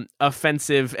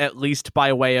offensive, at least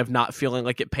by way of not feeling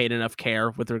like it paid enough care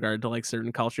with regard to like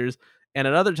certain cultures, and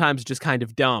at other times just kind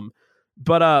of dumb.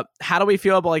 But how do we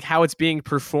feel about like how it's being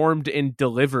performed and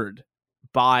delivered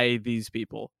by these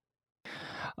people?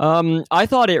 I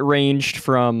thought it ranged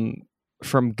from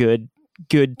good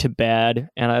to bad,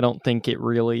 and I don't think it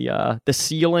really the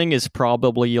ceiling is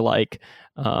probably like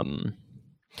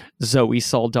Zoe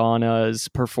Saldana's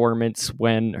performance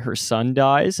when her son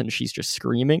dies and she's just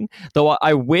screaming. Though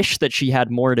I wish that she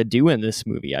had more to do in this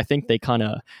movie. I think they kind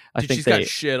of she's got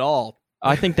shit all.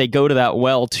 I think they go to that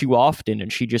well too often,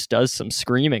 and she just does some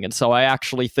screaming, and so I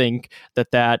actually think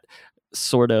that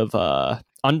sort of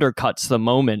undercuts the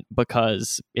moment,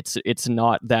 because it's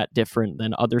not that different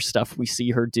than other stuff we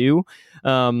see her do.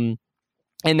 And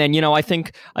then, you know, I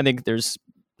think there's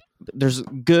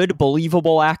good,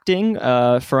 believable acting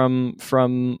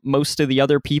from most of the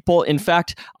other people. In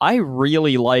fact, I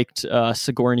really liked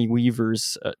Sigourney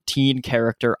Weaver's teen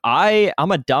character.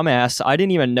 I'm a dumbass. I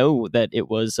didn't even know that it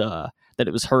was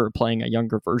her playing a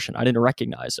younger version. I didn't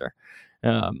recognize her.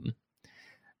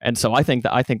 And so I think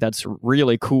that's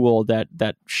really cool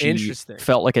that she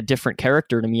felt like a different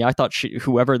character to me. I thought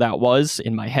whoever that was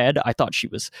in my head, I thought she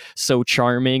was so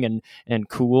charming and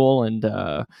cool, and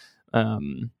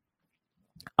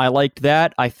I liked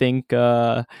that. I think,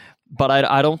 but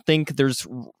I don't think there's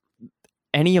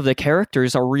any of the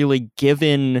characters are really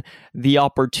given the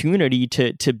opportunity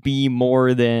to be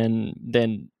more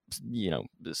than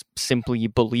simply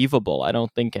believable. I don't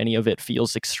think any of it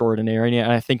feels extraordinary, and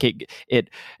I think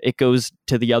it goes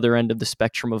to the other end of the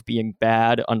spectrum of being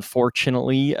bad.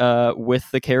 Unfortunately, with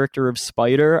the character of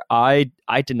Spider, I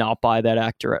did not buy that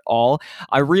actor at all.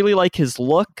 I really like his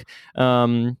look.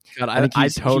 God, I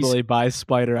totally buy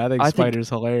Spider. I think Spider's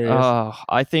hilarious.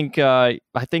 I think the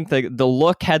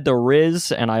look had the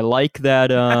riz, and I like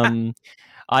that.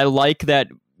 I like that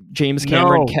James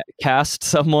Cameron cast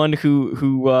someone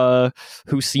who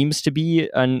seems to be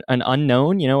an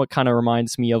unknown. It kind of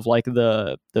reminds me of like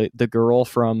the girl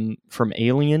from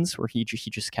Aliens, where he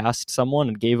just cast someone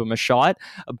and gave him a shot.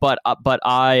 But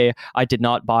I did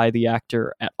not buy the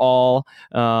actor at all.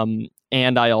 And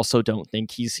I also don't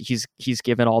think he's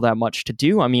given all that much to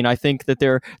do. I mean, I think that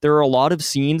there are a lot of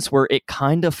scenes where it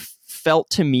kind of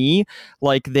felt to me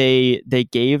like they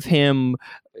gave him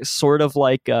sort of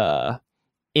like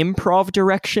improv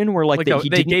direction, where like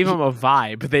they gave him a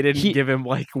vibe, but they didn't give him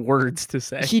like words to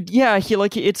say.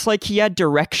 It's like he had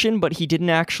direction, but he didn't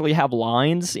actually have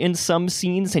lines in some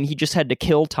scenes, and he just had to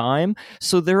kill time.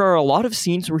 So there are a lot of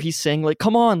scenes where he's saying like,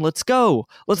 "Come on, let's go,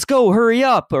 hurry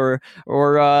up," or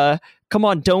come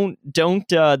on, don't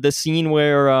the scene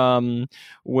where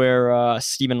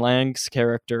Stephen Lang's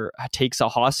character takes a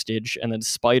hostage and then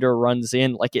Spider runs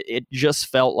in, like it just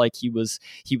felt like he was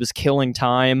killing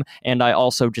time. And I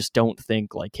also just don't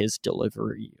think like his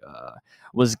delivery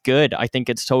was good. I think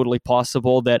it's totally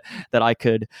possible that I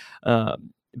could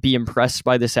be impressed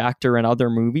by this actor in other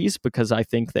movies, because I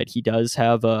think that he does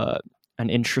have an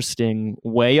interesting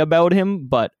way about him,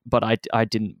 but I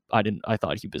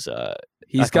thought he was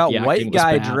he's got white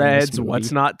guy dreads.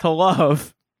 What's not to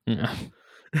love? Yeah.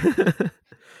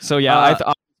 So yeah,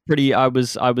 I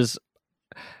was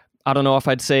I don't know if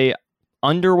I'd say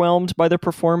underwhelmed by the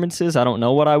performances. I don't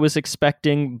know what I was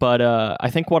expecting, but I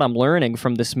think what I'm learning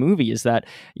from this movie is that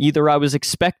either I was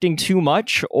expecting too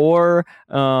much, or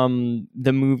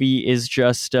the movie is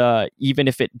just even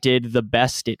if it did the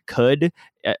best it could,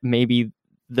 maybe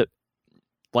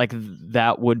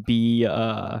that would be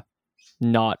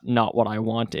not what I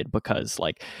wanted, because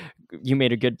like you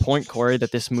made a good point, Corey,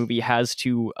 that this movie has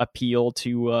to appeal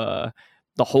to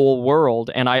the whole world,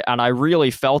 and I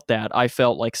really felt that. I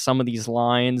felt like some of these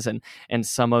lines and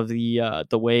some of the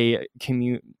way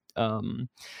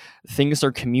things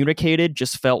are communicated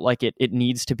just felt like it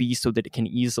needs to be so that it can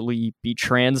easily be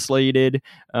translated,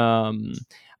 and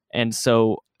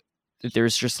so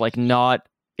there's just like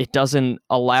it doesn't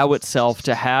allow itself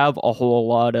to have a whole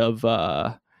lot of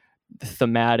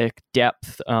thematic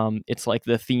depth. It's like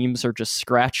the themes are just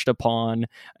scratched upon,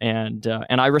 and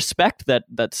I respect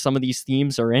that some of these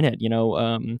themes are in it.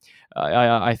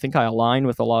 I think I align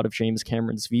with a lot of James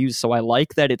Cameron's views, so I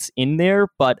like that it's in there.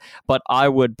 But I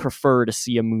would prefer to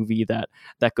see a movie that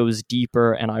goes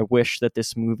deeper, and I wish that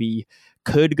this movie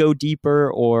could go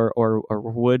deeper or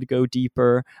would go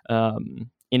deeper.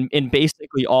 In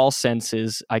basically all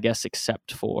senses, I guess,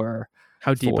 except for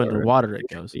how deep underwater it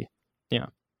goes. Yeah.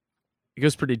 It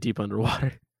goes pretty deep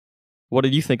underwater. What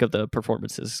did you think of the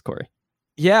performances, Corey?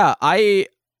 Yeah, I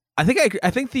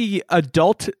think the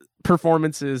adult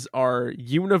performances are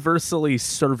universally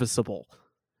serviceable.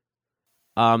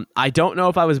 I don't know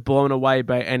if I was blown away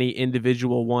by any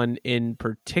individual one in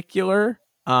particular.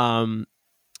 I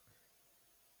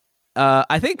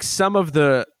think some of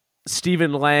the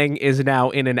Stephen Lang is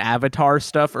now in an Avatar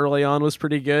stuff early on was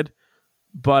pretty good,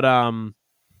 but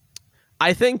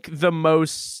I think the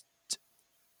most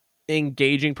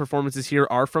engaging performances here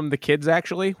are from the kids,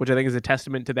 actually, which I think is a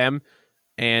testament to them,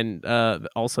 and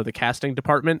also the casting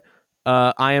department.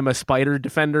 I am a Spider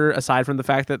defender, aside from the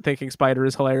fact that thinking Spider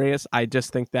is hilarious. I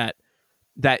just think that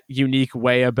unique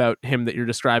way about him that you're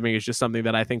describing is just something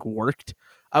that I think worked.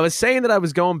 I was saying that I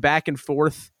was going back and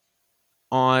forth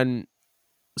on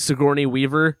Sigourney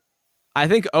Weaver. I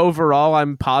think overall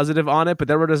I'm positive on it, but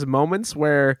there were just moments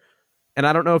where, and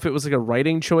I don't know if it was like a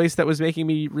writing choice that was making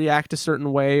me react a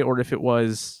certain way, or if it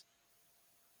was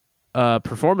a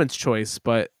performance choice,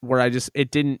 but where it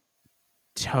didn't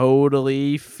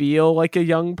totally feel like a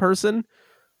young person.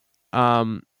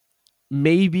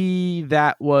 Maybe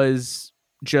that was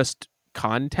just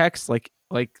context. Like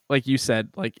you said,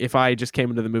 like if I just came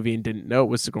into the movie and didn't know it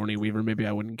was Sigourney Weaver, maybe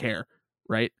I wouldn't care.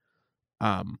 Right.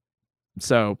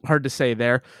 So hard to say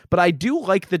there, but I do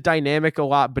like the dynamic a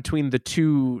lot between the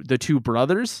two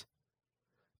brothers,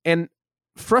 and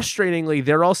frustratingly,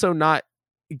 they're also not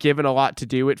given a lot to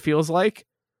do, it feels like,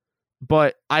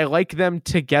 but I like them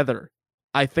together.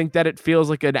 I think that it feels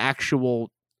like an actual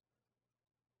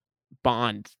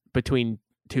bond between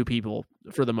two people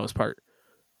for the most part.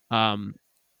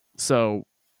 So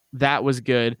that was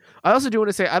good. I also do want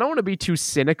to say I don't want to be too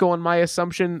cynical in my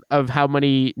assumption of how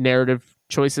many narrative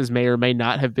choices may or may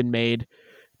not have been made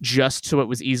just so it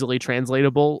was easily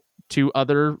translatable to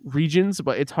other regions,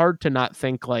 but it's hard to not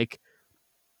think like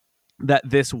that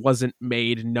this wasn't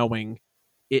made knowing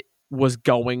it was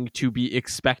going to be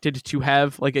expected to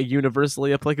have like a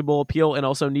universally applicable appeal and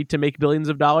also need to make billions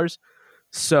of dollars.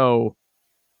 So,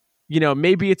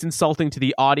 maybe it's insulting to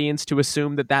the audience to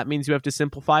assume that that means you have to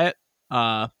simplify it.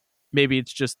 Maybe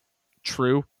it's just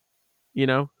true,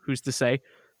 who's to say?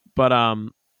 But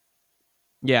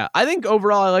yeah, I think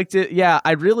overall I liked it. Yeah,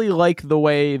 I really like the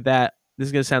way that, this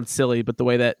is going to sound silly, but the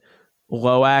way that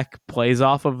Loak plays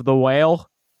off of the whale.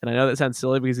 And I know that sounds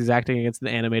silly because he's acting against an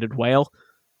animated whale,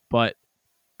 but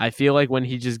I feel like when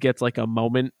he just gets like a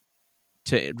moment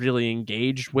to really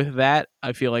engage with that,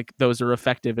 I feel like those are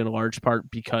effective in large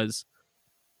part because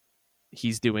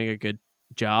he's doing a good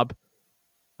job.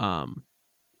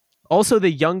 Also,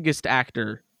 the youngest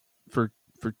actor for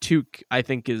Took, I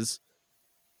think, is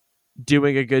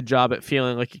doing a good job at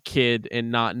feeling like a kid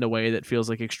and not in a way that feels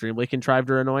like extremely contrived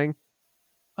or annoying.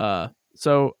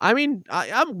 So, I mean,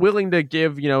 I'm willing to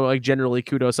give, like generally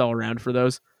kudos all around for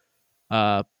those.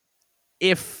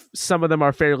 If some of them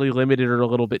are fairly limited or a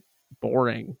little bit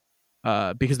boring,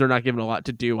 because they're not given a lot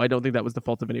to do, I don't think that was the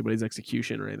fault of anybody's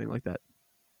execution or anything like that.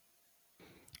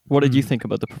 What did you think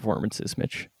about the performances,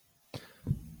 Mitch?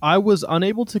 I was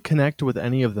unable to connect with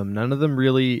any of them. None of them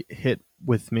really hit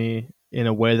with me in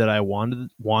a way that I wanted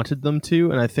them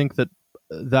to, and I think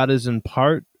that is in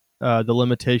part the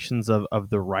limitations of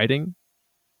the writing,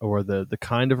 or the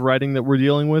kind of writing that we're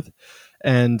dealing with.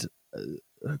 And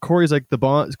Corey's like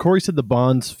Corey said the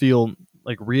bonds feel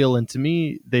like real, and to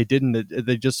me they didn't.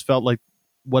 They just felt like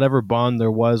whatever bond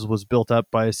there was built up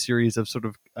by a series of sort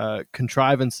of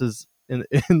contrivances in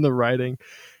the writing.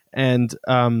 And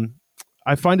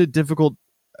I find it difficult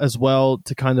as well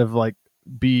to kind of like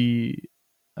be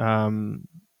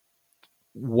wowed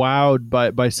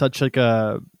by such like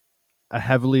a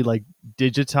heavily like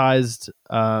digitized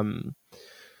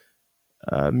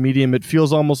medium. It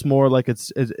feels almost more like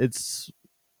it's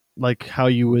like how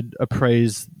you would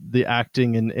appraise the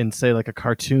acting in say like a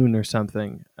cartoon or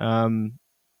something.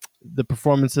 The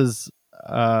performances,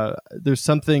 there's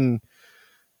something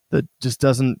that just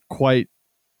doesn't quite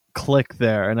click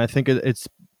there, and I think it's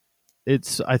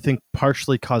I think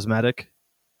partially cosmetic.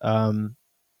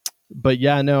 But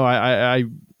yeah, no, I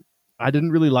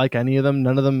didn't really like any of them.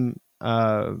 None of them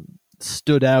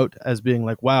stood out as being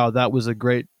like, wow, that was a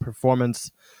great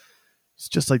performance. It's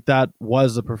just like that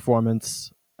was a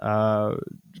performance,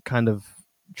 kind of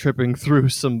tripping through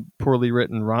some poorly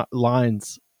written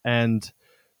lines. And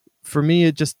for me,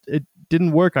 it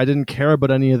didn't work. I didn't care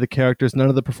about any of the characters. None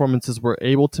of the performances were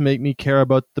able to make me care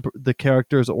about the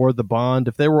characters or the bond.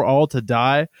 If they were all to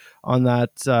die on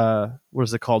that, what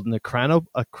is it called? A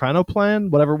chronoplan?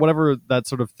 Whatever that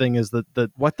sort of thing is.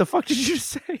 That What the fuck did you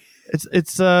say?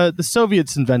 It's the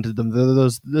Soviets invented them.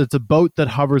 It's a boat that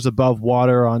hovers above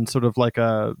water on sort of like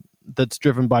that's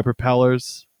driven by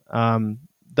propellers.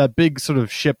 That big sort of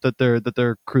ship that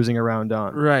they're cruising around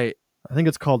on. Right. I think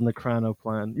it's called an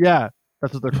chronoplan. Yeah,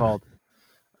 that's what they're called.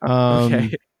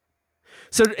 Okay.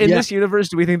 So in this universe,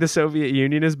 do we think the Soviet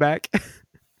Union is back?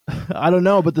 I don't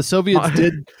know, but the Soviets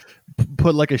did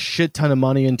put like a shit ton of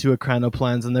money into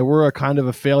chronoplans, and they were a kind of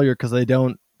a failure because they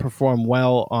don't perform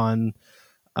well on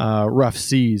rough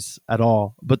seas at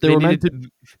all. But they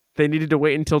needed to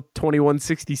wait until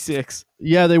 2166.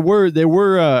 Yeah, they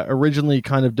were originally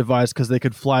kind of devised because they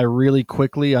could fly really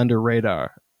quickly under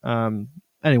radar.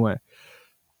 Anyway,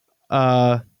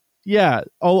 yeah,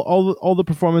 all the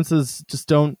performances just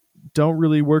don't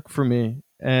really work for me,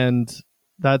 and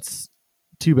that's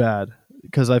too bad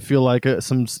because I feel like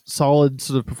some solid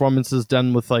sort of performances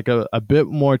done with like a bit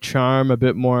more charm, a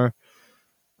bit more,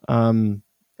 and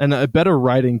a better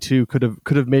writing too could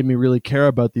have made me really care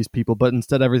about these people, but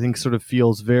instead everything sort of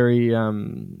feels very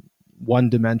one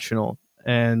dimensional,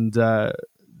 and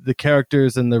the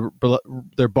characters and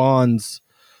their bonds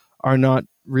are not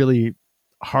really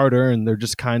hard earned. They're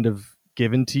just kind of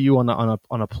given to you on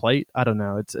a plate. I don't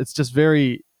know. It's just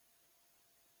very,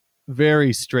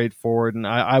 very straightforward, and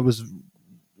I was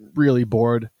really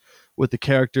bored with the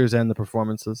characters and the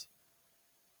performances.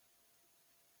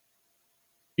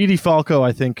 Edie Falco,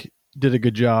 I think, did a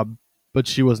good job, but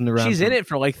she wasn't around. She's in it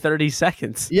for like 30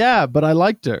 seconds. Yeah, but I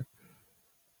liked her.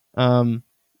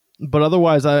 But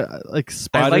otherwise, I like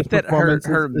Spider's I like that performance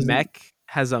her mech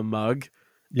has a mug,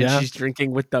 and she's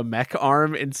drinking with the mech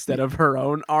arm instead of her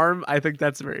own arm. I think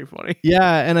that's very funny.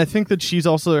 Yeah, and I think that she's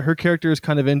also, her character is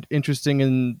kind of interesting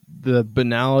in the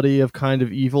banality of kind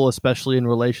of evil, especially in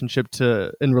relation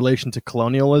to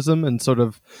colonialism and sort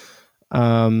of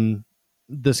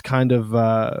this kind of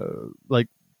like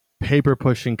paper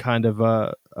pushing kind of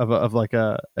like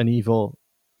an evil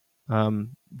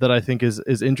that I think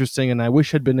is interesting, and I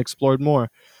wish had been explored more.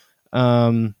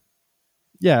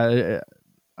 Yeah,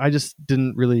 I just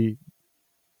didn't really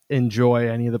enjoy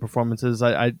any of the performances.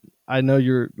 I know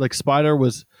you're like, Spider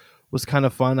was kind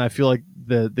of fun. I feel like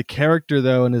the character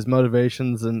though, and his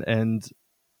motivations and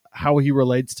how he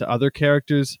relates to other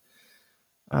characters,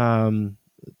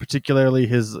 particularly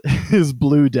his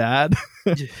blue dad.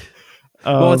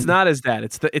 Well, it's not his dad.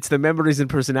 It's the memories and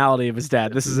personality of his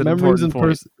dad. This is an important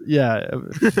point. Yeah,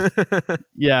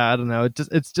 yeah. I don't know.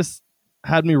 It's just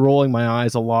had me rolling my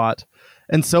eyes a lot,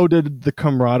 and so did the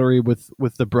camaraderie with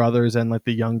the brothers and like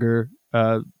the younger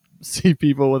sea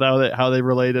people with how they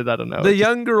related. I don't know. The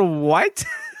younger what?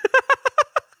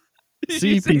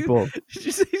 Sea people. Did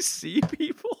you say sea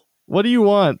people? What do you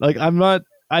want? Like,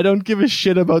 I don't give a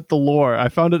shit about the lore. I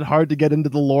found it hard to get into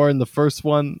the lore in the first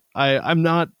one. I'm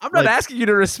not asking you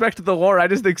to respect the lore. I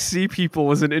just think sea people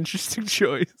was an interesting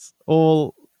choice.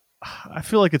 Well, I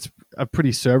feel like it's a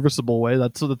pretty serviceable way.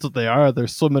 That's what they are. They're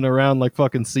swimming around like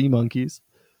fucking sea monkeys.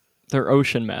 They're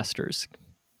ocean masters.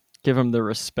 Give them the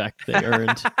respect they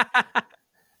earned.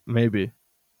 Maybe.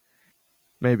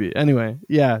 Anyway,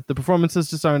 yeah, the performances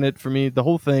just aren't it for me. The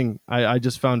whole thing I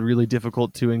just found really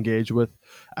difficult to engage with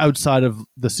outside of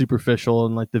the superficial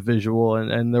and like the visual.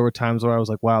 And there were times where I was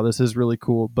like, wow, this is really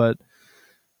cool. But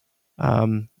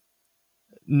none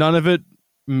of it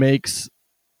makes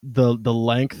the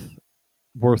length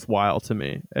worthwhile to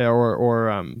me.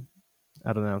 Or I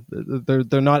don't know.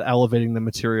 They're not elevating the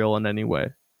material in any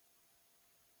way.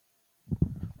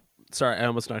 Sorry, I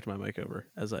almost knocked my mic over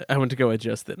as I went to go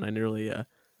adjust it, and I nearly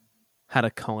had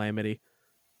a calamity.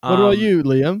 What about you,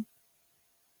 Liam?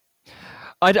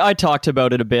 I talked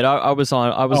about it a bit. I was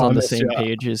on the same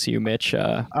page as you, Mitch.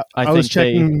 I was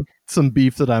checking some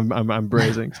beef that I'm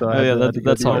braising. So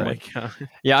that's all right.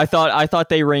 Yeah, I thought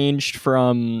they ranged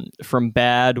from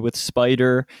bad with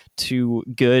Spider to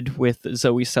good with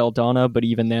Zoe Saldana, but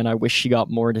even then, I wish she got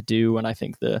more to do, and I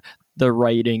think the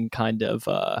writing kind of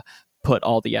put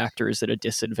all the actors at a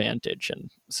disadvantage,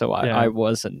 and so I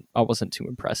wasn't too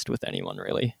impressed with anyone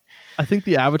really. I think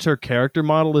the Avatar character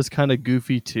model is kind of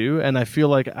goofy too, and I feel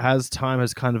like as time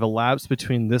has kind of elapsed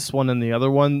between this one and the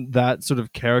other one, that sort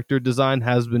of character design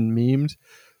has been memed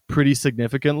pretty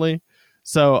significantly.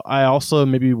 So I also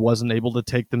maybe wasn't able to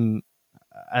take them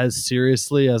as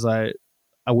seriously as I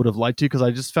would have liked to, because I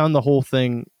just found the whole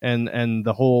thing and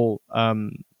the whole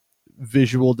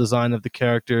visual design of the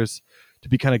characters to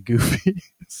be kind of goofy.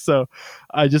 So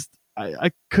I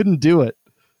couldn't do it.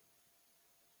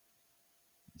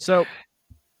 So,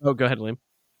 go ahead, Liam.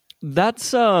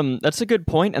 That's a good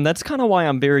point, and that's kind of why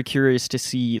I'm very curious to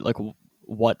see like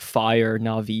what Fire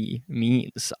Na'vi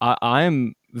means.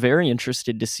 I'm very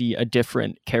interested to see a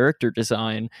different character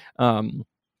design. I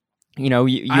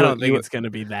don't think it's going to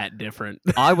be that different.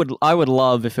 I would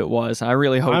love if it was. I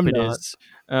really hope is.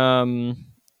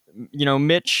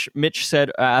 Mitch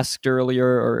asked earlier,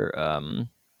 or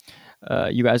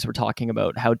you guys were talking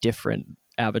about how different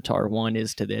Avatar 1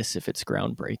 is to this, if it's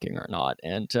groundbreaking or not.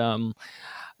 And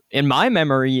in my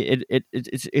memory,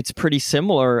 it's pretty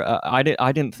similar. I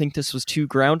didn't think this was too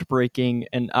groundbreaking,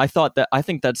 and I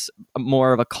think that's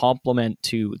more of a compliment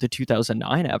to the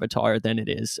 2009 Avatar than it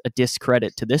is a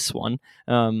discredit to this one.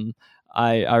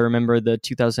 I remember the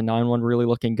 2009 one really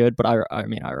looking good, but I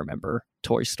remember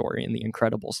Toy Story and The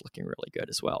Incredibles looking really good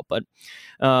as well. But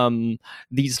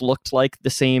these looked like the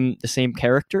same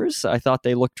characters. I thought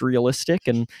they looked realistic,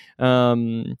 and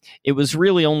it was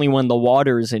really only when the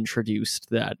water is introduced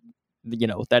that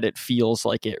it feels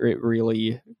like it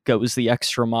really goes the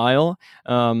extra mile.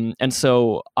 And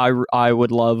so I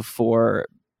would love for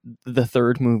the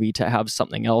third movie to have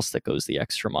something else that goes the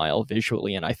extra mile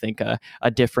visually, and I think a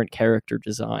different character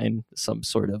design, some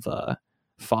sort of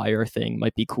fire thing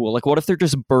might be cool. Like, what if they're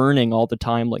just burning all the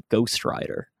time like Ghost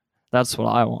Rider? That's what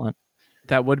I want.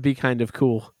 That would be kind of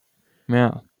cool.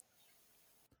 Yeah.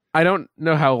 I don't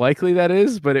know how likely that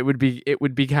is, but it would be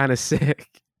kind of sick.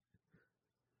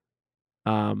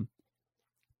 I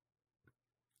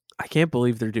can't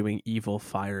believe they're doing evil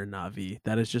Fire Na'vi.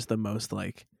 That is just the most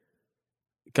like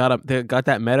got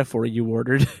that metaphor you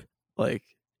ordered. Like,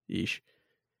 yeesh.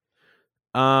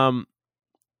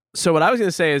 So what I was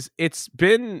gonna say is it's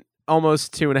been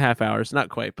almost 2.5 hours, not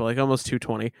quite, but like almost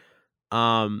 2:20.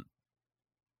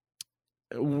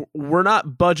 we're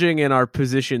not budging in our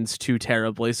positions too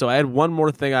terribly. So I had one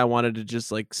more thing I wanted to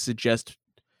just like suggest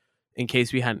in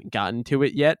case we hadn't gotten to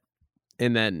it yet,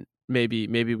 and then maybe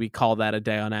we call that a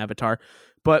day on Avatar.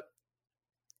 But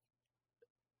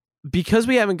because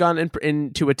we haven't gone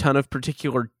into a ton of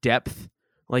particular depth,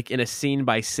 like in a scene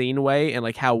by scene way, and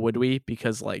like how would we?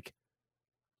 Because like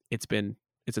it's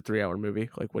a 3-hour movie.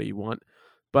 Like, what do you want?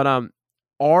 But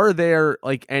are there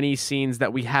like any scenes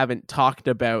that we haven't talked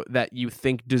about that you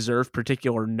think deserve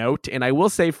particular note? And I will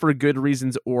say for good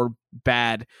reasons or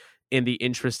bad, in the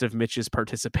interest of Mitch's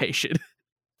participation.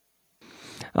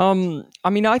 I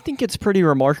mean, I think it's pretty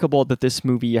remarkable that this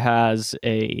movie has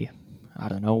I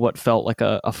don't know, what felt like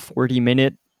a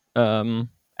 40-minute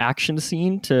action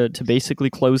scene to basically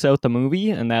close out the movie,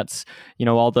 and that's, you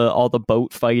know, all the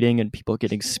boat fighting and people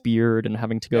getting speared and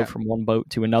having to go from one boat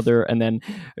to another, and then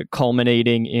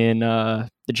culminating in the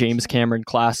James Cameron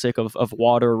classic of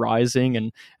water rising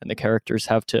and the characters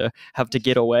have to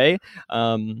get away.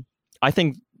 I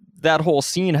think that whole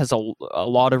scene has a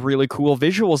lot of really cool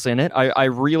visuals in it. I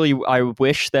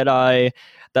wish that I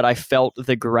felt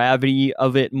the gravity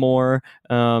of it more.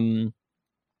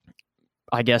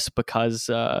 I guess because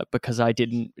I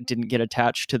didn't get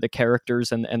attached to the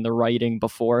characters and the writing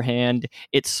beforehand,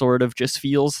 it sort of just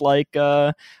feels like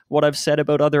what I've said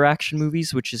about other action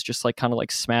movies, which is just like kind of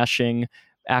like smashing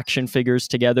action figures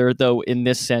together. Though in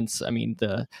this sense, I mean,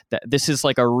 this is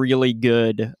like a really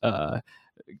good,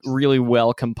 really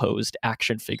well composed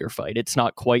action figure fight. It's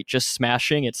not quite just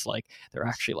smashing. It's like they're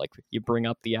actually like you bring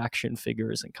up the action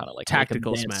figures and kind of like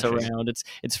tactical smashing around.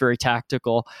 It's very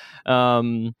tactical.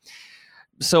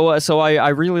 So I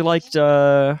really liked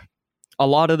a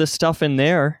lot of the stuff in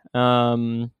there.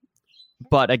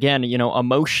 But again, you know,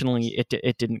 emotionally,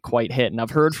 it didn't quite hit. And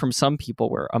I've heard from some people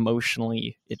where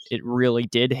emotionally it really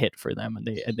did hit for them,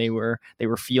 and they were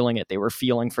feeling it. They were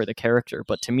feeling for the character.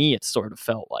 But to me, it sort of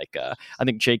felt like I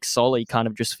think Jake Sully kind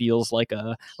of just feels like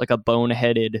a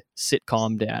boneheaded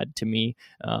sitcom dad to me,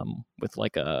 with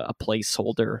like a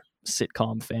placeholder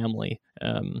sitcom family.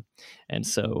 And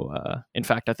so in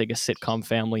fact, I think a sitcom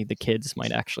family, the kids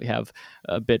might actually have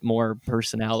a bit more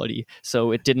personality.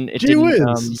 So it didn't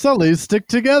Sully stick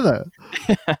together.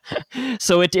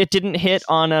 So it didn't hit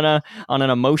on an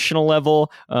emotional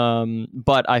level,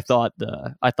 but I thought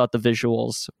the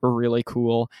visuals were really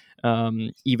cool.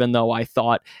 Even though I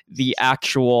thought the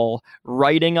actual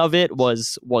writing of it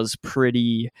was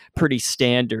pretty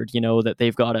standard, you know, that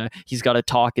he's got to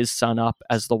talk his son up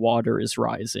as the water is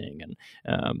rising, and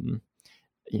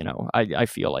you know, I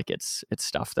feel like it's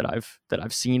stuff that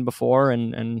I've seen before,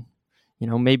 and you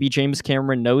know, maybe James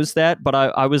Cameron knows that, but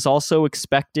I was also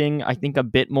expecting, I think, a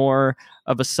bit more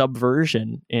of a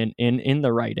subversion in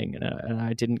the writing, and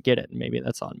I didn't get it. Maybe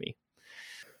that's on me.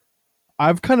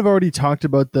 I've kind of already talked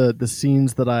about the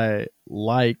scenes that I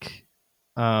like.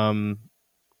 To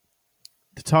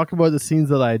talk about the scenes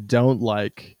that I don't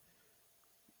like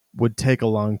would take a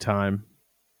long time.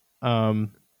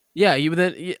 Yeah, you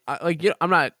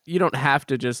don't have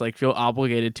to just like feel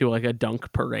obligated to like a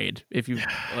dunk parade if you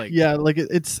like. Yeah, like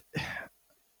it's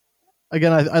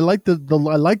again. I like I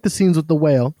like the scenes with the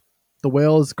whale. The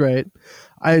whale is great.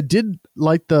 I did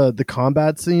like the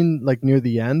combat scene like near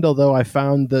the end, although I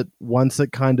found that once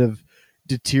it kind of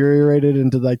deteriorated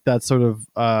into like that sort of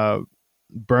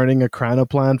burning a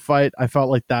cranoplan fight, I felt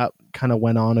like that kind of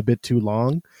went on a bit too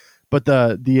long. But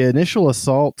the initial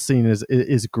assault scene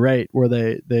is great, where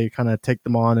they kind of take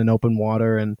them on in open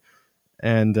water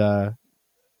and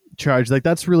charge. Like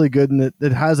that's really good, and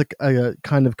it has a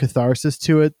kind of catharsis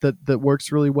to it that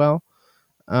works really well.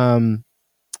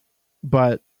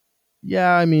 But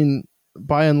yeah, I mean,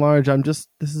 by and large, this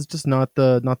is just not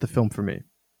the film for me.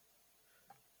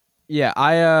 Yeah,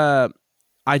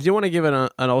 I do want to give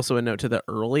also a note to the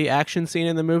early action scene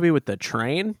in the movie with the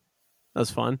train. That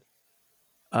was fun.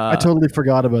 Uh, I totally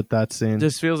forgot about that scene.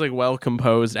 Just feels like well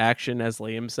composed action, as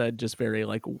Liam said, just very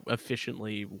like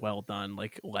efficiently well done,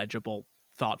 like legible,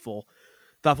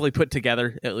 thoughtfully put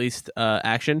together, at least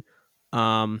action.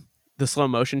 The slow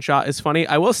motion shot is funny.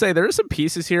 I will say there are some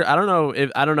pieces here. I don't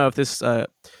know if this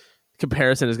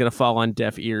comparison is going to fall on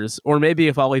deaf ears, or maybe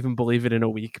if I'll even believe it in a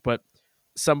week, but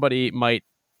somebody might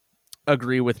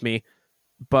agree with me.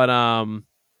 But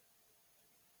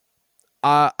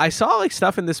I saw like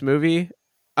stuff in this movie.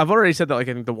 I've already said that like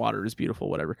I think the water is beautiful,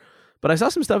 whatever. But I saw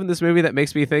some stuff in this movie that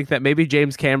makes me think that maybe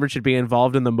James Cameron should be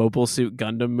involved in the Mobile Suit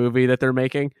Gundam movie that they're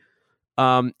making.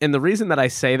 And the reason that I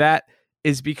say that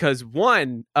is because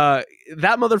one, that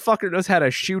motherfucker knows how to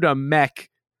shoot a mech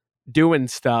doing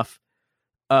stuff.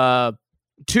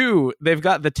 2, they've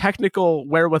got the technical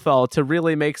wherewithal to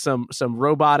really make some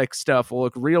robotic stuff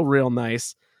look real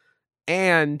nice.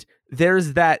 And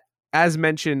there's that, as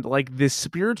mentioned, like this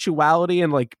spirituality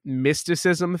and like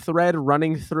mysticism thread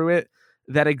running through it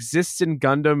that exists in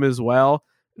Gundam as well,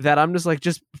 that I'm just like,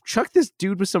 just chuck this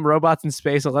dude with some robots in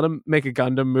space and let him make a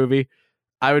Gundam movie.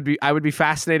 I would be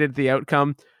fascinated at the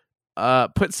outcome.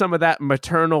 Put some of that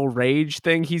maternal rage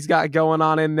thing he's got going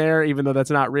on in there, even though that's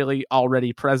not really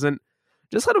already present.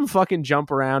 Just let him fucking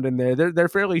jump around in there. They're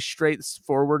fairly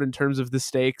straightforward in terms of the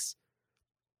stakes.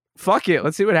 Fuck it.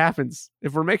 Let's see what happens.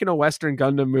 If we're making a Western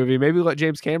Gundam movie, maybe let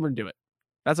James Cameron do it.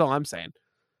 That's all I'm saying.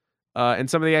 And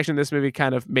some of the action in this movie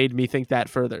kind of made me think that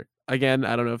further. Again,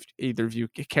 I don't know if either of you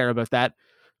care about that,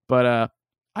 but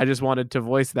I just wanted to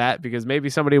voice that because maybe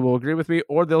somebody will agree with me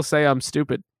or they'll say I'm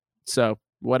stupid. So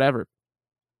whatever.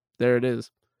 There it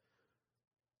is.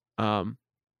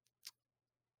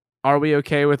 Are we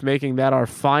okay with making that our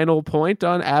final point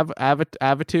on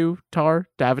Avatar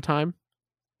Davatime?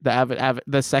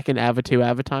 The second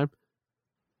Avatime?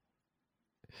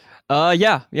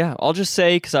 Yeah. I'll just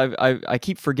say, because I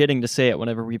keep forgetting to say it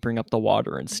whenever we bring up the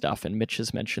water and stuff, and Mitch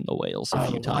has mentioned the whales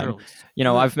a few times. You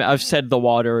know, I've said the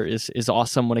water is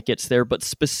awesome when it gets there, but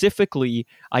specifically,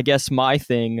 I guess my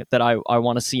thing that I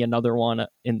want to see another one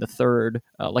in the third,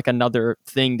 like another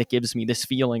thing that gives me this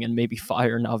feeling, and maybe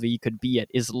Fire Na'vi could be it,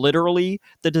 is literally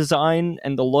the design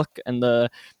and the look and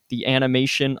the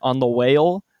animation on the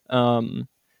whale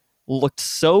looked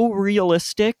so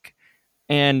realistic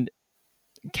and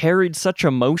carried such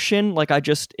emotion. Like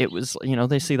it was, you know,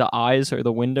 they say the eyes are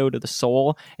the window to the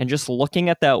soul, and just looking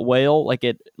at that whale, like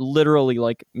it literally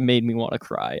like made me want to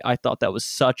cry. I thought that was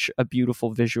such a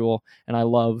beautiful visual, and I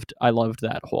loved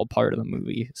that whole part of the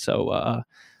movie. So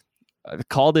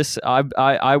call this,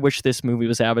 I wish this movie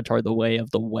was Avatar: The Way of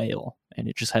the Whale, and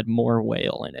it just had more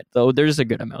whale in it, though there's a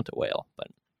good amount of whale, but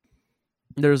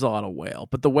there's a lot of whale,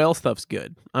 but the whale stuff's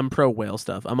good. I'm pro whale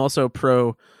stuff. I'm also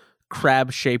pro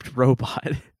crab-shaped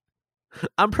robot.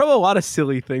 I'm pro a lot of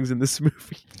silly things in this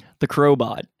movie. The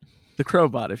Crowbot,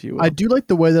 if you will. I do like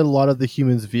the way that a lot of the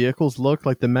humans' vehicles look.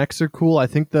 Like the mechs are cool. I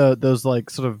think those like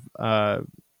sort of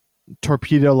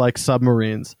torpedo-like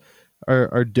submarines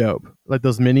are dope. Like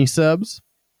those mini subs.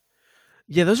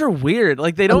 Yeah, those are weird.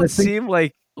 Like they don't seem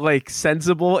like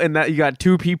sensible in that you got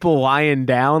two people lying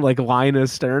down, like lying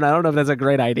astern. I don't know if that's a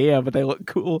great idea, but they look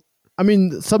cool. I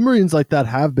mean, submarines like that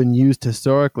have been used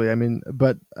historically. I mean,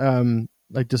 but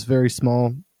like just very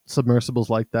small submersibles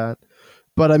like that.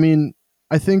 But I mean,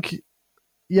 I think,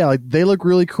 yeah, like they look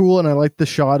really cool, and I like the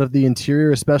shot of the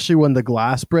interior, especially when the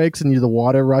glass breaks and the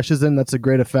water rushes in. That's a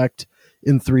great effect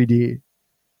in 3D.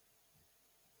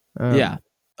 Yeah.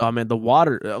 Oh man, the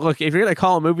water. Look, if you're gonna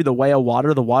call a movie The Way of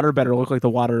Water, the water better look like the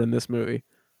water in this movie.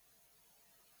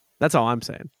 That's all I'm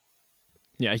saying.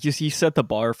 Yeah, you set the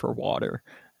bar for water.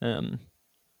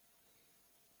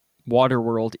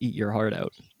 Waterworld, eat your heart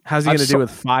out. How's he gonna do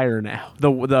with fire now?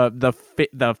 The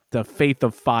faith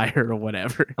of fire or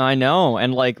whatever. I know,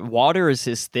 and like water is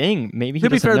his thing. Maybe he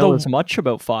doesn't know as much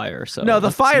about fire. So no, the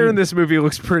fire in this movie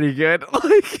looks pretty good.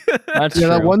 Like that's true.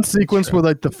 That one sequence where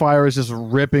like the fire is just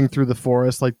ripping through the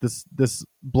forest, like this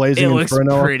blazing inferno.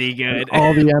 It looks pretty good.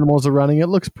 All the animals are running. It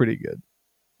looks pretty good.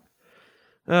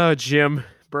 Oh, Jim,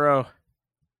 bro.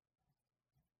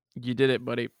 You did it,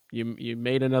 buddy. You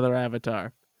made another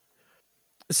Avatar.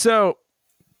 So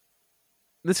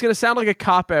this is gonna sound like a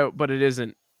cop out, but it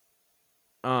isn't.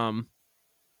 I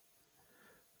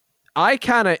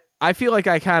feel like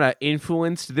I kind of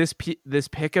influenced this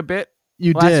pick a bit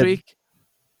last week.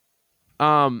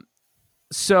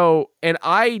 So, and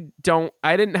I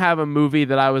didn't have a movie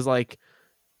that I was like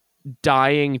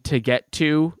dying to get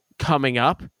to coming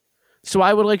up. So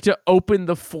I would like to open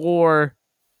the floor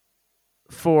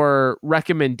for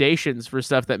recommendations for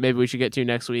stuff that maybe we should get to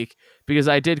next week, because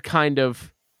I did kind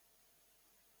of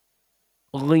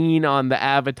lean on the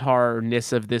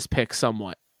Avatar-ness of this pick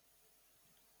somewhat.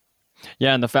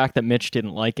 Yeah, and the fact that Mitch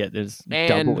didn't like it is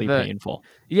doubly painful.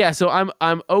 Yeah, so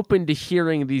I'm open to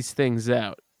hearing these things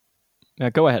out.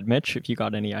 Go ahead, Mitch, if you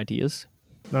got any ideas.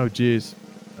 Oh, geez.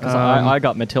 Because I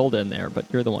got Matilda in there,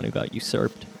 but you're the one who got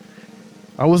usurped.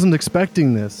 I wasn't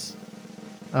expecting this.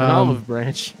 An olive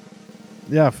branch.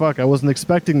 Yeah, fuck. I wasn't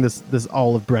expecting this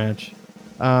olive branch.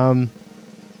 The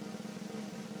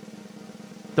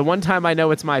one time I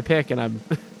know it's my pick, and I'm.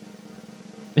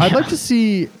 I'd like to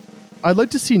see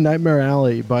Nightmare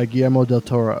Alley by Guillermo del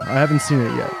Toro. I haven't seen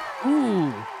it yet.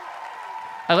 Ooh.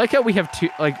 I like how we have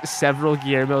several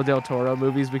Guillermo del Toro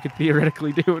movies we could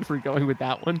theoretically do if we're going with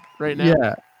that one right now.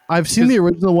 Yeah. I've seen the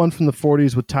original one from the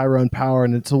 40s with Tyrone Power,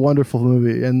 and it's a wonderful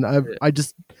movie. And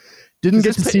Didn't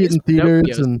get to see it in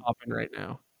theaters, and popping right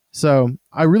now. So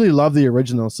I really love the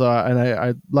original. So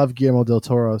I love Guillermo del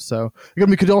Toro. So again,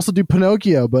 we could also do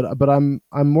Pinocchio, but I'm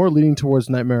more leaning towards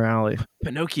Nightmare Alley.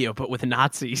 Pinocchio, but with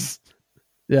Nazis.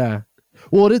 Yeah.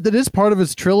 Well, it is part of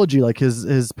his trilogy, like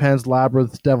his Pan's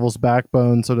Labyrinth, Devil's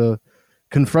Backbone, sort of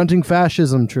confronting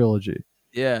fascism trilogy.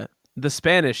 Yeah. The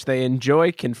Spanish, they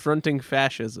enjoy confronting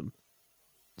fascism.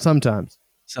 Sometimes.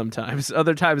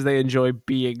 Other times they enjoy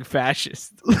being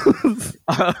fascist.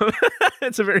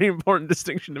 It's a very important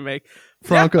distinction to make.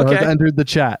 Franco has entered the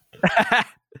chat.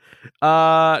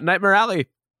 Nightmare Alley.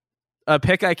 A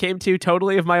pick I came to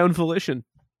totally of my own volition.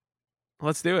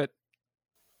 Let's do it.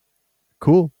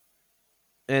 Cool.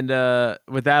 And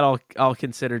with that, I'll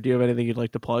consider. Do you have anything you'd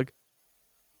like to plug?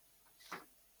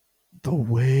 The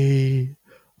Way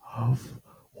of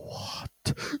what?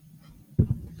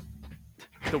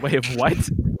 The Way of what?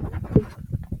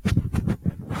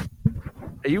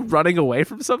 Are you running away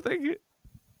from something?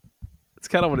 That's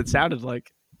kind of what it sounded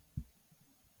like.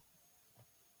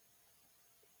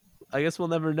 I guess we'll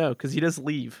never know because he does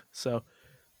leave. So,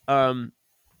 Liam,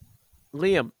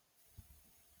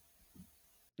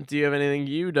 do you have anything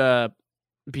you'd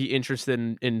be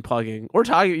interested in plugging or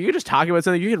talking? You could just talk about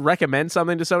something. You could recommend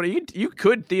something to somebody. You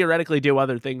could theoretically do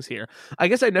other things here. I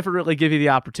guess I never really give you the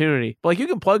opportunity. But like you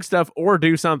can plug stuff or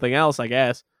do something else, I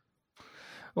guess.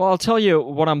 Well, I'll tell you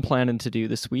what I'm planning to do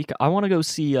this week. I want to go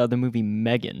see the movie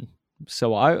Megan.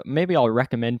 So I'll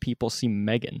recommend people see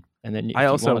Megan, and then if you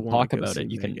want to talk about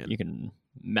it, you can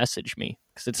message me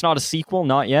because it's not a sequel,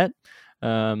 not yet.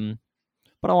 But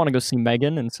I want to go see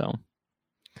Megan, and so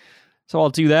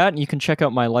I'll do that. And you can check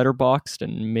out my Letterboxd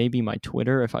and maybe my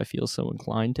Twitter if I feel so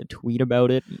inclined to tweet about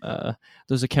it.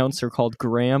 Those accounts are called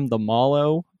Graham the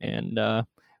Mallow, and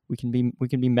we can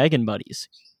be Megan buddies.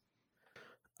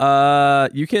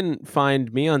 You can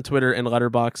find me on Twitter and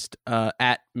Letterboxd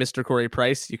at Mr. Corey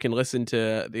Price. You can listen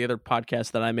to the other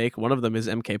podcasts that I make. One of them is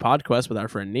MK PodQuest with our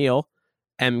friend Neil.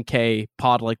 MK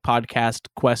Pod like podcast,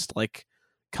 Quest like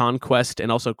conquest,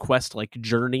 and also Quest like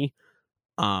journey.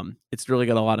 It's really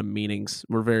got a lot of meanings.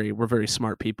 We're very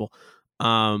smart people.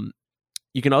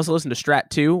 You can also listen to Strat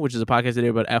 2, which is a podcast I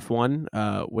do about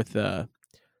F1 with our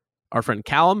friend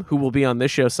Callum, who will be on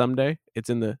this show someday. It's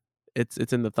in the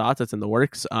thoughts. It's in the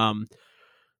works.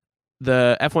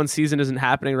 The F1 season isn't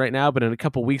happening right now, but in a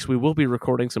couple weeks we will be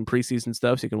recording some preseason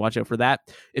stuff, so you can watch out for that.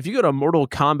 If you go to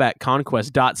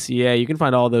mortalkombatconquest.ca, you can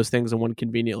find all those things in one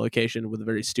convenient location with a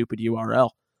very stupid URL.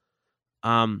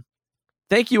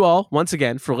 Thank you all once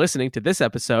again for listening to this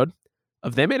episode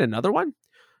of They Made Another One.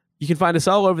 You can find us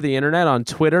all over the internet on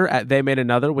Twitter at They Made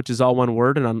Another, which is all one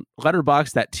word, and on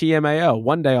Letterboxd at TMAO.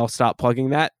 One day I'll stop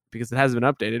plugging that because it hasn't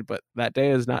been updated, but that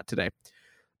day is not today.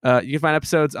 You can find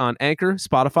episodes on Anchor,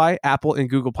 Spotify, Apple, and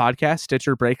Google Podcasts,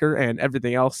 Stitcher, Breaker, and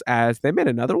everything else as They Made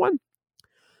Another One.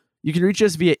 You can reach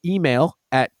us via email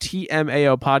at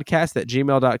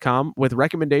tmaopodcast@gmail.com with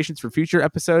recommendations for future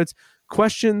episodes,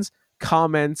 questions,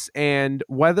 comments, and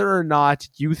whether or not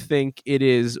you think it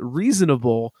is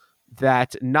reasonable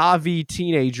that Na'vi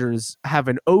teenagers have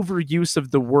an overuse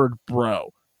of the word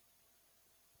bro.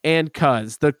 And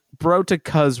cuz. The bro to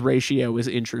cuz ratio is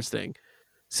interesting.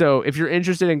 So if you're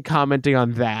interested in commenting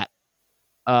on that,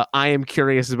 I am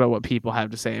curious about what people have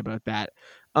to say about that.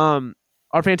 Our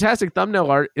fantastic thumbnail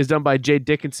art is done by Jade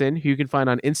Dickinson, who you can find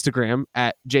on Instagram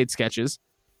at Jade Sketches.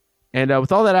 And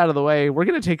with all that out of the way, we're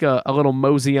going to take a little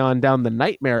mosey on down the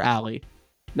Nightmare Alley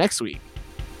next week.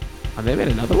 And they made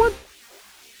another one?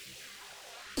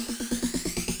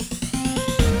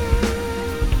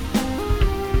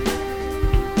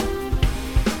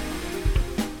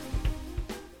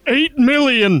 $8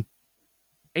 million.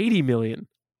 80 million.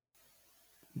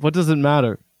 What does it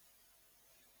matter?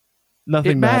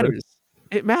 Nothing matters.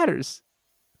 It matters.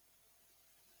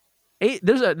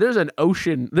 There's an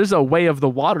ocean. There's a way of the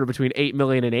water between 8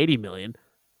 million and 80 million.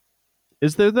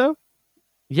 Is there though?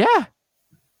 Yeah.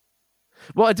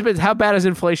 Well, it depends. How bad is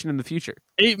inflation in the future?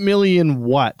 8 million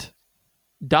what?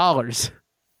 Dollars.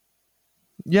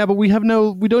 Yeah, but we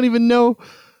don't even know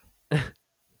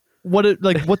what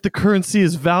the currency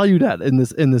is valued at in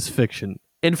this fiction.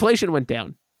 Inflation went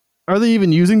down. Are they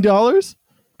even using dollars?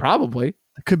 Probably.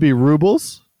 It could be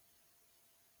rubles.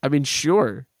 I mean,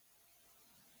 sure.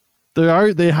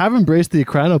 They have embraced the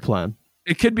Ekrano plan.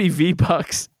 It could be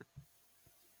V-Bucks.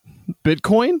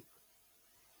 Bitcoin?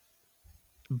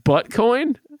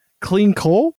 Buttcoin? Clean coal?